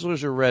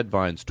 Twizzlers or Red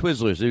Vines?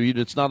 Twizzlers.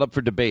 It's not up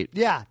for debate.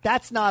 Yeah,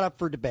 that's not up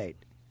for debate.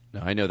 No,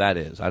 I know that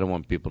is. I don't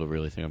want people to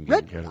really think I'm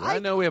getting carried away. I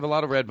know we have a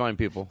lot of Red Vine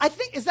people. I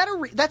think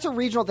that's a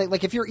regional thing.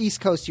 Like if you're East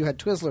Coast, you had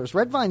Twizzlers.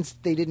 Red Vines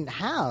they didn't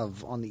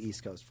have on the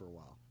East Coast for a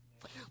while.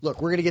 Look,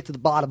 we're going to get to the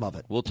bottom of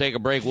it. We'll take a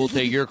break. We'll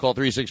take your call,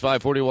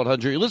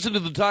 365-4100. Listen to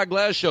the Todd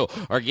Glass Show.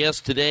 Our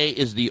guest today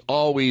is the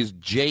always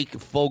Jake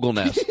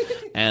Fogelnest.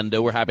 And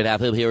we're happy to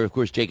have him here. Of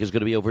course, Jake is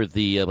going to be over at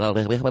the...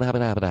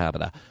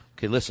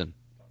 Okay, listen.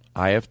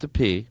 I have to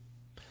pee.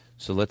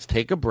 So let's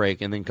take a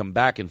break and then come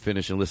back and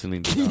finish and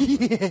listening to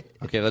them.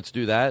 Okay, let's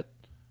do that.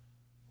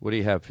 What do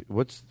you have?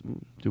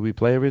 Do we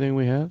play everything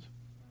we have?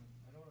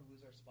 I don't want to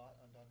lose our spot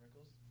on Don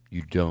Rickles.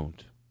 You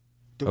don't.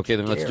 Okay,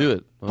 then let's do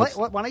it. Why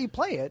don't you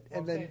play it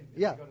and then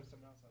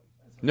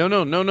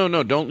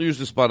No. Don't use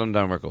the spot on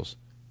Don Rickles.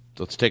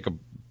 Let's take a.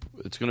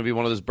 It's going to be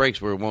one of those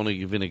breaks where it won't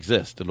even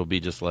exist. It'll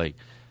be just like,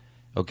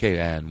 okay,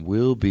 and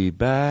we'll be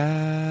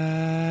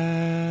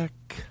back.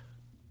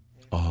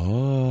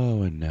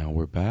 Oh, and now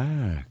we're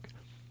back.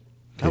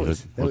 Okay,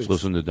 let's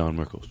listen to Don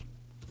Rickles.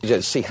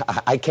 See,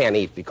 I can't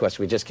eat because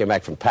we just came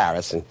back from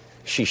Paris and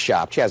she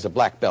shopped. She has a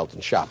black belt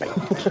in shopping.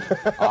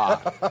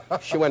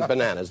 She went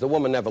bananas. The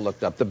woman never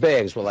looked up. The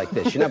bags were like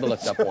this. She never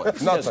looked up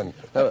once. Nothing.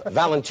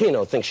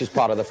 Valentino thinks she's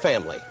part of the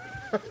family.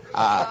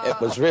 It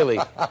was really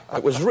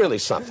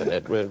something.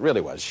 It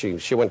really was.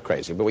 She went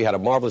crazy. But we had a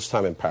marvelous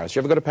time in Paris.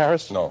 You ever go to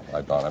Paris? No, I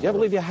don't. You ever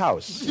leave your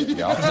house? You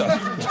don't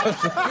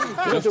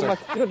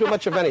do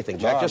much of anything,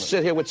 Jack. Just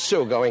sit here with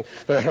Sue going,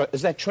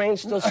 is that train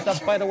still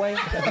stuck, by the way?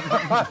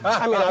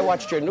 I mean, I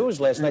watched your news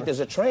last night. There's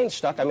a train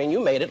stuck. I mean, you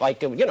made it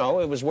like, it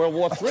was World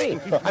War III.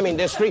 I mean,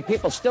 there's 3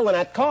 people still in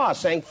that car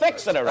saying,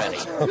 fix it already.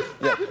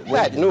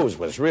 That news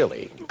was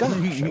really, gosh,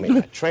 I mean,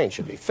 that train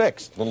should be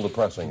fixed. A little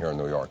depressing here in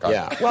New York.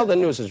 Yeah, well, the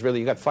news is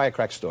really, you got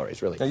firecrack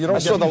stories, really. Yeah, I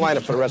saw the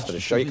lineup for the rest of the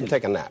show. You can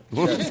take a nap.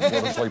 Go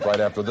to sleep right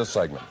after this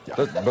segment.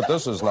 But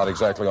this is not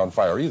exactly on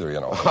fire either,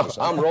 you know.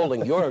 I'm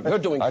rolling. You're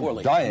doing poorly.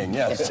 I'm dying,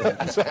 yes.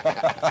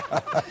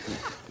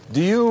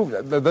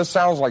 This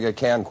sounds like a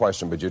canned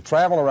question, but you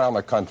travel around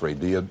the country.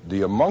 Do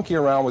you monkey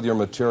around with your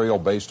material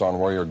based on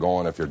where you're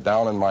going? If you're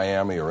down in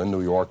Miami or in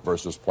New York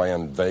versus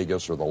playing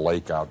Vegas or the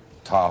lake out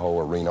Tahoe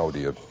or Reno, do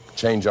you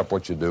change up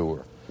what you do?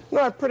 Or?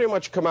 No, I pretty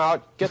much come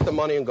out, get the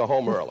money, and go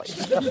home early.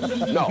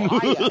 No,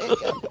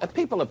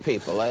 people are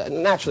people.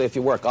 Naturally, if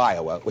you work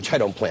Iowa, which I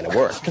don't plan to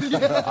work,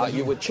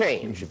 you would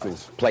change. If you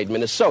played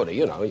Minnesota,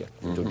 you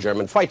do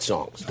German fight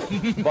songs.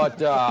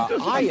 But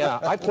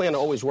I plan to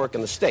always work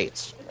in the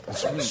States.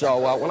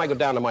 So when I go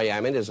down to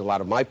Miami, there's a lot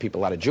of my people,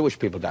 a lot of Jewish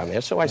people down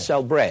there, so I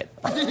sell bread.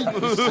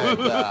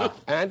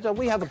 And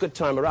we have a good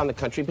time around the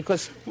country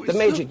because the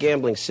major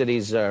gambling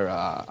cities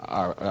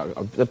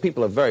the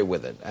people are very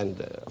with it.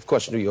 And, of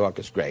course, New York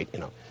is great,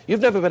 You've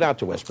never been out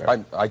to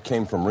Westbury? I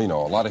came from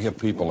Reno. A lot of hip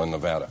people in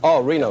Nevada.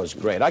 Oh, Reno's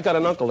great. I got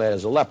an uncle there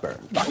as a leper.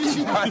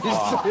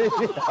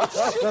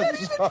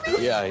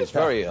 Yeah, he's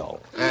very ill.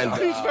 And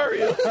he's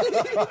very ill.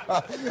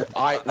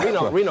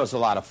 Reno's a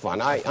lot of fun.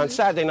 On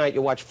Saturday night,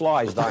 you watch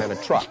flies die in a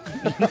truck.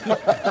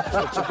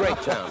 It's a great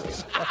town.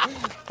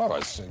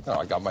 I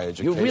got my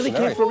education. You really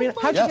came from Reno?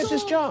 How'd you get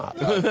this job?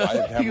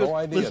 I have no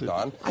idea,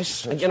 Don.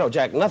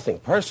 Jack, nothing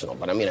personal,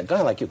 but I mean, a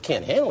guy like you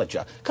can't handle a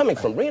job. Coming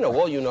from Reno,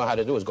 all you know how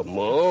to do is go,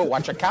 moo,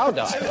 watch a cow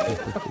die.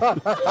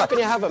 How can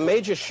you have a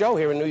major show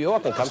here in New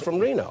York and come from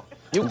Reno?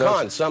 You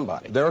con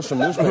somebody. There are some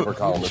newspaper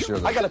columnists here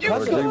that I got a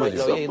cousin that might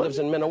know. He lives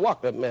in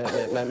Minnewaca.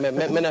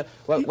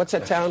 What's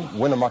that town?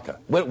 Winnemucca.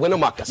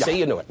 Winnemucca. Yeah. See,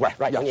 you knew it. Right.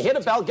 Yeah. When you hear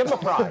the bell, give him a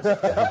prize.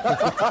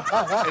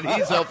 And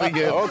he's helping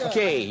you.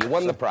 Okay, you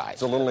won the prize.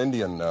 It's a little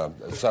Indian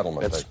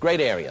settlement. It's a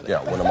great area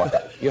there. Yeah,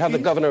 Winnemucca. You have the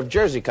governor of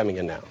Jersey coming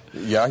in now.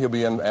 Yeah, he'll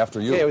be in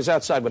after you. Yeah, he was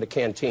outside with a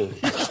canteen.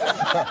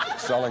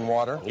 Selling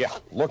water? Yeah.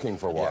 Looking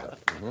for water. Yeah.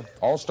 Mm-hmm.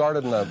 All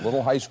started in a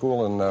little high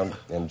school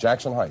in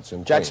Jackson Heights.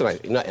 In Heights,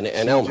 in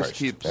Elmhurst.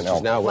 He's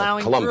now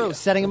plowing Columbia. Through,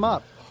 setting him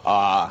up.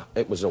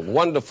 It was a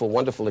wonderful,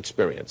 wonderful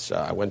experience.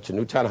 I went to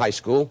Newtown High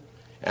School,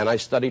 and I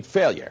studied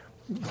failure.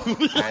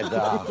 And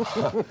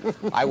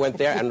I went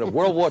there, and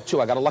World War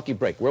II, I got a lucky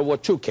break. World War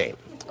II came.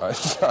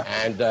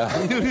 And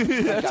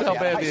that's how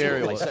bad the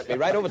area was. They sent me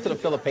right over to the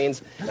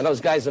Philippines, and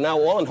those guys are now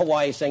all in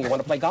Hawaii saying, you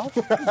want to play golf?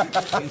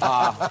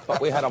 But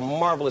we had a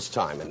marvelous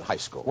time in high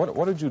school.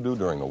 What did you do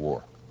during the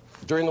war?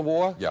 During the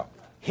war? Yeah.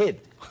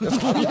 Hid.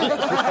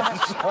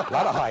 A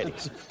lot of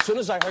hidings. As soon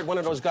as I heard one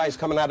of those guys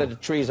coming out of the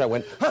trees, I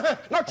went,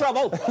 no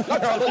trouble, no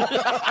trouble.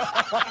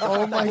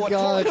 Oh, my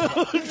God.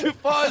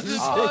 Pause.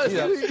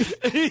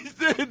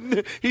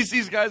 He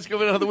sees guys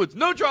coming out of the woods.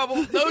 No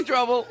trouble, no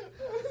trouble.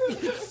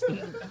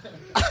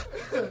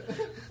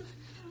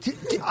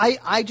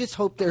 I just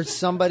hope there's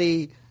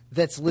somebody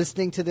that's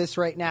listening to this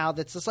right now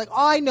that's just like, oh,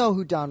 I know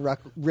who Don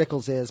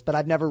Rickles is, but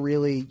I've never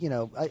really,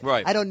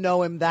 I don't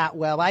know him that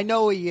well. I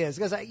know he is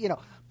because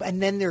and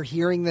then they're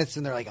hearing this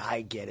and they're like, I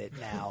get it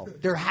now.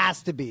 There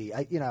has to be,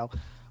 No, you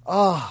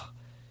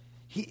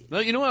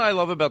know what I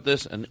love about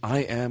this, and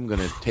I am going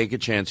to take a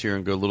chance here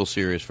and go a little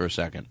serious for a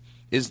second,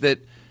 is that,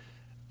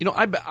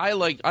 I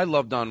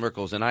love Don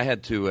Rickles, and I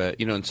had to,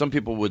 and some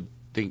people would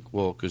think,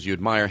 well, because you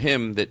admire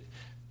him, that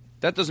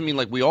doesn't mean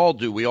like we all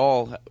do. We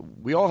all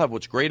have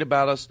what's great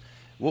about us.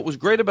 What was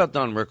great about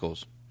Don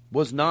Rickles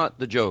was not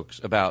the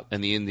jokes about,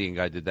 and the Indian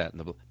guy did that.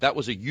 That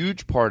was a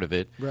huge part of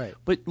it. Right.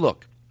 But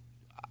look,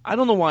 I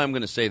don't know why I'm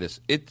going to say this.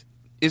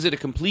 Is it a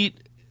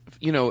complete,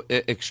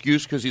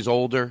 excuse because he's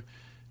older?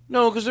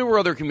 No, because there were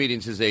other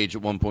comedians his age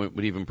at one point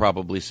would even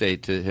probably say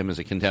to him as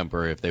a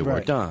contemporary if they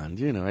were Don.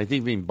 I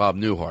think even Bob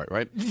Newhart,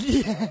 right?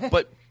 Yeah.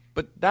 But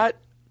that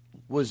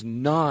was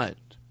not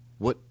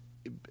what.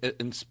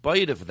 In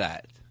spite of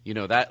that.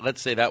 That,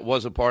 let's say that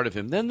was a part of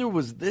him. Then there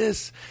was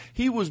this.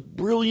 He was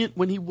brilliant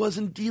when he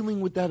wasn't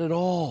dealing with that at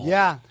all.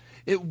 Yeah.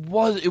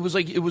 So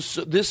he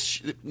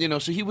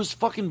was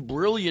fucking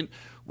brilliant.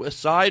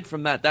 Aside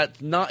from that, that's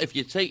not, if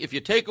you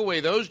take away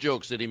those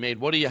jokes that he made,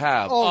 what do you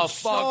have? Oh, a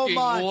fucking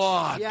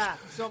lot. Yeah,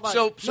 so much.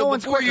 So no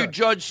before you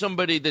judge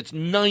somebody that's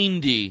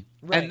 90,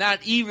 right. and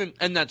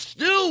that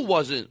still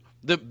wasn't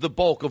the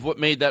bulk of what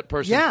made that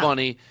person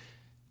funny.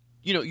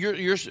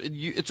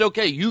 It's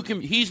okay.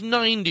 He's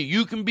 90.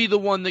 You can be the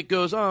one that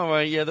goes, all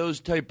right, yeah, those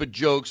type of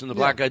jokes, and the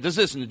black guy does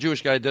this, and the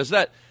Jewish guy does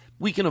that.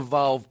 We can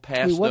evolve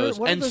past those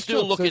and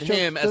still look at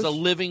him as a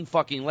living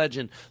fucking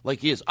legend like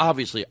he is.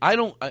 Obviously,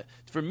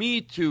 for me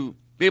to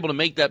be able to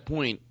make that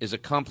point is a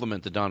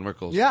compliment to Don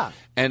Rickles. Yeah,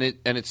 and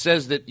it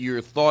says that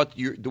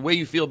the way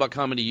you feel about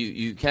comedy,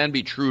 you can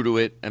be true to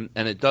it, and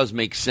it does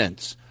make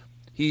sense.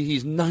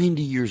 He's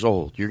 90 years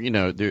old.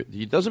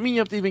 It doesn't mean you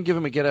have to even give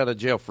him a get out of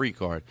jail free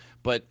card,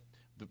 but.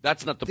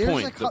 That's not the point.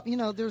 There's a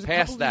couple of these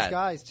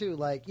guys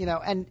too,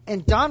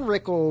 and Don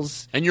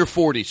Rickles. And you're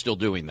 40, still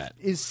doing that.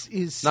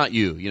 Is not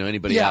you?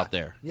 Anybody out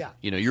there? Yeah.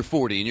 You're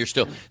 40 and you're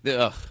still.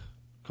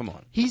 Come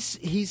on.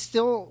 He's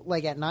still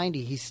at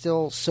 90. He's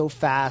still so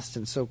fast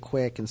and so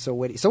quick and so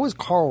witty. So is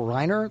Carl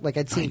Reiner.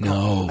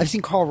 I've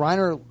seen Carl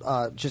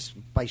Reiner just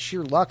by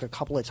sheer luck a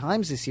couple of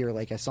times this year.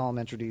 I saw him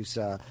introduce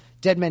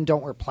Dead Men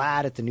Don't Wear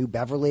Plaid at the New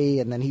Beverly,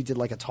 and then he did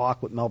a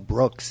talk with Mel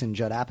Brooks and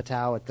Judd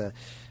Apatow at the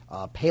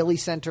Paley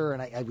Center,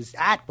 and I was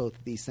at both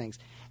of these things.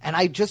 And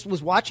I just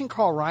was watching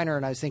Carl Reiner,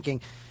 and I was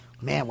thinking,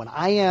 man, when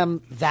I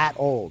am that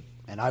old,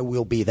 and I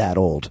will be that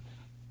old,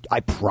 I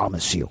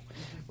promise you,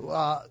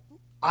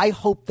 I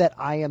hope that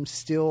I am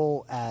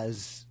still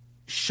as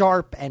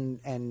sharp and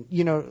I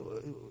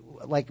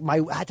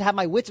had to have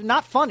my wits,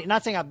 not funny,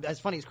 not saying I'm as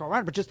funny as Carl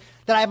Reiner, but just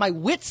that I have my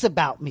wits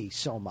about me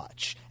so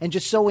much and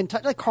just so in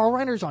touch. Carl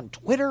Reiner's on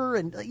Twitter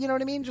and you know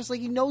what I mean? Just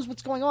he knows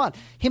what's going on.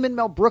 Him and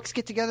Mel Brooks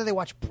get together, they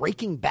watch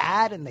Breaking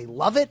Bad and they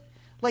love it.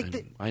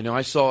 I know,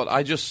 I saw it.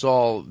 I just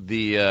saw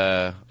the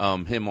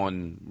him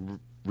on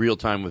Real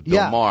Time with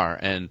Bill Maher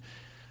and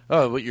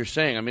what you're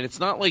saying. I mean, it's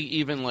not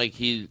even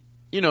he,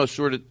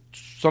 sort of.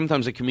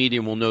 Sometimes a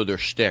comedian will know their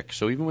shtick,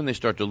 so even when they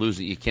start to lose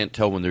it, you can't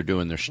tell when they're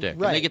doing their shtick.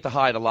 Right. And they get to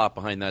hide a lot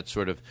behind that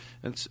sort of.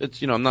 It's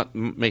I'm not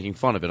making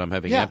fun of it. I'm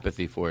having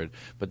empathy for it,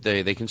 but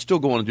they can still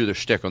go on and do their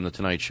shtick on the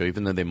Tonight Show,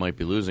 even though they might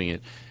be losing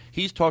it.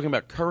 He's talking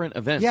about current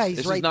events. Yeah,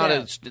 this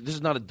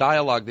is not a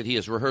dialogue that he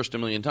has rehearsed a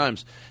million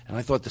times. And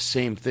I thought the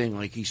same thing.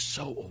 He's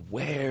so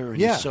aware,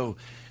 and he's so.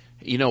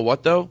 You know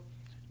what though?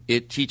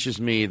 It teaches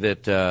me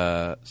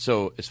that.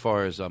 So as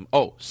far as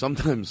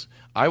sometimes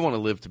I want to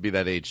live to be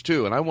that age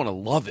too, and I want to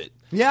love it.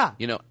 Yeah.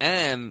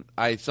 And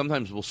I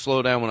sometimes will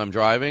slow down when I'm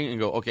driving and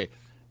go, okay,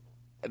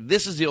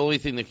 this is the only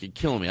thing that could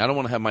kill me. I don't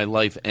want to have my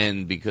life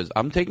end because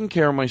I'm taking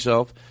care of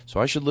myself, so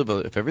I should live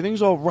if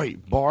everything's all right,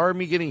 bar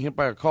me getting hit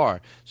by a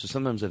car. So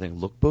sometimes I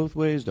think, look both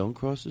ways, don't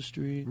cross the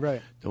street.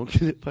 Right. Don't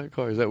get hit by a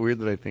car. Is that weird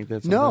that I think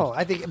that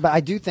sometimes? No, but I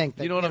do think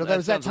that, there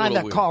was that time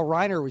that Carl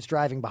Reiner was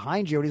driving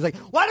behind you and he's like,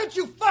 why don't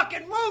you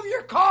fucking move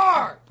your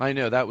car? I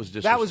know, that was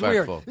disrespectful. That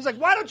was weird. He's like,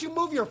 why don't you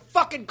move your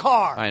fucking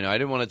car? I know, I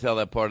didn't want to tell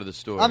that part of the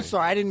story. I'm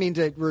sorry, I didn't mean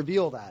to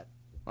reveal that.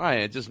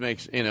 Right, it just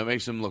makes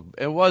him look.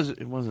 It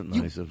wasn't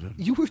nice of him.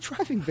 You were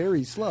driving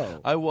very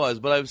slow. I was,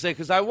 but I was saying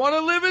because I want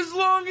to live as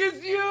long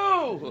as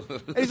you.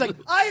 And he's like,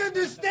 I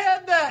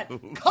understand that.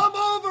 Come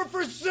over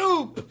for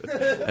soup.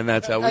 And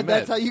that's how we met.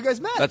 That's how you guys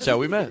met. That's how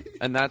we met,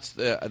 and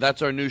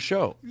that's our new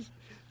show.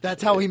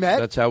 That's how we met.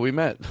 That's how we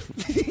met.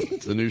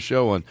 It's the new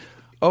show one.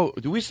 Oh,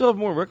 do we still have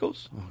more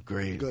Rickles? Oh,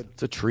 great. Good.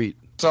 It's a treat.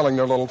 Selling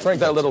their little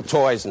trinkets. Their little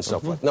toys and so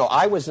forth. No,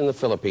 I was in the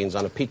Philippines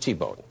on a PT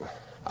boat.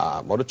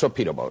 Motor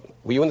torpedo boat.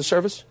 Were you in the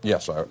service?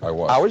 Yes, I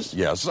was. Ours?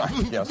 Yes.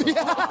 Yes.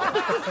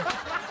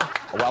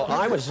 Well,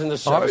 I was in the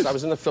service. I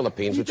was in the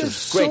Philippines, which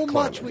is great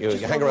climate.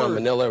 You hang around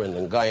Manila and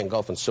then Guyana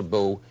Gulf and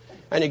Cebu,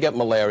 and you get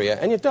malaria,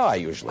 and you die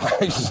usually.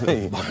 I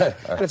see.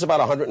 And it's about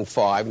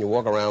 105, and you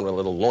walk around with a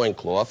little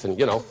loincloth, and,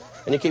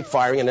 and you keep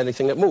firing at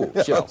anything that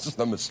moves. That's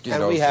the mosquitoes.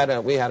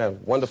 And we had a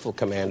wonderful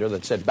commander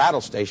that said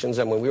battle stations,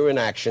 and when we were in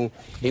action,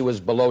 he was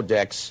below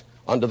decks,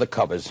 under the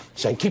covers,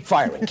 saying, keep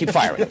firing, keep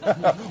firing.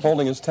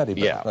 Holding his teddy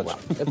bear. Yeah,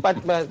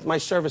 but my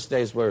service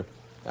days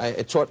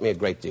it taught me a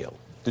great deal.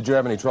 Did you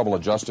have any trouble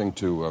adjusting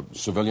to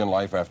civilian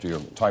life after your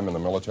time in the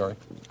military?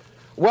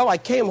 Well, I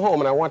came home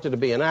and I wanted to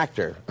be an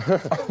actor.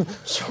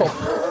 so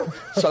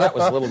that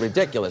was a little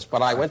ridiculous.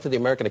 But I went to the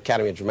American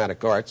Academy of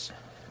Dramatic Arts,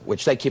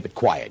 which they keep it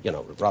quiet.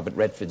 Robert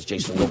Redford's,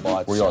 Jason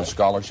Robards. Were you on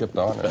scholarship,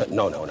 Don?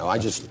 No. I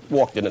just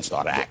walked in and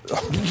started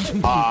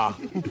acting.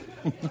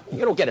 You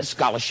don't get a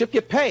scholarship.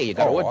 You pay. You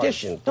got to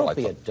audition. Don't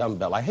be a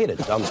dumbbell. I hate a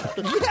dumbbell.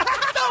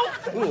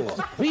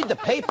 Read the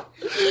paper.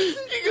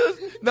 He goes,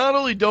 not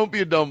only don't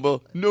be a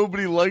dumbbell,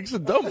 nobody likes a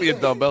don't be a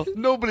dumbbell.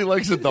 Nobody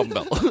likes a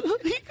dumbbell.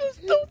 He goes,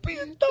 don't be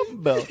a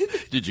dumbbell.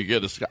 Did you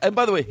get a scholarship? And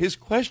by the way, his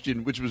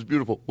question, which was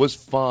beautiful, was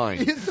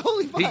fine. It's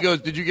totally fine. He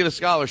goes, did you get a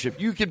scholarship?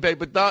 You can pay,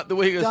 but not the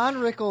way he goes. Don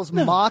Rickles'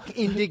 mock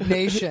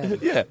indignation.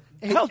 Yeah.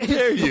 How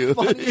dare you? The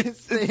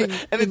funniest thing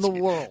in the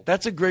world.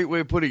 That's a great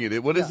way of putting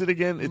it. What is it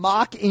again? It's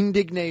mock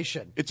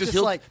indignation. It's just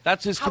like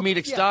that's his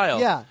comedic style.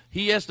 Yeah.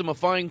 He asked him a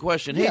fine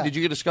question. Hey, did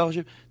you get a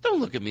scholarship? Don't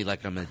look at me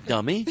like I'm a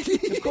dummy.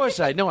 Of course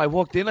I know. I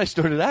walked in. I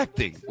started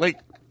acting.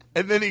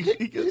 And then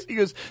he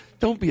goes,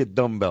 don't be a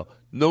dumbbell.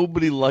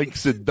 Nobody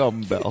likes a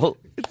dumbbell.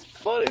 It's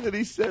funny that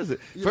he says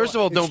it. First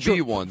of all, don't be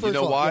one. You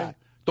know why? Yeah.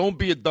 Don't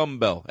be a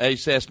dumbbell. Hey,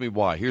 just ask me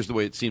why. Here's the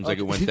way it seems like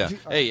it went down.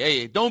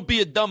 Hey, don't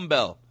be a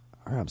dumbbell.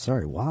 I'm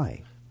sorry,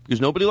 why?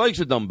 Because nobody likes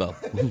a dumbbell.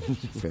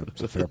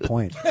 It's a fair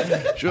point.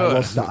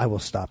 Sure. I will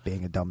stop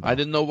being a dumbbell. I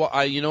didn't know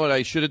what. You know what?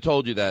 I should have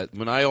told you that.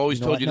 When I always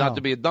told you not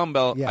to be a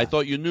dumbbell, I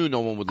thought you knew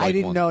no one would like one. I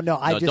didn't know. No,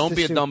 I just don't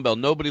be a dumbbell.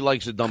 Nobody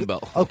likes a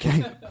dumbbell.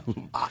 Okay.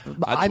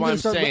 I'm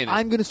saying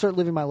I'm going to start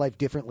living my life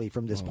differently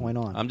from this point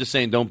on. I'm just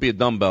saying don't be a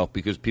dumbbell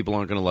because people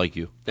aren't going to like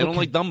you. They don't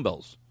like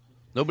dumbbells.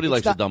 Nobody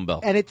likes a dumbbell.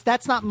 And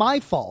that's not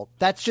my fault.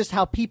 That's just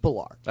how people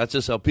are. That's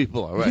just how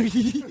people are, right?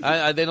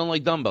 They don't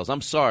like dumbbells.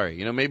 I'm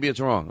sorry. Maybe it's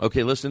wrong.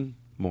 Okay, listen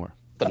more.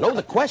 But know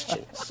the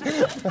questions.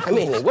 I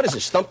mean, what is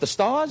it, Stump the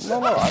Stars?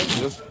 No, I'm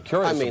just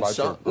curious about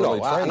your early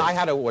training. And I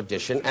had to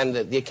audition, and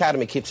the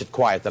Academy keeps it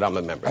quiet that I'm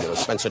a member.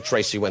 Spencer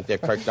Tracy went there,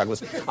 Kirk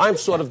Douglas. I'm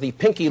sort of the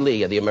Pinky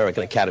Lee of the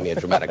American Academy of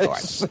Dramatic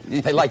Arts.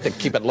 They like to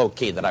keep it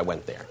low-key that I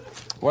went there.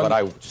 But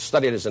I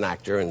studied as an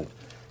actor, and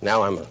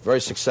now I'm a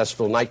very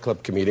successful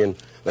nightclub comedian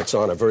that's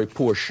on a very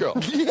poor show.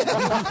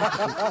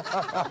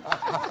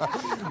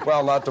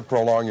 Well, not to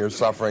prolong your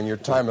suffering, your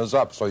time is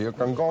up, so you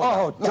can go.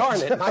 Oh, darn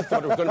it. I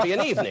thought it was going to be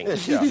an evening.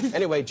 Yeah.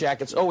 Anyway,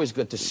 Jack, it's always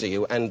good to see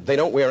you, and they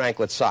don't wear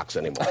anklet socks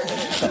anymore.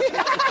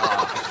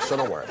 So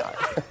don't worry about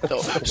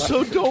it.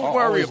 So don't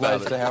worry about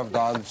nice to have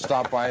Don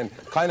stop by and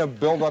kind of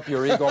build up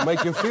your ego,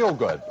 make you feel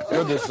good.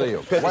 Good to see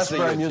you.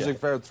 Westbury Music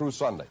Fair through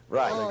Sunday.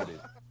 Right.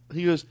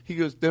 He goes,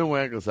 they don't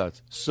wear ankle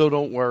socks, so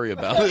don't worry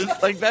about it.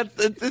 It's like that.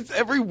 It's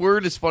every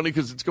word is funny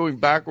because it's going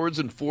backwards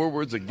and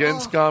forwards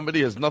against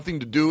comedy. Has nothing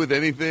to do with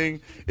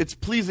anything. It's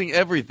pleasing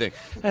everything.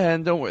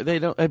 And don't worry, they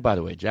don't. Hey, by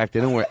the way, Jack,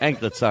 they don't wear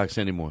anklet socks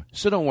anymore,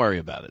 so don't worry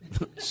about it.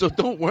 So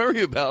don't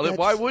worry about it.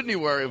 Why wouldn't you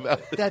worry about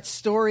it? That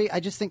story, I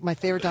just think my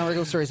favorite Don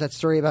Rickles story is that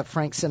story about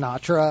Frank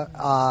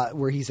Sinatra,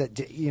 where he's at,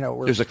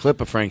 where there's a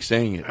clip of Frank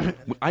saying it.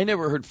 I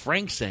never heard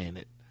Frank saying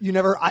it.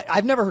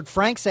 I've never heard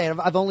Frank say it.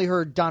 I've only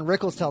heard Don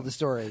Rickles tell the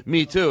story.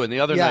 Me too. And the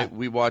other night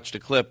we watched a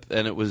clip,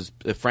 and it was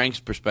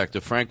Frank's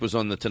perspective. Frank was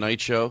on the Tonight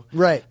Show,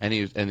 right? And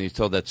he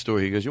told that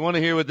story. He goes, "You want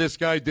to hear what this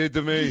guy did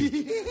to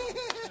me?"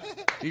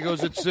 He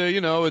goes, "It's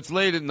it's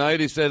late at night."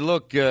 He said,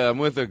 "Look, I'm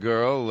with a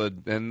girl,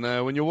 and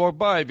when you walk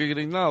by, if you can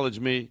acknowledge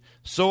me."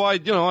 So I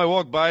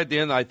walked by at the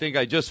end. I think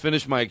I just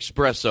finished my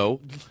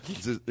espresso.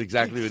 This is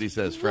exactly what he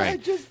says,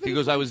 Frank. He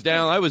goes, I was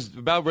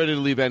about ready to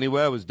leave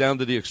anyway. I was down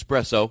to the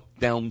espresso,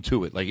 down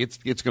to it. Like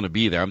it's going to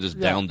be there. I'm just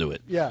down to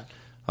it. Yeah.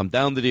 I'm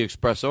down to the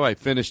espresso. I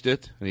finished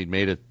it, and he'd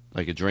made it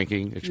like a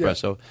drinking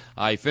espresso. Yeah.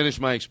 I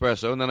finished my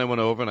espresso, and then I went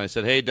over and I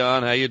said, "Hey,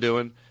 Don, how you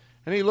doing?"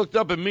 And he looked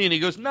up at me and he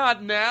goes,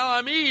 "Not now.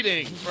 I'm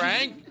eating,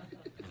 Frank."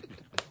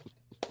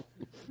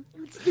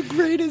 It's the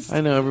greatest.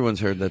 I know everyone's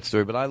heard that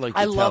story, but I like to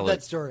tell it. I love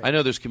that story. I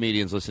know there's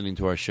comedians listening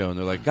to our show, and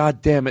they're like,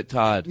 "God damn it,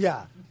 Todd."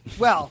 Yeah.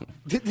 Well,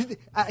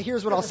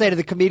 here's what I'll say to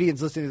the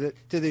comedians listening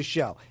to this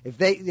show. If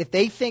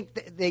they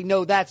think they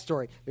know that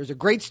story, there's a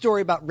great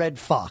story about Red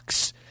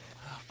Fox.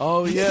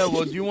 Oh, yeah.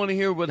 Well, do you want to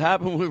hear what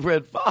happened with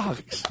Red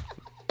Fox?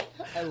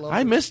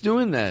 I miss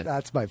doing that.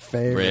 That's my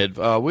favorite.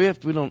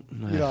 We don't.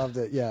 You don't have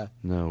to. Yeah.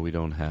 No, we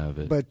don't have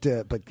it. But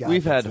God,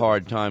 we've had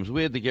hard times.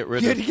 We had to get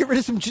rid. You had to get rid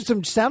of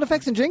some sound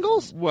effects and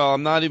jingles. Well,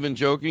 I'm not even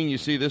joking. You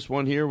see this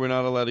one here? We're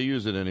not allowed to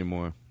use it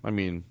anymore. I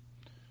mean,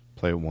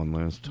 play it one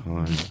last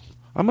time.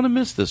 I'm gonna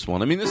miss this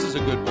one. I mean, this is a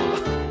good one.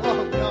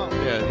 Oh no.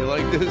 Yeah, you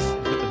like this?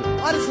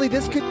 Honestly,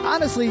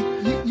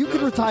 you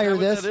could retire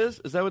this.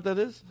 Is that what that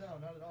is? No,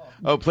 not at all.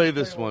 Oh, play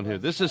this one here.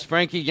 This is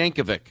Frankie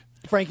Yankovic.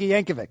 Frankie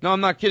Yankovic. No,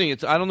 I'm not kidding.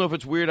 I don't know if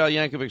it's Weird Al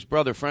Yankovic's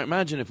brother.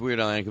 Imagine if Weird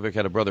Al Yankovic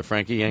had a brother,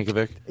 Frankie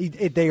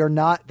Yankovic. They are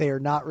not. They are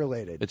not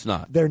related. It's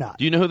not. They're not.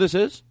 Do you know who this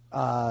is?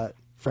 Frankie.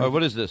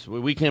 What is this?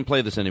 We can't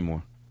play this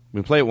anymore.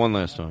 We played it one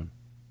last time.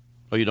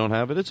 Oh, you don't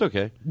have it? It's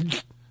okay.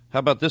 How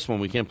about this one?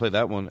 We can't play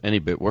that one. Any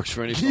bit works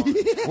for any song.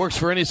 Works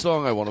for any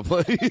song I want to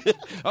play.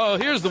 Oh,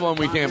 here's the one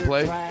we can't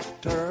play.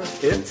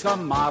 It's a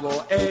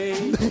Model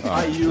A.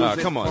 I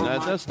use come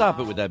on. Stop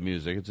it with that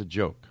music. It's a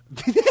joke.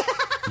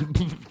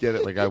 Get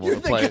it? Like I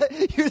want to play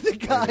it. You're the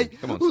guy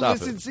Come on, who stop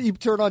listens. You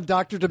turn on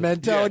Dr.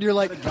 Demento, and you're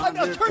like, "Oh,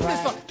 no, turn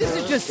this on. This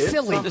is just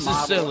silly. This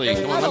is silly.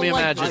 Come on, let me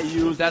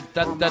imagine. Da,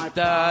 da, da,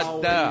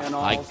 da,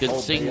 da. I could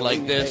sing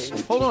like this.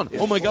 Hold on.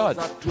 Oh my God.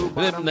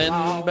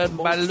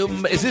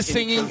 Is this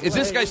singing? Is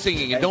this guy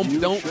singing? And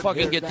don't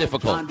fucking get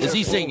difficult. Is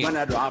he singing?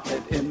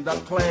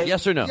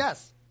 Yes or no?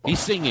 Yes. He's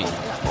singing.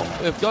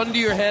 If gun to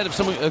your head, if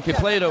someone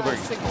play it over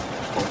again.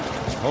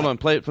 Hold on,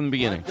 play it from the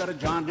beginning.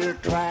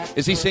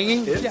 Is he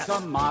singing? It's a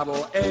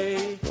Model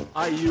A.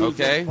 I use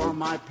it for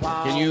my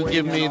plowing. Can you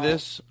give me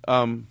this?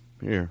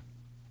 Here.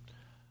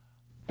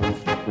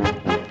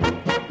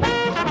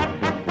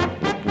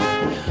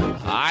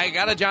 I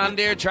got a John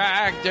Deere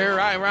tractor,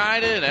 I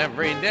ride it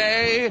every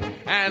day.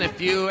 And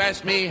if you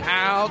ask me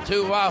how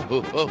to,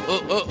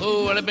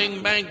 and a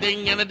bing bang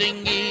ding and a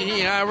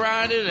dingy, I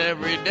ride it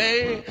every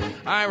day.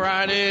 I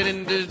ride it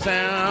into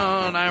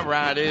town, I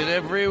ride it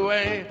every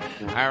way.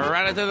 I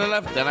ride it to the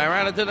left and I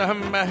ride it to the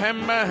humba.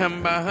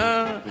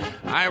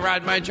 I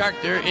ride my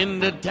tractor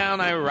into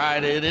town, I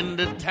ride it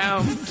into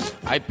town.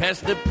 I pass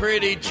the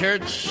pretty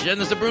church and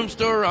there's a broom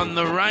store on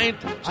the right.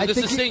 So this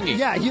is singing.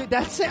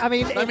 That's it. I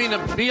mean,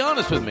 be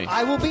honest with me.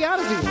 I will be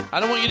honest with you. I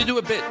don't want you to do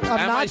a bit.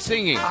 I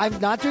singing? I'm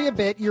not doing a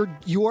bit.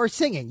 You are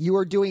singing. You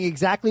are doing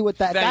exactly what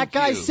that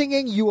guy's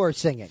singing. You are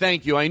singing.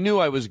 Thank you. I knew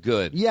I was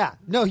good. Yeah.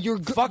 No, you're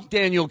good. Fuck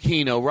Daniel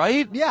Kino,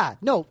 right? Yeah.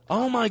 No.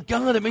 Oh my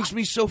God, it makes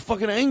me so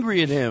fucking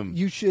angry at him.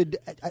 You should.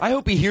 I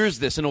hope he hears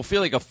this and he'll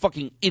feel like a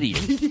fucking idiot.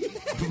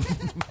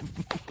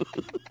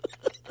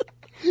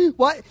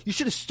 What? You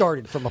should have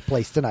started from a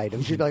place tonight.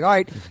 And you should be like, all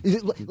right, is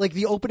it like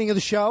the opening of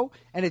the show?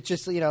 And it's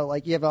just,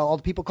 like you have all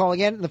the people calling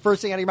in, and the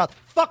first thing out of your mouth,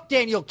 fuck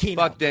Daniel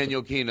Kino. Fuck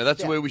Daniel Kino.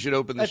 That's the way we should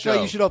open the show. That's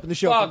how you should open the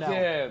show. Fuck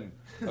him.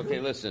 Okay,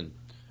 listen.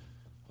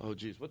 Oh,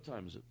 geez, what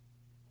time is it?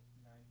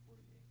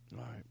 9:48.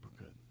 All right, we're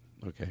good.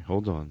 Okay,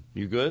 hold on.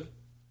 You good?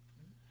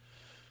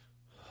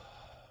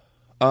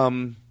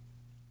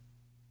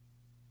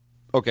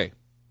 Okay.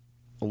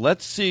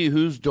 Let's see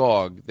whose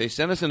dog. They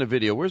sent us in a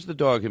video. Where's the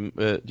dog?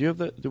 Do you have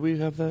that? Do we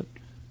have that?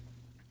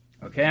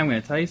 Okay, I'm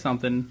going to tell you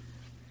something.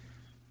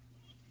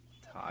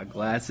 Todd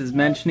Glass is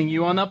mentioning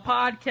you on the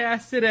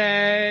podcast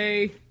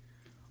today.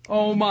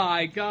 Oh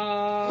my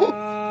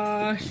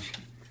gosh.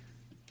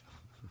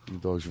 The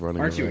dog's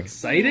running Aren't you around.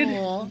 excited?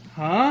 Aww.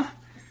 Huh?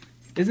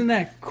 Isn't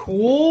that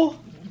cool?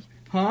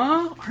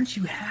 Huh? Aren't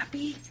you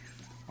happy?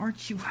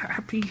 Aren't you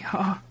happy?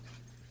 Huh?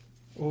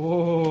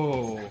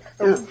 Oh,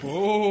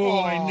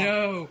 I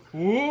know.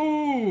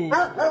 Ooh.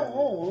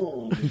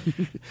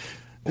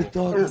 The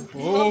dog.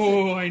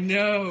 Oh, I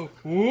know.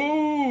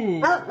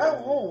 Ooh.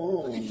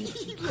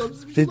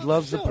 He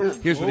loves the.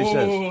 Here's what he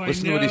says.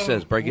 Listen to what he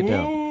says. Break it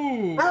down.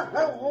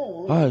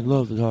 I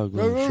love the dog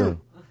show.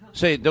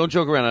 Say it. Don't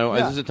joke around.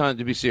 This is a time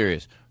to be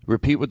serious.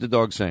 Repeat what the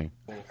dog's saying.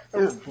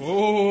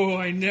 Oh,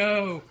 I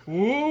know.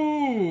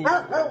 Ooh.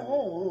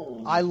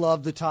 I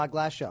love the Todd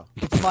Glass Show.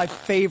 It's my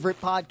favorite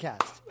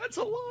podcast. That's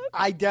a lot.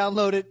 I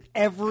download it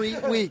every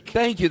week.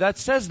 Thank you. That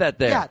says that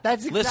there. Yeah,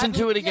 that's exactly. Listen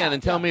to it again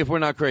and tell me if we're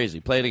not crazy.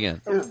 Play it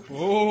again.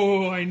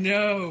 Oh, I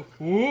know.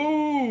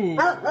 Ooh.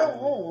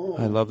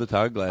 I love the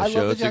Todd Glass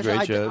Show. It's a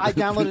great show. I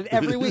download it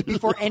every week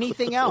before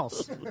anything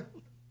else.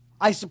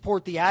 I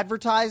support the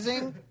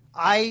advertising.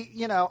 A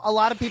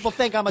lot of people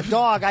think I'm a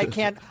dog. I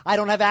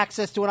don't have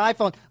access to an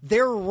iPhone.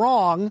 They're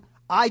wrong.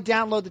 I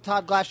download the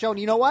Todd Glass Show, and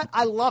you know what?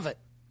 I love it.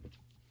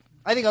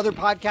 I think other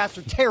podcasts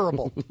are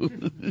terrible.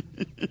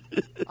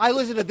 I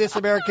listened to This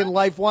American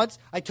Life once.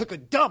 I took a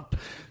dump.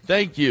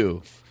 Thank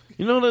you.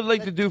 You know what I'd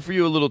like to do for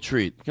you? A little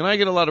treat. Can I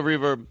get a lot of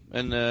reverb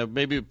and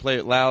maybe play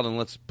it loud and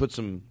let's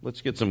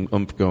get some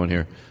oomph going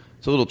here.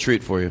 It's a little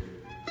treat for you.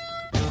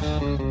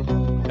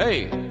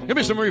 Hey, give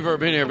me some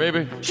reverb in here,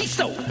 baby. She's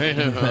so. Hey,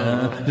 hey,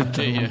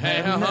 hey, hey,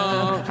 hey,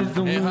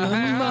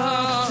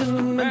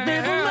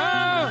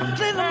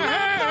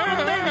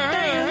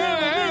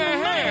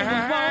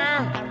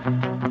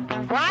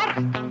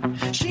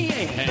 What? She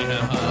ain't.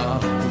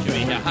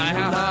 Nobody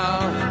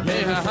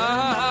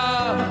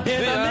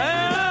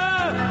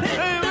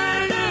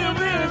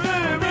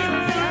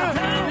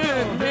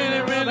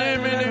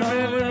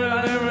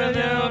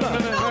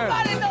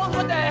knows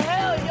what the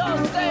hell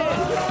you're saying.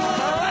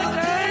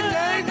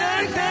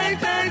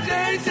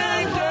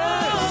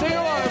 Sing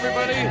along,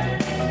 everybody.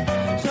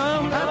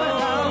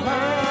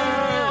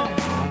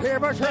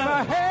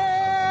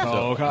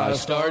 So I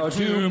start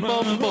to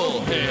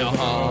mumble. Hey,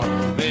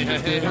 hey,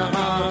 hey,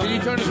 can you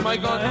turn this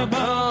mic on?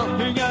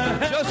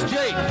 Just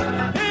Jake.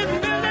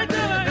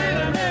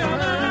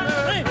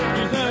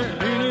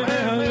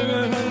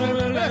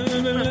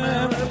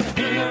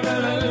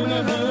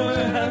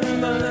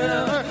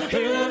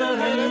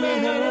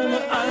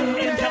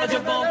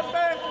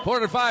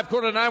 5,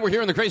 8:45. We're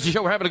here on the Crazy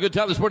Show. We're having a good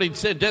time this morning.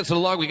 Sid dancing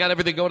along. We got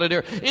everything going in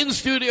here. In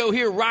studio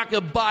here,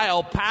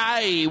 Rockabile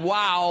Pie.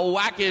 Wow,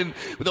 whacking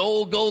with the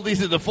old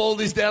goldies and the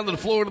foldies down to the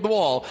floor to the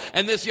wall.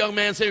 And this young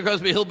man, Sandra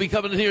Crosby, he'll be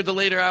coming in here at the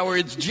later hour.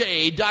 It's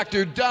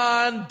Dr.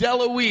 Don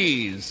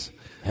DeLuise.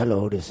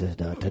 Hello, this is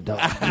Dr. Don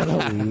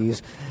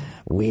DeLuise.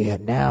 We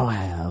now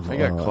have... I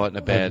got caught in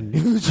a bad...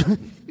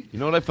 You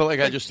know what I felt like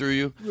I just threw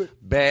you?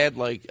 Bad,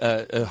 like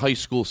a high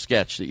school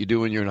sketch that you do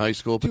when you're in high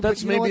school. But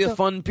that's maybe a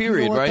fun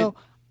period, right?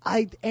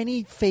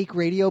 Any fake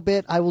radio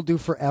bit I will do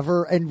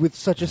forever, and with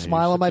such a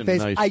smile on my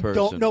face. Nice I person.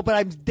 don't know, but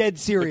I'm dead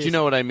serious. But you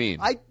know what I mean.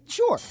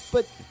 Sure,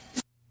 but...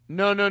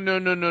 No.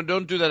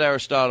 Don't do that,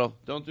 Aristotle.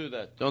 Don't do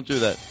that.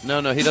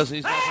 No, he doesn't.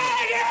 He's not.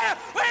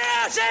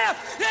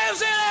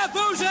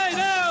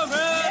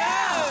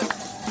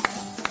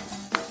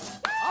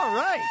 All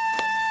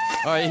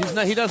right. He's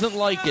not. He doesn't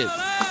like it.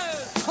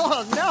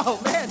 Oh,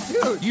 no, man,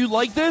 dude. You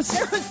like this?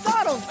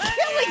 Aristotle's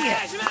killing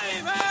it.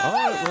 All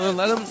right, well,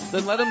 let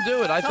him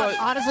do it. I thought.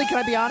 Honestly, can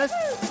I be honest?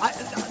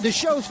 The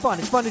show's fun.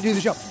 It's fun to do the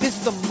show. This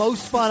is the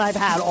most fun I've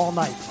had all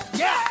night.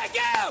 Yeah.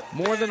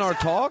 More than our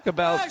talk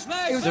about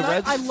the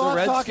Reds. I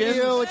love talking to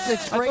you.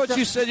 It's great. I thought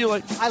you said you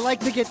like. I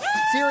like to get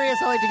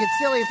serious. I like to get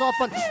silly. It's all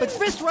fun. But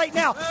this right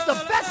now, it's the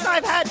best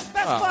I've had.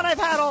 Best fun I've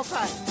had all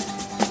time.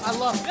 I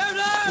love it.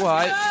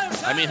 Well,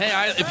 I mean,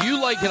 hey, if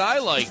you like it, I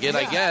like it,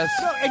 I guess.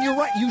 No, and you're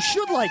right. You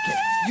should like it.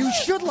 You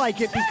should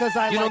like it because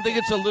You don't think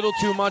it's a little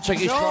too much? Like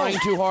he's trying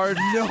too hard?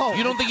 No.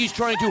 You don't think he's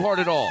trying too hard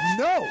at all?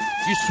 No.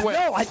 You swear?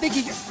 No, I think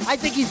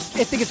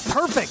it's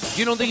perfect.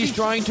 You don't think he's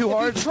trying too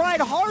hard? If he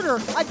tried harder,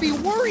 I'd be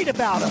worried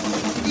about him.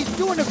 He's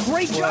doing a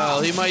great job.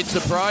 Well, he might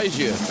surprise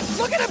you.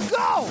 Look at him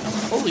go.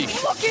 Holy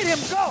shit. Look at him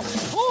go.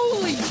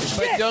 Holy shit.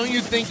 But don't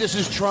you think this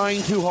is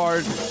trying too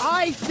hard?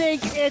 I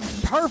think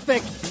it's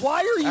perfect.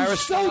 Why are you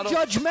Aristotle? so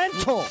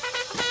judgmental?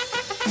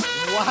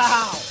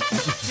 Wow.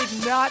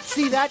 Did not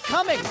see that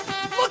coming.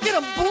 Look at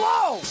him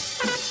blow.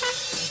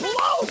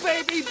 Blow,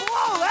 baby.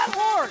 Blow that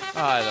hard.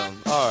 I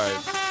don't. All right.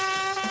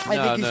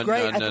 I think he's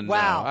great.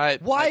 Wow.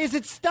 Why is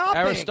it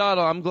stopping?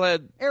 Aristotle, I'm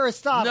glad.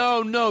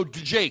 Aristotle. No,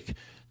 Jake.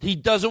 He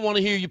doesn't want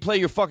to hear you play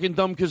your fucking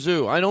dumb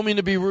kazoo. I don't mean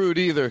to be rude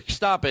either.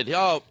 Stop it.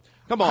 Oh,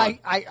 come on.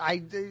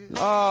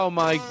 Oh,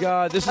 my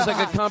God. This is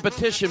like a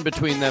competition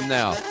between them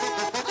now.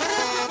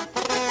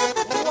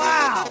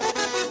 Wow.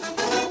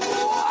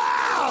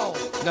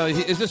 No,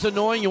 is this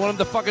annoying? You want him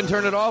to fucking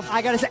turn it off?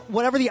 I got to say,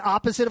 whatever the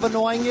opposite of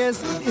annoying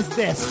is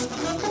this.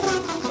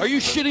 Are you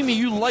shitting me?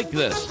 You like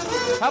this?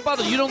 How about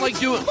it? You don't like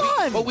doing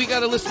it? But we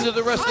got to listen to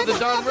the rest of the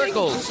Don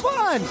Rickles. It's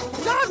fun.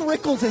 Don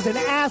Rickles is an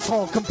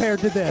asshole compared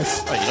to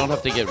this. Oh, you don't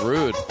have to get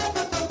rude.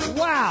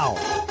 Wow.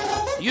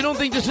 You don't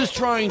think this is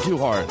trying too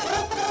hard?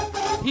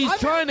 He's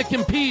trying to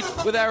compete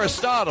with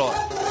Aristotle.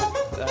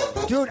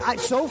 Dude,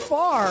 so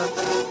far,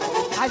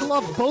 I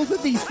love both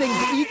of these things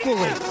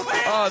equally.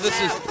 Oh,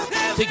 this is...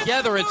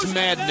 Together, it's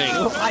maddening.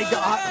 Oh,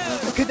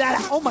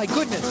 my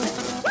goodness.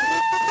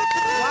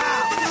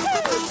 Wow.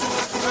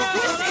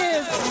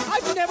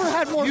 I've never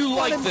had more fun. You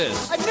like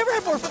this. I've never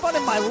had more fun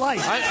in my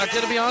life. I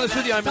got to be honest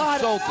with you, I'm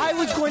Todd, insulted. I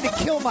was going to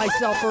kill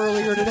myself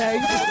earlier today,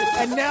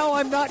 and now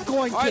I'm not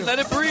going to. All right, let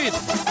it breathe.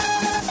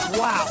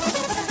 Wow.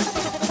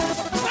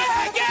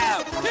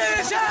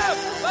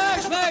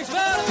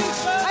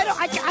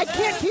 I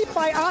can't keep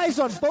my eyes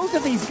on both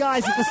of these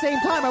guys at the same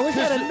time. I wish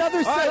I had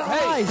another set of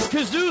eyes.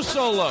 Kazoo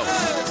solo.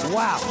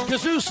 Wow.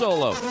 Kazoo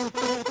solo.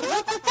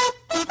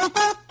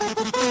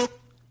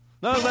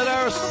 No, let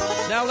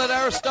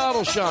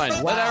Aristotle shine.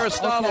 Wow. Let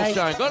Aristotle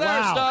shine. Go to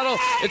Aristotle.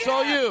 It's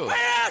all you.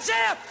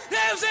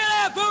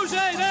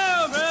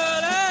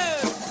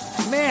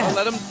 Man,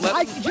 let him.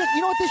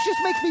 You know what? This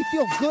just makes me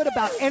feel good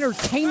about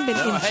entertainment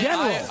in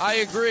general. I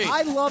agree.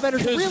 I love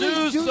entertainment.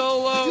 Kazoo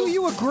solo. Do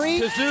you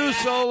agree? Kazoo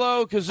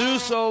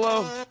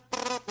solo.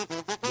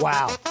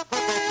 Wow.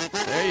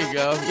 There you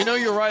go. You know,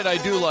 you're right. I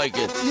do like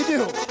it. You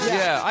do?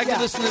 Yeah, I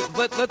can listen to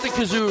let the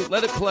kazoo,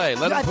 let it play.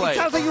 Let it play. It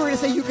sounds like you were going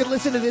to say you could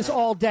listen to this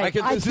all day.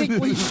 I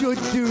think we should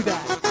do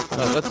that.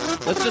 No,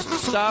 let's just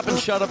stop and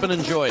shut up and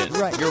enjoy it.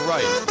 Right. You're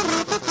right.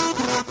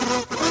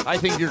 I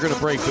think you're going to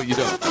break, but you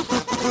don't.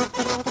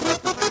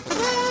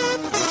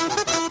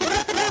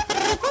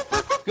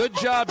 Good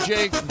job,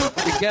 Jake.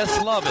 The guests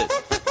love it.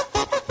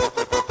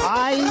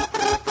 I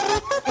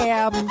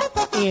am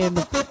in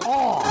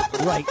awe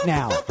right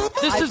now.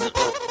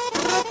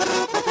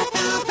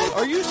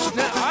 Are you?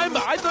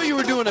 I thought you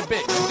were doing a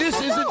bit. This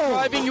isn't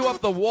driving you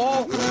up the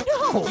wall.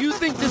 No. You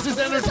think this is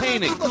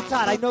entertaining? Look,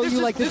 Todd, I know you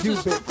like to do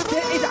bits.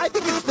 I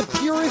think it's the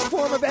purest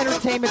form of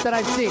entertainment that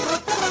I've seen.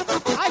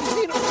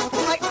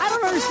 I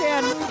don't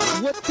understand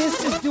what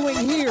this is doing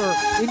here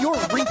in your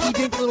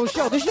rinky-dink little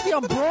show. This should be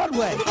on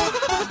Broadway.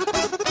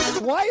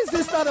 Why is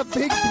this not a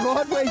big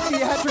Broadway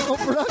theatrical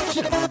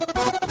production?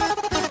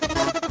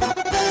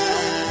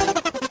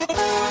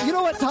 You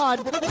know what,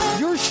 Todd?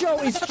 Your show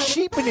is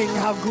cheapening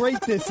how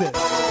great this is.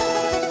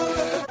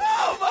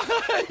 Oh,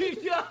 my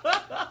God.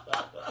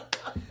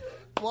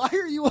 Why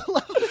are you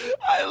allowed?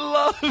 I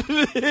love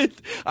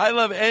it. I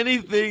love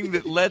anything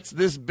that lets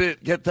this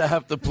bit get to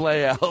have to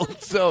play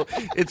out. So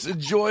it's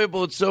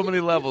enjoyable at so many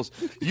levels.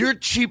 You're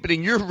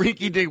cheapening. You're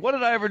rinky-dink. What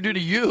did I ever do to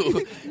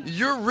you?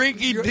 Your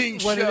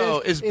rinky-dink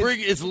show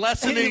is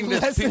lessening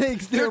this.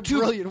 Their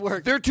brilliant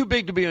work. They're too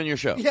big to be on your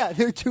show. Yeah,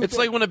 they're too It's big.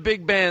 like when a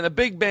big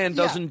band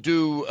doesn't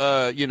do,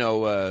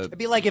 It'd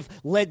be like if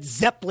Led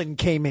Zeppelin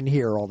came in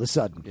here all of a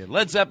sudden. Yeah,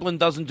 Led Zeppelin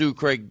doesn't do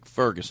Craig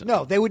Ferguson.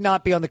 No, they would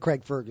not be on the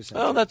Craig Ferguson.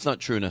 Oh, that's not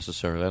true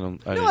necessarily.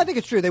 I think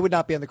it's true. They would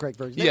not be on the Craig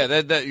Ferguson. Yeah,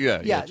 that's what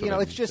I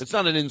mean. it's just it's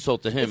not an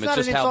insult to him. It's not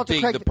just an how insult to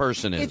big Craig- the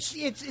person is.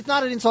 It's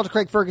not an insult to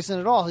Craig Ferguson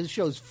at all. His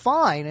show's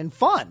fine and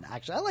fun.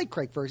 Actually, I like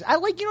Craig Ferguson. I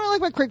like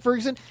about Craig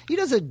Ferguson. He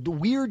does a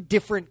weird,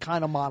 different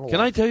kind of monologue.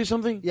 Can I tell you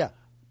something? Yeah.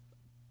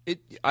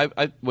 I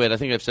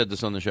think I've said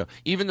this on the show.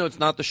 Even though it's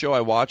not the show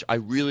I watch, I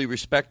really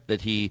respect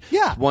that he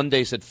one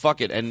day said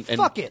 "fuck it" and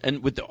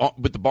and with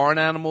the barn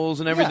animals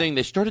and everything,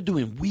 they started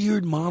doing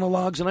weird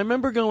monologues, and I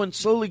remember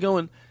slowly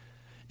going.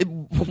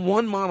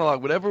 One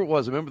monologue, whatever it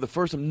was, I remember the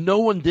first time, no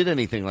one did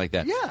anything like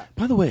that. Yeah.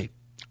 By the way,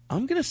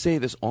 I'm going to say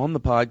this on the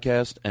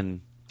podcast,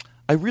 and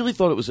I really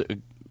thought it was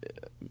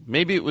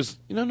maybe it was,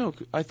 no,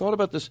 I thought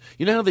about this.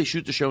 You know how they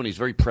shoot the show and he's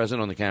very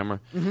present on the camera?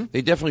 Mm-hmm.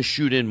 They definitely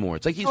shoot in more.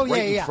 It's like he's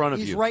in front of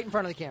you. He's right in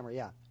front of the camera,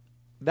 yeah.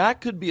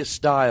 That could be a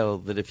style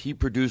that if he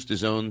produced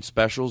his own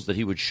specials, that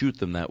he would shoot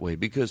them that way.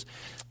 Because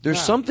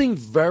there's something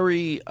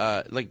very,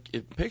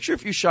 picture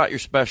if you shot your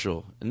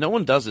special, and no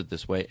one does it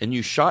this way, and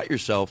you shot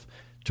yourself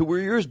to where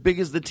you're as big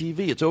as the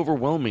TV. It's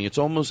overwhelming. It's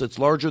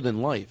larger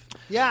than life.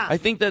 Yeah. I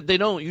think that they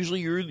don't.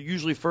 You're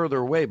usually further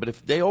away. But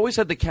if they always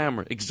had the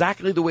camera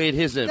exactly the way it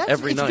is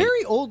every night. It's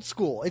very old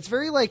school. It's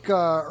very like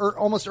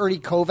almost Ernie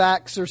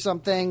Kovacs or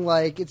something.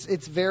 Like it's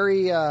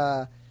very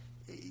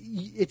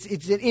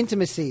it's an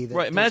intimacy.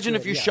 Right. Imagine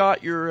if you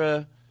shot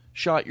your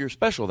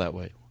special that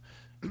way.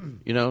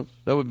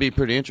 That would be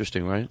pretty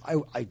interesting, right?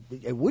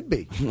 It would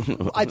be.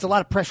 It's a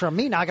lot of pressure on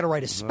me. Now I got to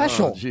write a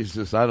special. Oh,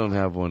 Jesus, I don't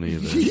have one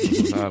either.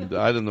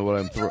 I don't know what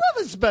I'm throwing. You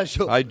have a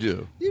special. I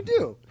do. You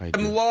do.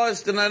 I'm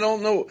lost and I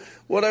don't know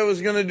what I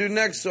was going to do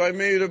next, so I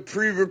made a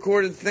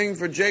pre-recorded thing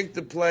for Jake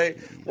to play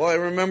while I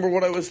remember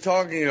what I was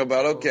talking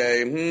about.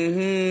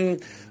 Okay.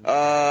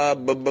 How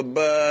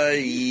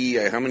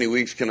many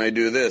weeks can I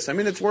do this? I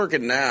mean, it's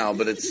working now,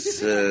 but it's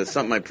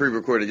something I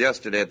pre-recorded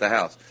yesterday at the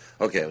house.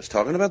 Okay, I was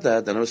talking about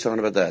that, then I was talking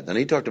about that, then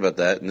he talked about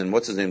that, and then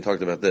what's-his-name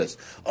talked about this.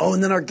 Oh,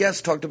 and then our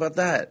guest talked about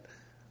that.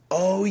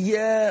 Oh,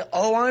 yeah.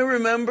 Oh, I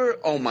remember.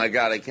 Oh, my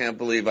God, I can't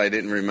believe I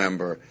didn't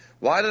remember.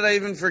 Why did I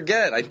even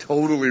forget? I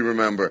totally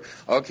remember.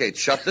 Okay,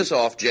 shut this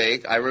off,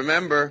 Jake. I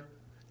remember.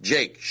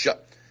 Jake,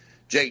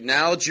 Jake,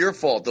 now it's your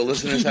fault. The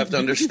listeners have to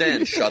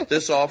understand. Shut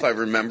this off. I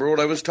remember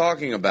what I was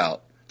talking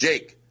about.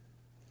 Jake.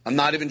 I'm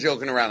not even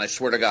joking around. I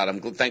swear to God.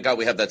 Thank God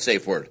we have that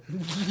safe word.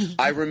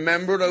 I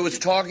remembered what I was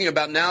talking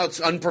about. Now it's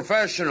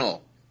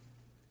unprofessional.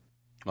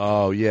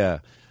 Oh, yeah.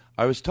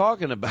 I was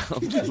talking about...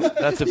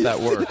 That's if that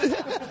worked.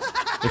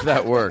 If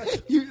that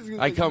worked.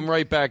 I come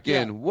right back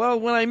in. Yeah. Well,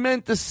 when I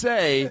meant to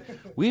say,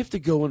 we have to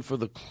go in for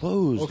the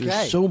close. Okay.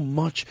 There's so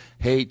much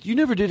hate. You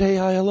never did Hey,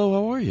 Hi, Hello.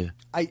 How are you?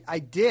 I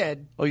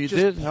did. Oh, you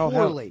just did?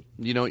 Poorly.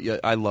 Yeah,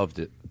 I loved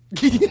it.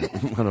 I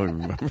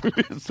don't remember.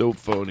 It's so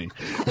phony.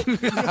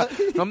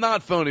 I'm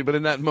not phony, but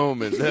in that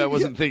moment, I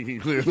wasn't thinking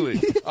clearly.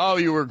 Oh,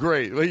 you were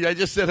great. Well, I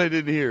just said I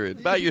didn't hear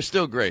it. But you're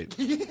still great.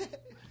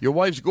 Your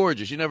wife's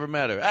gorgeous. You never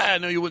met her. I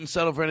know you wouldn't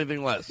settle for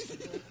anything less.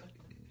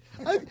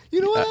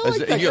 You know what? I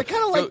like that. I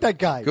kind of like that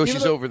guy.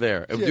 She's over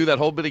there. Yeah. Do that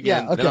whole bit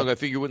again. Yeah, okay. Then I'll go, I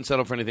figure you wouldn't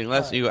settle for anything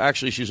less. Right. And you go,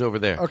 actually, she's over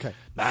there. Okay.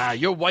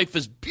 Your wife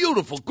is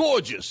beautiful,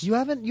 gorgeous. You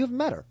haven't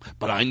met her.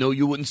 But I know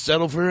you wouldn't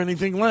settle for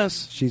anything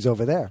less. She's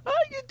over there. Oh,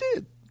 you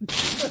did.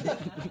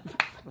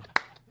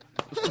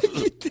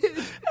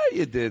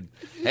 You did.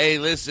 Hey,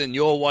 listen,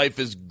 your wife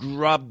is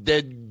drop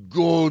dead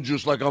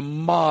gorgeous like a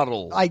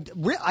model.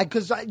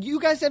 Because you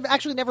guys have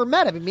actually never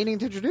met. I've been meaning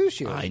to introduce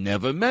you. I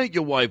never met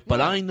your wife, but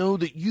I know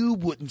that you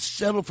wouldn't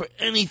settle for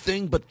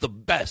anything but the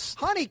best.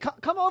 Honey,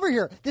 come over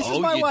here. This is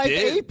my wife,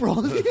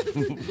 April. You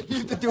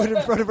have to do it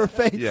in front of her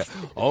face. Yeah.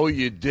 Oh,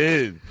 you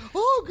did.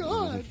 Oh,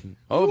 God.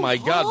 Oh, my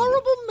God.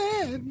 Horrible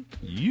man.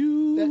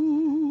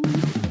 You.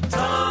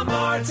 Tom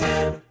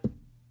Martin.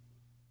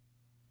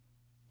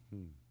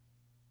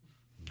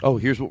 Oh,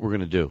 here's what we're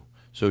going to do.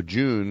 So,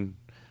 June,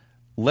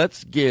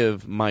 let's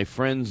give my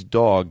friend's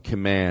dog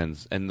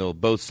commands, and they'll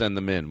both send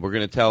them in. We're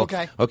going to tell.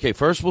 Okay,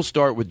 first we'll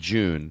start with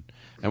June,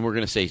 and we're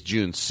going to say,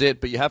 June,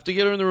 sit, but you have to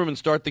get her in the room and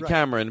start the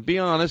camera. And be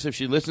honest, if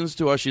she listens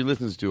to us, she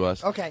listens to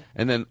us. Okay.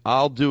 And then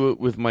I'll do it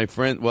with my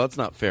friend. Well, it's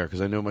not fair,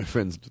 because I know my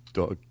friend's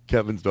dog.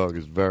 Kevin's dog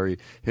is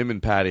him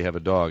and Patty have a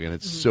dog, and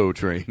it's so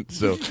trained.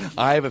 So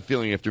I have a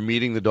feeling after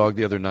meeting the dog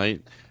the other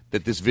night,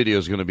 that this video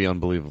is going to be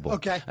unbelievable.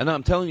 Okay. And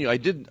I'm telling you, I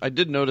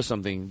did notice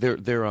something. It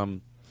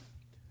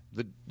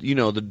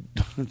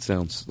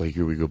sounds like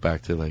here we go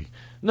back to like,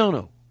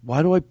 no.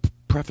 Why do I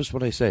preface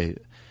what I say?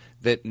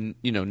 That,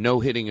 no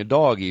hitting a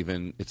dog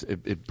even,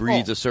 it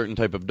breeds a certain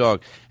type of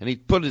dog. And he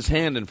put his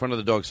hand in front of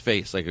the dog's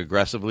face, like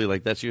aggressively,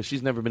 like that's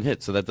she's never been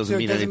hit, so that doesn't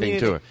mean anything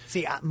to her.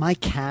 See, my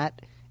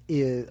cat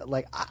is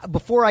like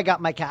before I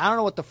got my cat. I don't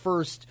know what the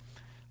first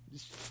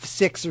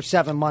 6 or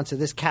 7 months of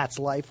this cat's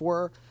life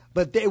were,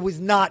 but it was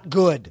not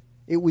good.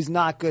 It was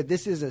not good.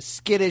 This is a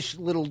skittish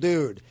little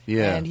dude.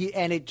 Yeah.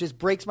 And it just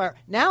breaks my heart.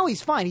 Now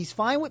he's fine. He's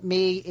fine with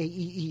me.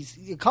 He's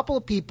a couple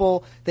of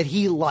people that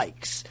he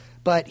likes,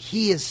 but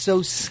he is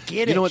so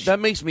skittish. You know what? That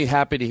makes me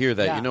happy to hear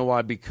that. Yeah. You know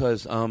why?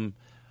 Because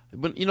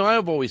but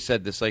I've always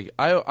said this. Like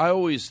I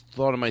always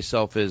thought of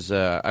myself as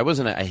I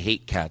I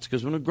hate cats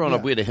because when we were growing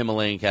up, we had a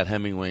Himalayan cat,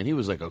 Hemingway, and he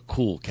was like a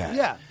cool cat.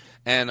 Yeah.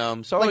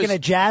 And so like in a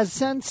jazz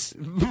sense.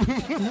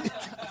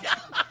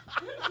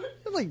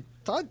 Like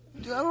I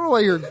don't know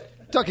why you're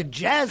talking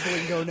jazz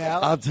lingo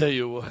now. I'll tell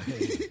you what.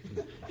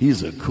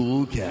 He's a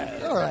cool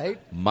cat. All right.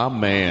 My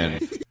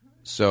man.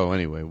 So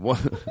anyway,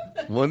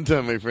 one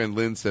time my friend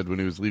Lynn said when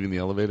he was leaving the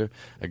elevator,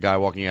 a guy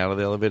walking out of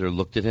the elevator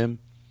looked at him,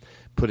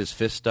 put his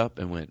fist up,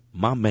 and went,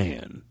 "My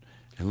man."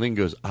 And Lynn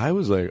goes, I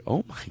was like,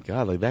 oh, my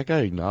God, like that guy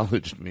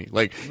acknowledged me.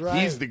 Like,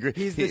 Right. he's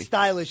the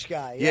stylish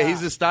guy. Yeah,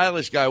 he's the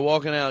stylish guy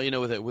walking out,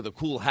 with a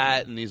cool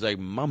hat, and he's like,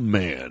 my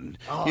man.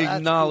 Oh, He that's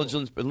acknowledged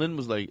Lynn, but Lynn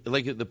was like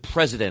the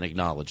president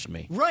acknowledged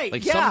me. Right,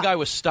 Like yeah. some guy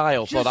with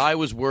style Just thought I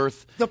was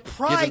worth the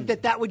pride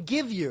giving- that would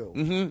give you.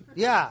 Mm-hmm.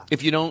 Yeah.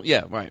 If you don't,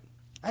 yeah, right.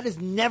 That has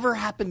never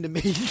happened to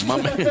me. My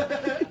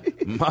man,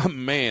 my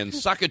man,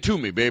 sock it to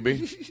me,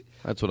 baby.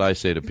 That's what I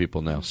say to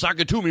people now. Sock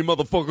it to me,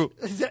 motherfucker.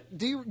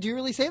 Do you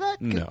really say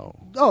that? No.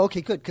 Oh,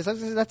 okay, good. Because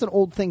that's an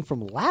old thing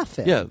from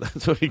laughing. Yeah,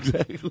 that's what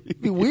exactly.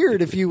 It'd be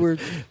weird if you were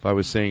If I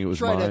was saying it was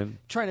mine.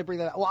 trying to bring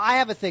that up. Well, I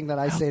have a thing that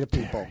I say to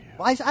people.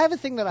 Well, I have a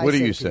thing that I What say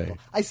do you to people.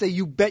 say? I say,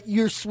 you bet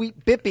your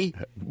sweet Bippy.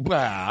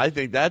 Wow, I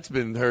think that's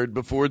been heard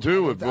before,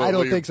 too. I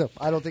don't think so.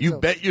 I don't think you so.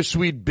 You bet your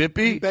sweet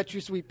Bippy? You bet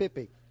your sweet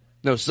Bippy.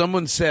 No,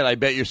 someone said, I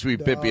bet your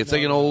sweet Bippy. It's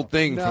like an old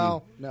thing.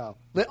 No.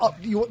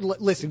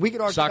 Listen, we can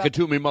argue Sock it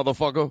to me,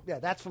 motherfucker. Yeah,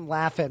 that's from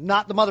laughing.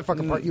 Not the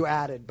motherfucking part you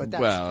added, but that's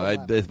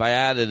Well, if I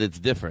added, it's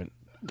different.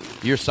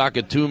 Your sock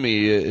it to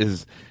me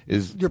is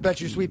your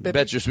bet your sweet Bippy.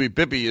 Bet your sweet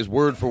Bippy is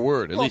word for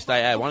word. At least I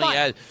add. Why don't you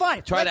add?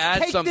 Fine. Try to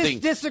add take something.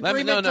 This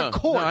disagreement to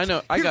court. No, I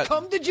know. Here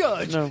come the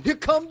judge. No. Here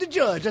come the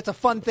judge. That's a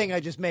fun thing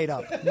I just made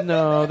up.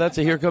 No, that's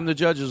a Here Come the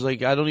Judge. Is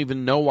like I don't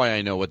even know why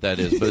I know what that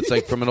is, but it's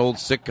like from an old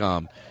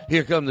sitcom.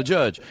 Here come the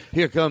judge.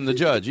 Here come the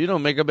judge. You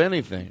don't make up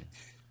anything.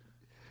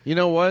 You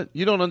know what?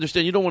 You don't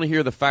understand. You don't want to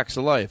hear the facts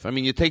of life. I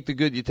mean, you take the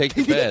good, you take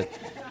the bad.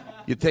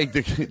 You take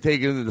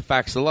the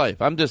facts of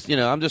life. I'm just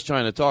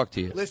trying to talk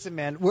to you. Listen,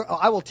 man,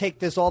 I will take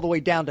this all the way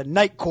down to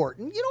Night Court.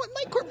 And you know what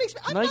Night Court makes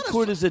me? Night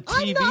Court is a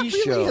TV I'm not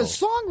really show. a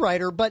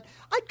songwriter, but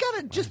I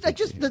gotta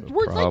the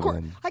word Night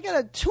Court. I got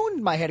a tune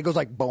in my head. It goes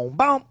like boom,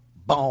 boom,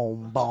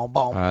 boom, boom,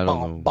 boom, I don't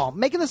boom, know. boom.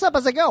 Making this up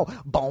as I go.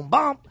 Boom,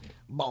 boom,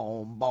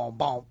 boom, boom,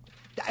 boom.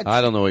 I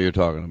don't know what you're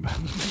talking about.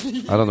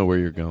 I don't know where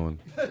you're going.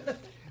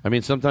 I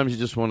mean, sometimes you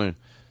just want to.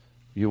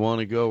 You want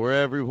to go where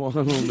everyone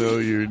will know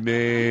your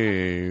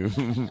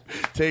name.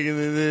 Taking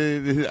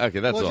okay,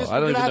 that's all.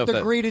 I don't We're even gonna know have if to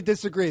that. agree to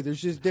disagree. There's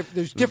just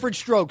there's different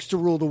strokes to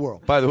rule the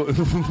world. By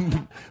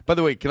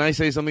the way, can I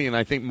say something? And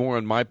I think more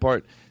on my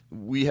part.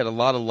 We had a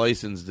lot of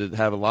license to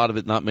have a lot of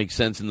it not make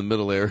sense in the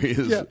middle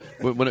areas. Yeah.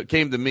 When it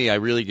came to me, I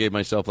really gave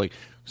myself like.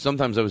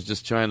 Sometimes I was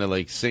just trying to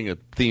like sing a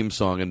theme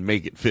song and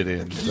make it fit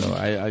in. So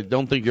I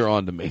don't think you're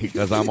on to me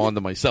because I'm on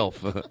to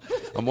myself.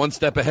 I'm one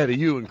step ahead of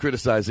you in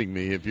criticizing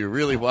me. If you're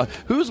really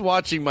who's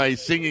watching my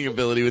singing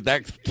ability with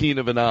that keen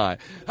of an eye,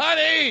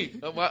 honey?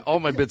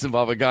 All my bits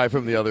involve a guy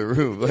from the other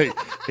room, like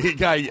a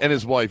guy and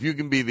his wife. You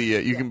can be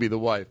the the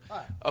wife.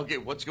 Okay,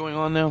 what's going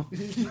on now?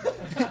 He's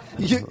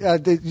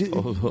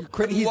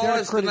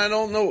lost, and I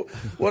don't know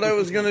what I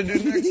was going to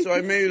do next, so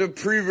I made a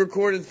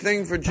pre-recorded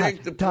thing for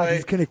Jake to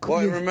play. While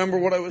I remember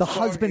what I was the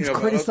talking husband's about.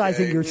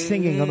 criticizing Okay. your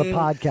singing on the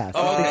podcast.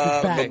 He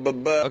thinks it's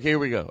bad. Okay, here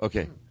we go.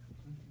 Okay.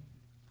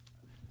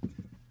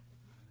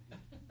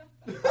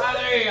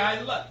 Honey,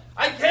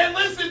 I can't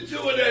listen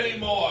to it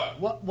anymore.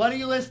 What are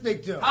you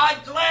listening to?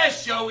 Todd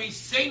Glass show, he's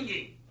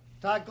singing.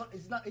 Todd,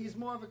 he's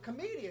more of a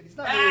comedian. He's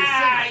not really a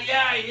singer.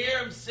 Yeah, I hear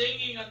him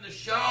singing on the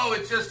show.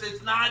 It's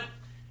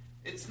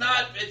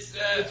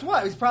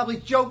what? He's probably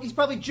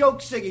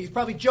joke singing. He's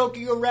probably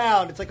joking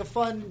around. It's like a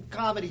fun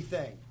comedy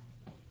thing.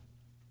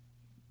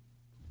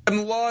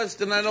 I'm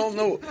lost, and I don't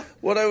know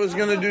what I was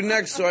going to do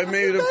next, so I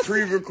made a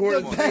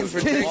pre-recorded thing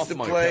for Jake to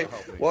play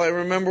while I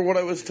remember what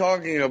I was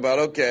talking about.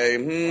 Okay.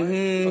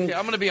 Okay,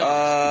 I'm going to be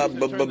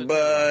honest.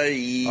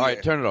 All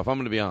right, turn it off. I'm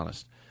going to be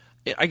honest.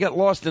 I got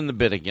lost in the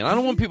bit again. I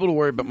don't want people to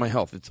worry about my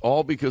health. It's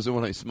all because of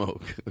when I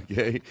smoke,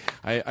 okay?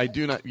 I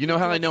do not. You know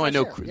how I know?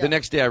 The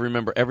next day I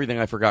remember everything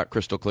I forgot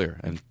crystal clear,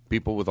 and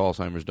people with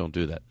Alzheimer's don't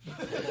do that.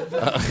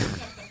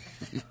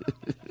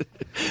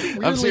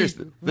 I'm serious.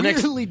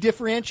 Really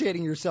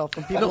differentiating yourself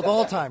from people with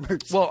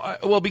Alzheimer's.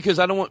 Well,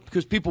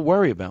 because people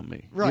worry about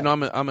me. Right. You know,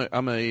 I'm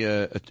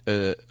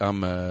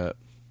a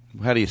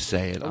how do you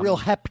say it? A real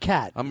hep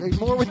cat.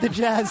 More with the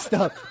jazz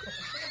stuff.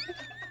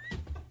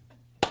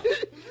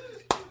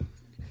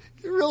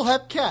 You're a real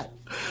hip cat.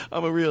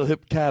 I'm a real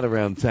hip cat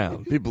around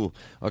town. People,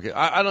 okay.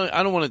 I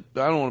don't want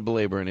to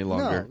belabor any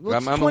longer. No,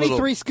 let's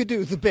 23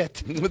 skidoo the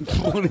bit.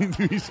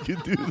 23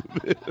 skidoo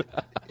the bit.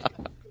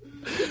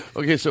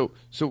 Okay, so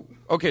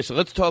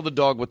let's tell the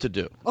dog what to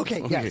do.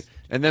 Okay, yes.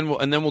 And then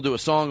we'll do a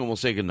song and we'll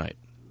say goodnight.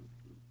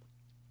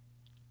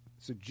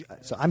 So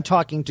I'm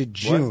talking to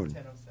June.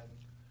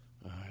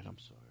 All right, I'm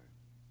sorry.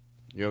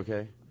 You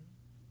okay?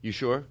 You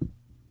sure?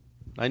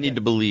 I need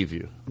to believe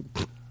you.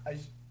 I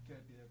just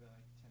gotta be there by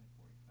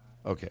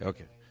like 10:45.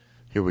 Okay.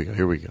 Here we go.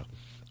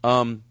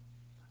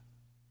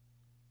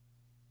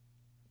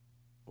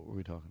 What were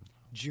we talking about?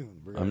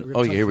 June.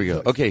 Here we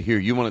go. Okay, here,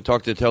 you want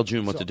to tell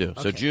June what to do.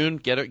 So June,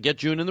 get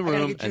June in the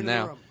room, and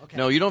now,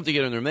 no, you don't have to get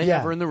her in the room. They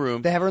have her in the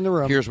room. They have her in the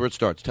room. Here's where it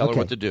starts. Tell her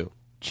what to do.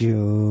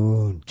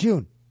 June.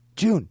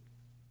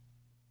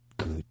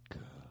 Good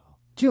girl.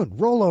 June,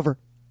 roll over.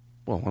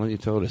 Well, why don't you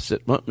tell her to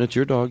sit? Well, it's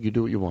your dog. You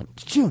do what you want.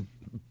 June.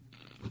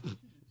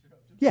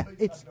 Yeah.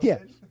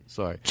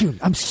 Sorry. June,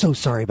 I'm so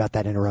sorry about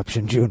that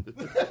interruption, June.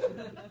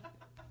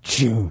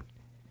 June.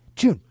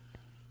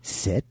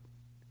 Sit.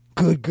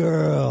 Good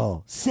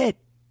girl. Sit.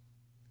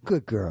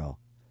 Good girl.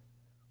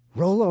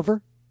 Roll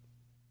over.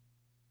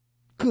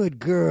 Good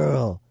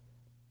girl.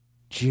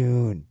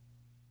 June.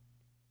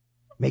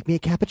 Make me a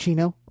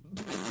cappuccino.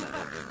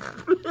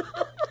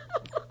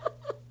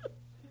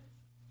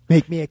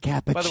 Make me a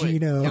cappuccino. By the way,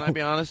 can I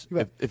be honest?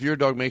 If your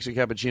dog makes a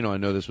cappuccino, I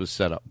know this was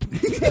set up.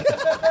 Because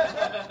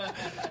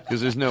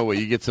there's no way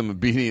you get some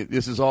obedient.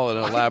 This is all an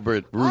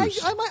elaborate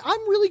ruse.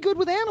 I'm really good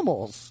with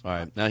animals. All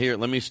right, now here,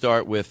 let me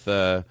start with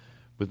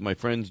my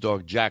friend's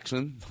dog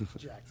Jackson,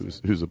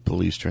 who's a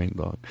police trained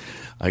dog.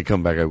 I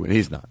come back, I win.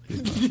 He's not.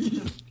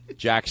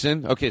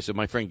 Jackson. Okay, so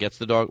my friend gets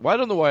the dog. Well, I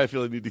don't know why I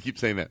feel I need to keep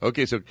saying that.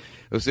 Okay, so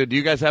do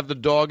you guys have the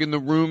dog in the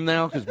room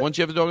now? Because once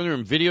you have the dog in the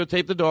room,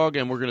 videotape the dog,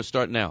 and we're going to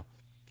start now.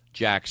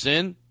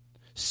 Jackson,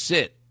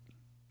 sit.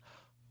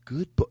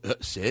 Good boy.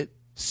 Sit.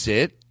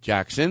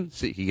 Jackson,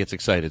 sit. He gets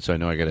excited, so I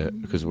know I got to,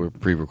 because we're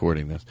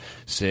pre-recording this.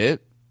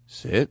 Sit.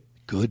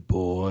 Good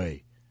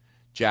boy.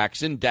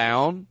 Jackson,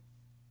 down.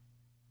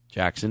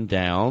 There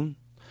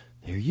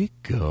you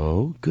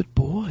go. Good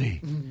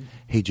boy.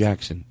 Hey,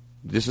 Jackson,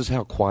 this is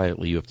how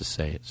quietly you have to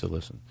say it, so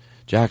listen.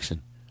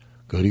 Jackson,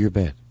 go to your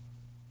bed.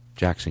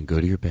 Jackson, go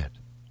to your bed.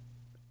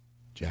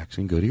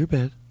 Jackson, go to your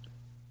bed.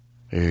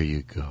 There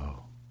you go.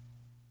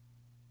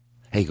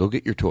 Hey, go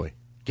get your toy.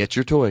 Get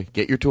your toy.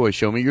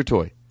 Show me your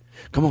toy.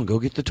 Come on, go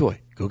get the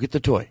toy. Okay,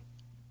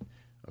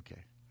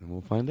 and we'll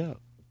find out.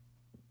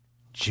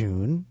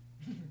 June.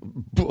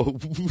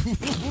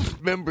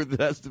 Member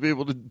that has to be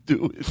able to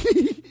do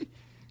it.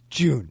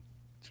 June.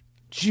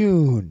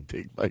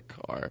 Take my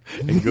car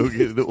and go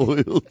get the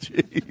oil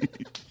change.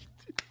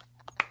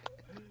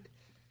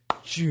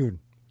 June.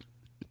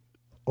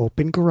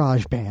 Open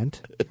GarageBand.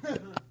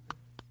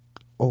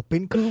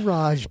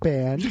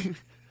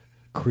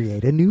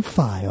 Create a new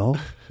file.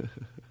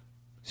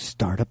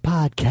 Start a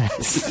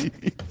podcast.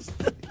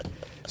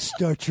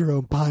 Start your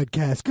own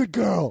podcast. Good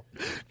girl.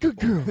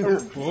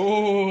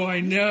 Oh,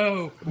 I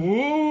know.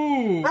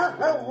 Ooh.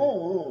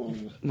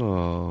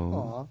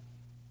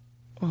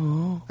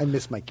 Oh. I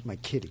miss my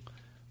kitty.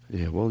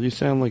 Yeah, well, you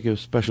sound like a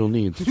special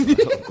needs.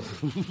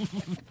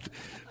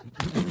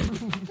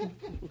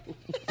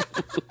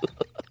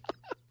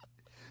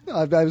 No,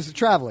 I was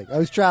traveling. I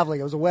was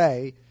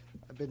away.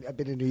 I've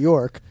been in New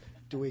York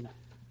doing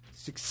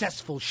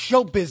successful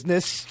show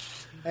business.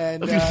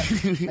 And I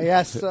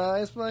asked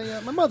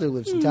my mother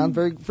lives in town.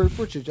 Very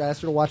fortunate. I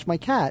asked her to watch my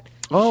cat.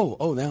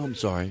 Oh, now I'm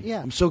sorry.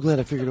 Yeah. I'm so glad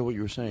I figured out what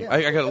you were saying. Yeah.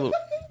 I got a little.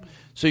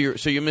 So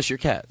you miss your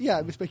cat? Yeah,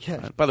 I miss my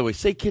cat. By the way,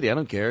 say kitty. I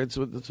don't care.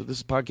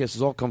 This podcast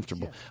is all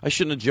comfortable. Yeah. I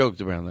shouldn't have joked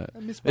around that.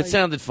 It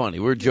sounded funny.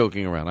 We're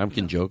joking around. I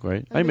can joke,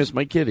 right? I miss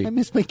my kitty. I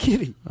miss my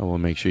kitty. I will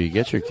make sure you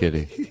get your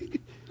kitty.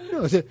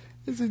 No,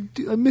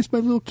 I miss my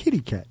little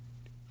kitty cat.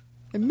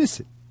 I miss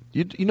it.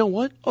 You know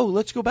what? Oh,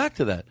 let's go back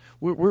to that.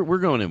 We're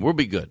going in. We'll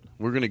be good.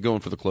 We're going to go in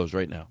for the close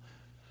right now.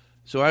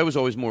 So I was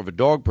always more of a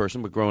dog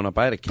person, but growing up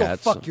I had a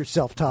cat. Go fuck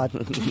yourself, Todd.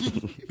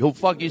 Go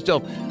fuck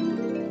yourself.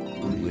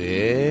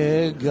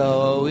 We're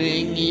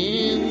going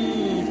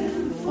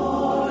in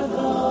for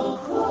the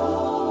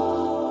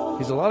close.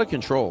 He's a lot of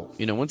control.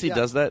 Once he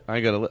does that,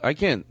 I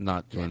can't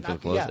not go in for the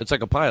close. Yeah. It's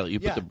like a pilot. You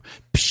put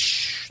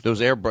those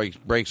air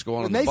brakes go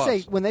on the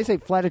bus. When they say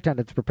flight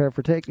attendants prepare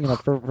for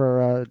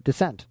for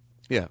descent.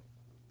 Yeah.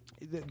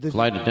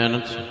 Flight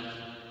attendants,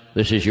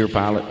 this is your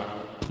pilot.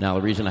 Now,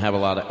 the reason I have a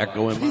lot of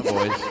echo in my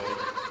voice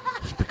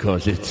is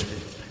because it's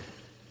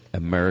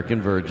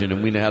American Virgin,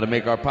 and we know how to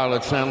make our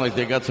pilots sound like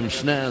they got some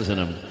snazz in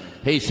them.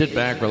 Hey, sit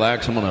back,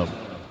 relax. I'm going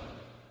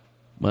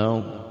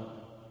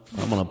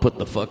to put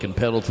the fucking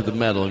pedal to the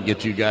metal and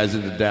get you guys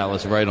into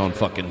Dallas right on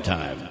fucking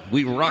time.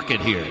 We rock it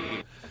here.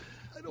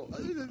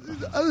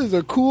 This is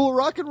a cool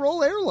rock and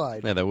roll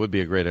airline. Yeah, that would be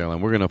a great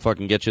airline. We're going to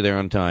fucking get you there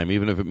on time,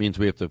 even if it means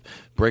we have to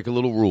break a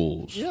little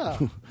rules. Yeah,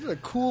 a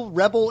cool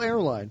rebel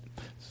airline.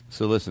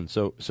 So listen,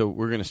 so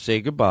we're going to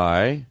say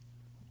goodbye,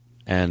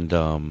 and take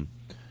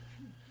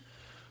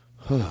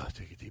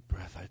a deep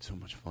breath. I had so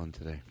much fun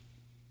today.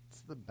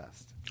 the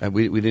best.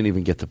 We didn't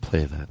even get to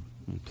play that.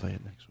 We'll play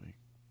it next week.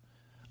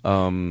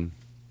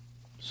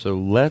 So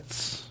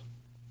let's.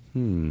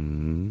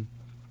 We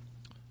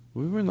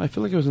were I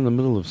feel like I was in the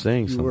middle of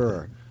saying something. You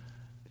were.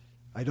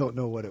 I don't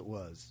know what it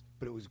was,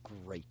 but it was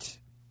great.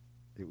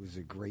 It was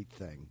a great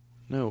thing.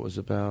 No, it was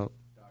about.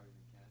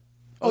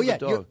 Oh, yeah,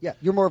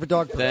 you're more of a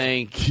dog person.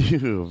 Thank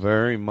you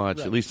very much.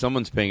 Right. At least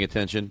someone's paying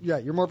attention. Yeah,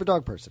 you're more of a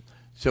dog person.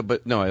 So,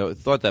 but no, I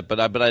thought that, but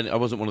I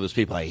wasn't one of those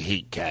people. I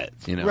hate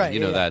cats. You know, Right,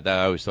 that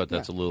I always thought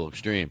that's a little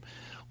extreme.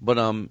 But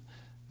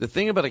the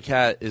thing about a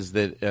cat is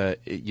that I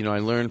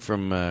learned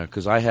from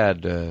because I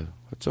had. I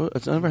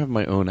never have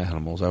my own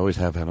animals. I always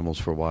have animals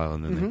for a while,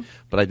 and then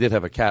but I did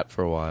have a cat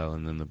for a while,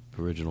 and then the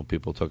original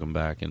people took him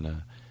back,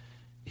 and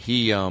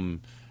he.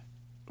 I'm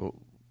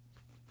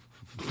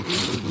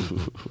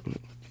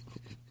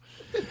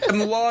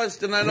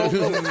lost, and I don't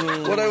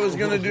know what I was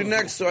going to do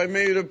next, so I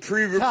made a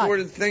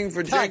pre-recorded thing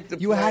for Jake to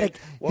play. You had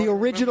the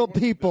original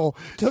people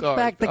took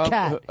back the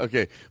cat.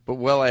 Okay, but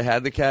while I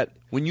had the cat,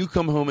 when you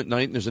come home at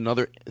night and there's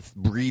another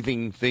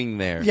breathing thing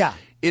there, yeah,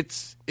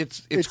 it's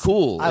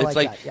cool. I it's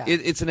like that, yeah.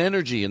 It's an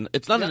energy, and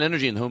it's not an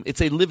energy in the home.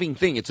 It's a living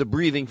thing. It's a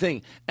breathing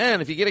thing.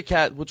 And if you get a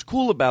cat, what's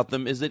cool about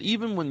them is that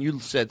even when you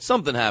said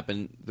something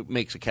happened that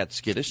makes a cat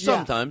skittish,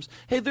 sometimes,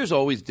 hey, there's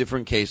always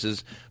different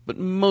cases, but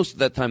most of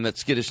that time that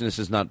skittishness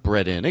is not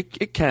bred in.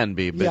 It can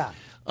be, but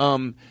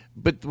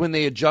but when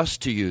they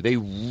adjust to you, they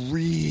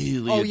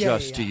really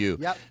adjust to you.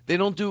 Yep. They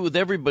don't do it with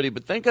everybody,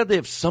 but thank God they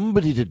have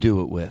somebody to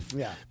do it with.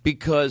 Yeah.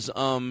 Because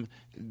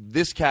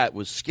this cat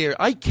was scared.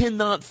 I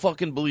cannot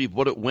fucking believe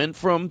what it went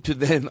from to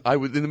then. I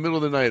was in the middle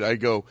of the night. I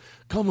go,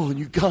 come on,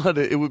 you got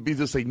it. It would be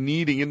just like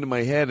kneading into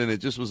my head, and it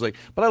just was like.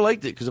 But I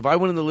liked it because if I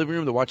went in the living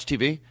room to watch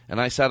TV and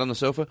I sat on the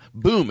sofa,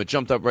 boom, it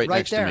jumped up right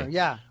next there, to me.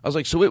 yeah. I was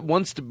like, so it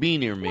wants to be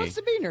near me. It wants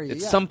to be near you.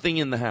 It's yeah. something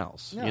in the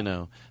house, you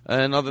know.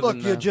 And other Look,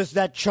 than you're that, just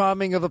that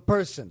charming of a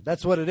person.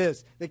 That's what it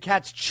is. The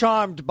cat's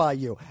charmed by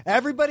you.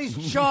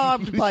 Everybody's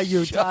charmed by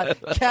you, Todd.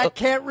 Cat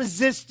can't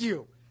resist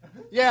you.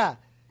 Yeah.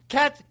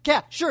 Cat.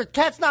 Sure,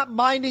 cat's not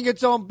minding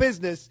its own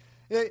business.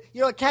 A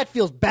cat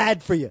feels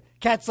bad for you.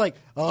 Cat's like,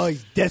 oh,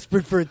 he's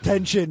desperate for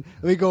attention.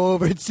 Let me go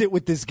over and sit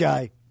with this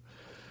guy.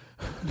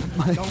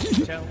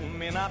 Don't tell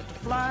me not to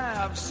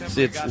fly.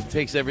 see, it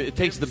takes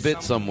the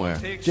bit somewhere.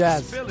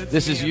 Jazz.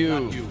 This is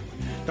you.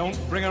 Don't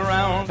bring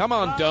around. Come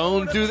on,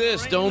 don't do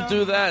this, don't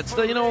do that.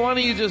 So, why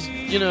don't you just,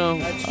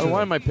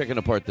 why am I picking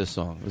apart this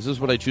song? Is this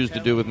what I choose to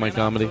do with my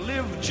comedy?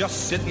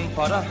 Just sit and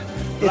putter.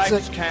 The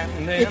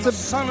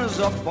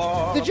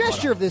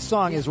gesture of this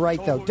song is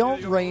right, though.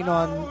 Don't rain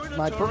on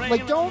my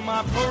parade. Don't be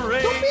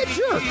a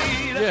jerk.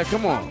 Yeah,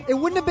 come on. It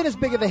wouldn't have been as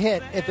big of a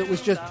hit if it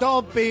was just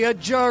don't be a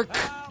jerk.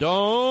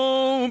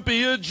 Don't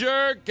be a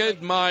jerk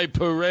at my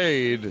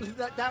parade.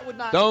 That would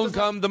not. Don't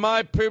come to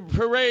my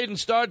parade and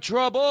start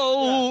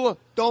trouble. Yeah.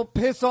 Don't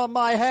piss on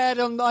my head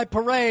on my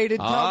parade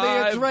and tell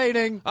me it's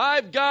raining.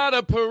 I've got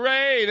a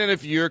parade, and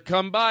if you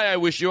come by, I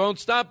wish you won't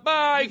stop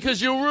by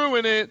because you'll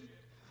ruin it.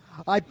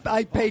 I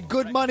paid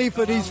good money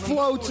for these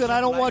floats, and I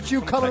don't want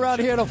you coming around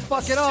here to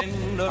fuck it up.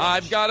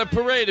 I've got a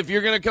parade. If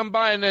you're going to come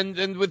by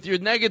and with your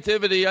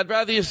negativity, I'd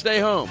rather you stay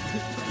home.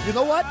 You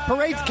know what?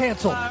 Parade's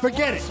canceled.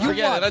 Forget it.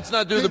 Forget it. Let's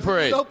not do the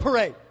parade. No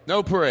parade.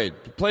 No parade.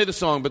 Play the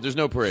song, but there's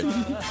no parade. Ooh,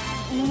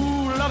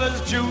 love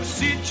is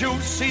juicy,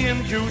 juicy,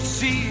 and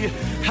juicy.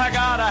 I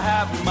gotta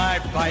have my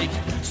bite.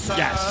 Sir.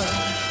 Yes.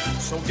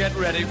 So get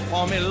ready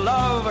for me,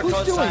 love,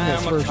 because I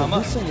am a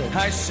comer.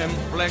 I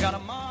simply got a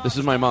This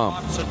is my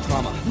mom.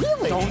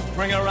 Really? Don't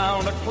bring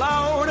around a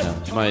cloud.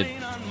 It's my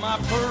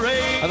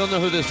parade. I don't know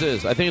who this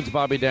is. I think it's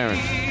Bobby Darin.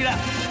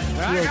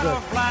 I gotta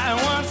fly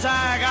once,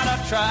 I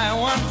gotta try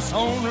once,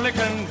 only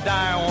can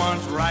die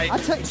once, right? I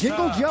tell you,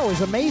 Jingle Joe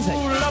is amazing.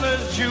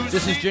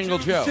 This is Jingle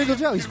Joe. Jingle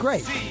Joe, he's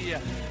great.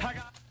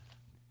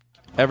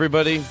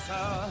 Everybody,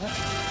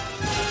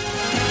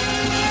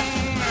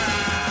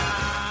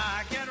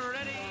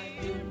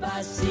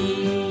 Goodbye,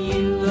 see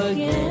you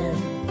again.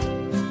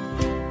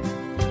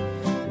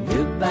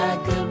 Goodbye,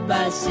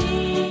 goodbye,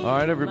 see you. all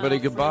right, everybody,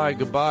 goodbye,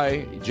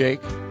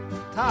 Jake.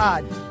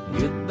 Todd.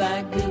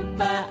 Goodbye,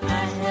 goodbye, I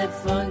had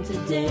fun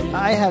today.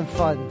 I have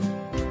fun.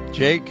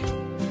 Jake, do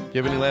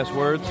you have any last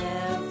words?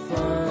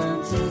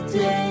 Fun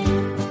today.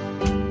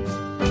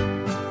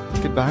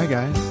 Goodbye,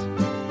 guys.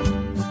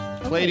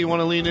 Clay, do you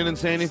want to lean in and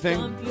say anything?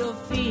 Your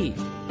feet.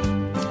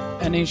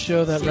 Any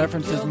show that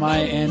references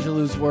Maya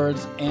Angelou's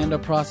words and a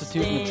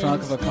prostitute in the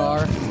trunk of a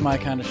car is my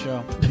kind of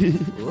show.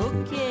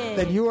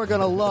 Then you are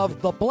going to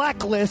love The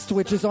Blacklist,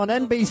 which is on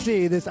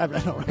NBC. I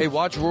don't know. Hey,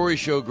 watch Rory's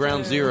show,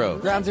 Ground Zero.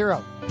 Ground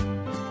Zero.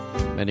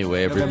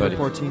 Anyway, everybody.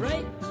 November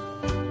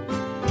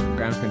 14th.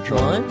 Ground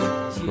Control.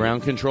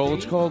 Ground Control,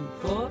 it's called?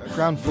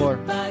 Ground Floor.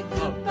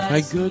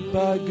 Hi,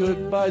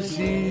 goodbye,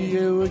 see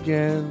you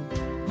again.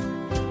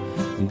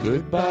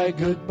 Goodbye,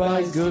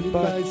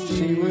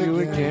 see you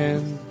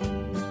again.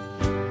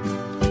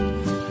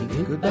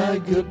 Goodbye.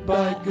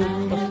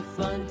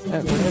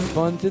 Have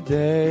fun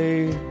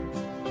today.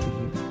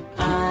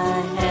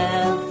 I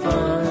have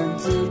fun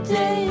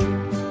today.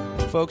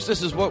 Folks,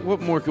 this is what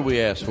more could we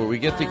ask for? We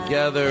get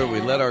together, we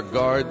let our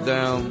guard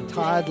down.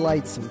 Todd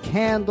lights some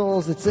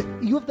candles.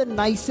 You have the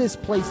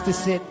nicest place to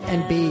sit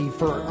and be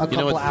for a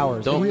couple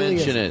hours. Don't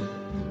mention it.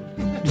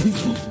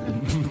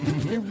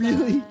 It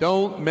really.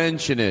 Don't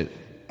mention it.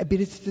 I mean,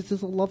 it's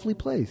a lovely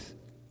place.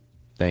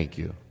 Thank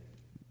you.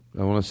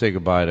 I want to say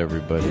goodbye to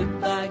everybody.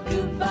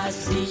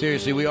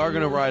 Seriously, we are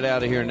going to ride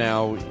out of here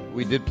now.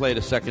 We did play it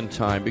a second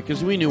time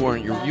because we knew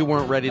you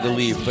weren't ready to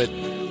leave, but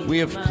we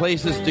have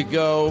places to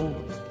go.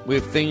 We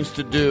have things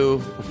to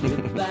do.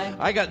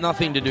 I got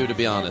nothing to do, to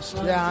be honest.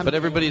 Yeah, but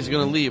everybody's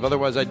going to leave.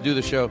 Otherwise, I'd do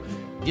the show.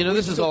 You know,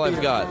 this is all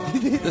I've got.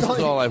 This is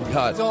all I've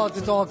got.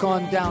 It's all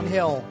gone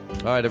downhill.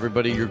 All right,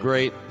 everybody, you're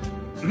great.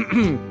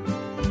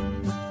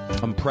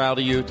 I'm proud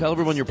of you. Tell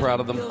everyone you're proud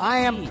of them. I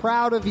am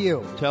proud of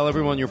you. Tell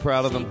everyone you're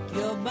proud of them.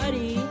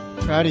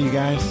 Proud of you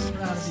guys.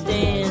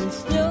 Stand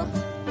still.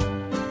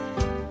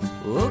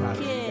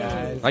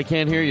 I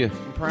can't hear you.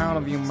 I'm proud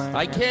of you, man.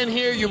 I can't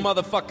hear you,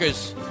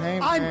 motherfuckers. Hey,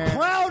 I'm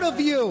proud of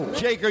you.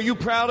 Jake, are you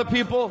proud of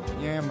people?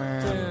 Yeah,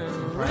 man.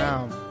 I'm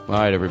proud. All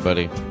right,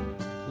 everybody.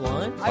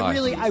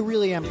 I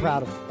really am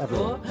proud of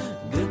everyone.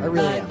 I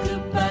really am.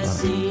 Goodbye,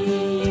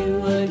 see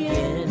you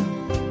again.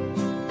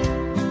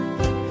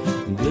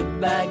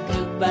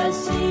 Goodbye,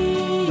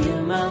 see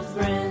you, my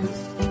friends.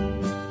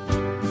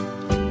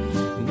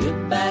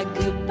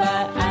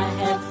 Goodbye, I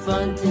had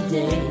fun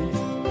today.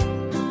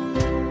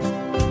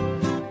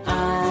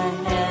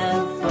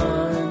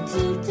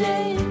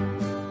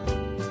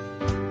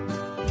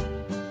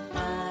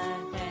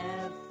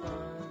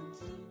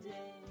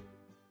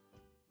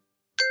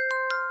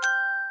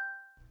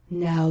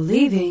 Now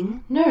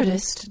leaving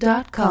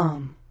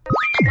Nerdist.com.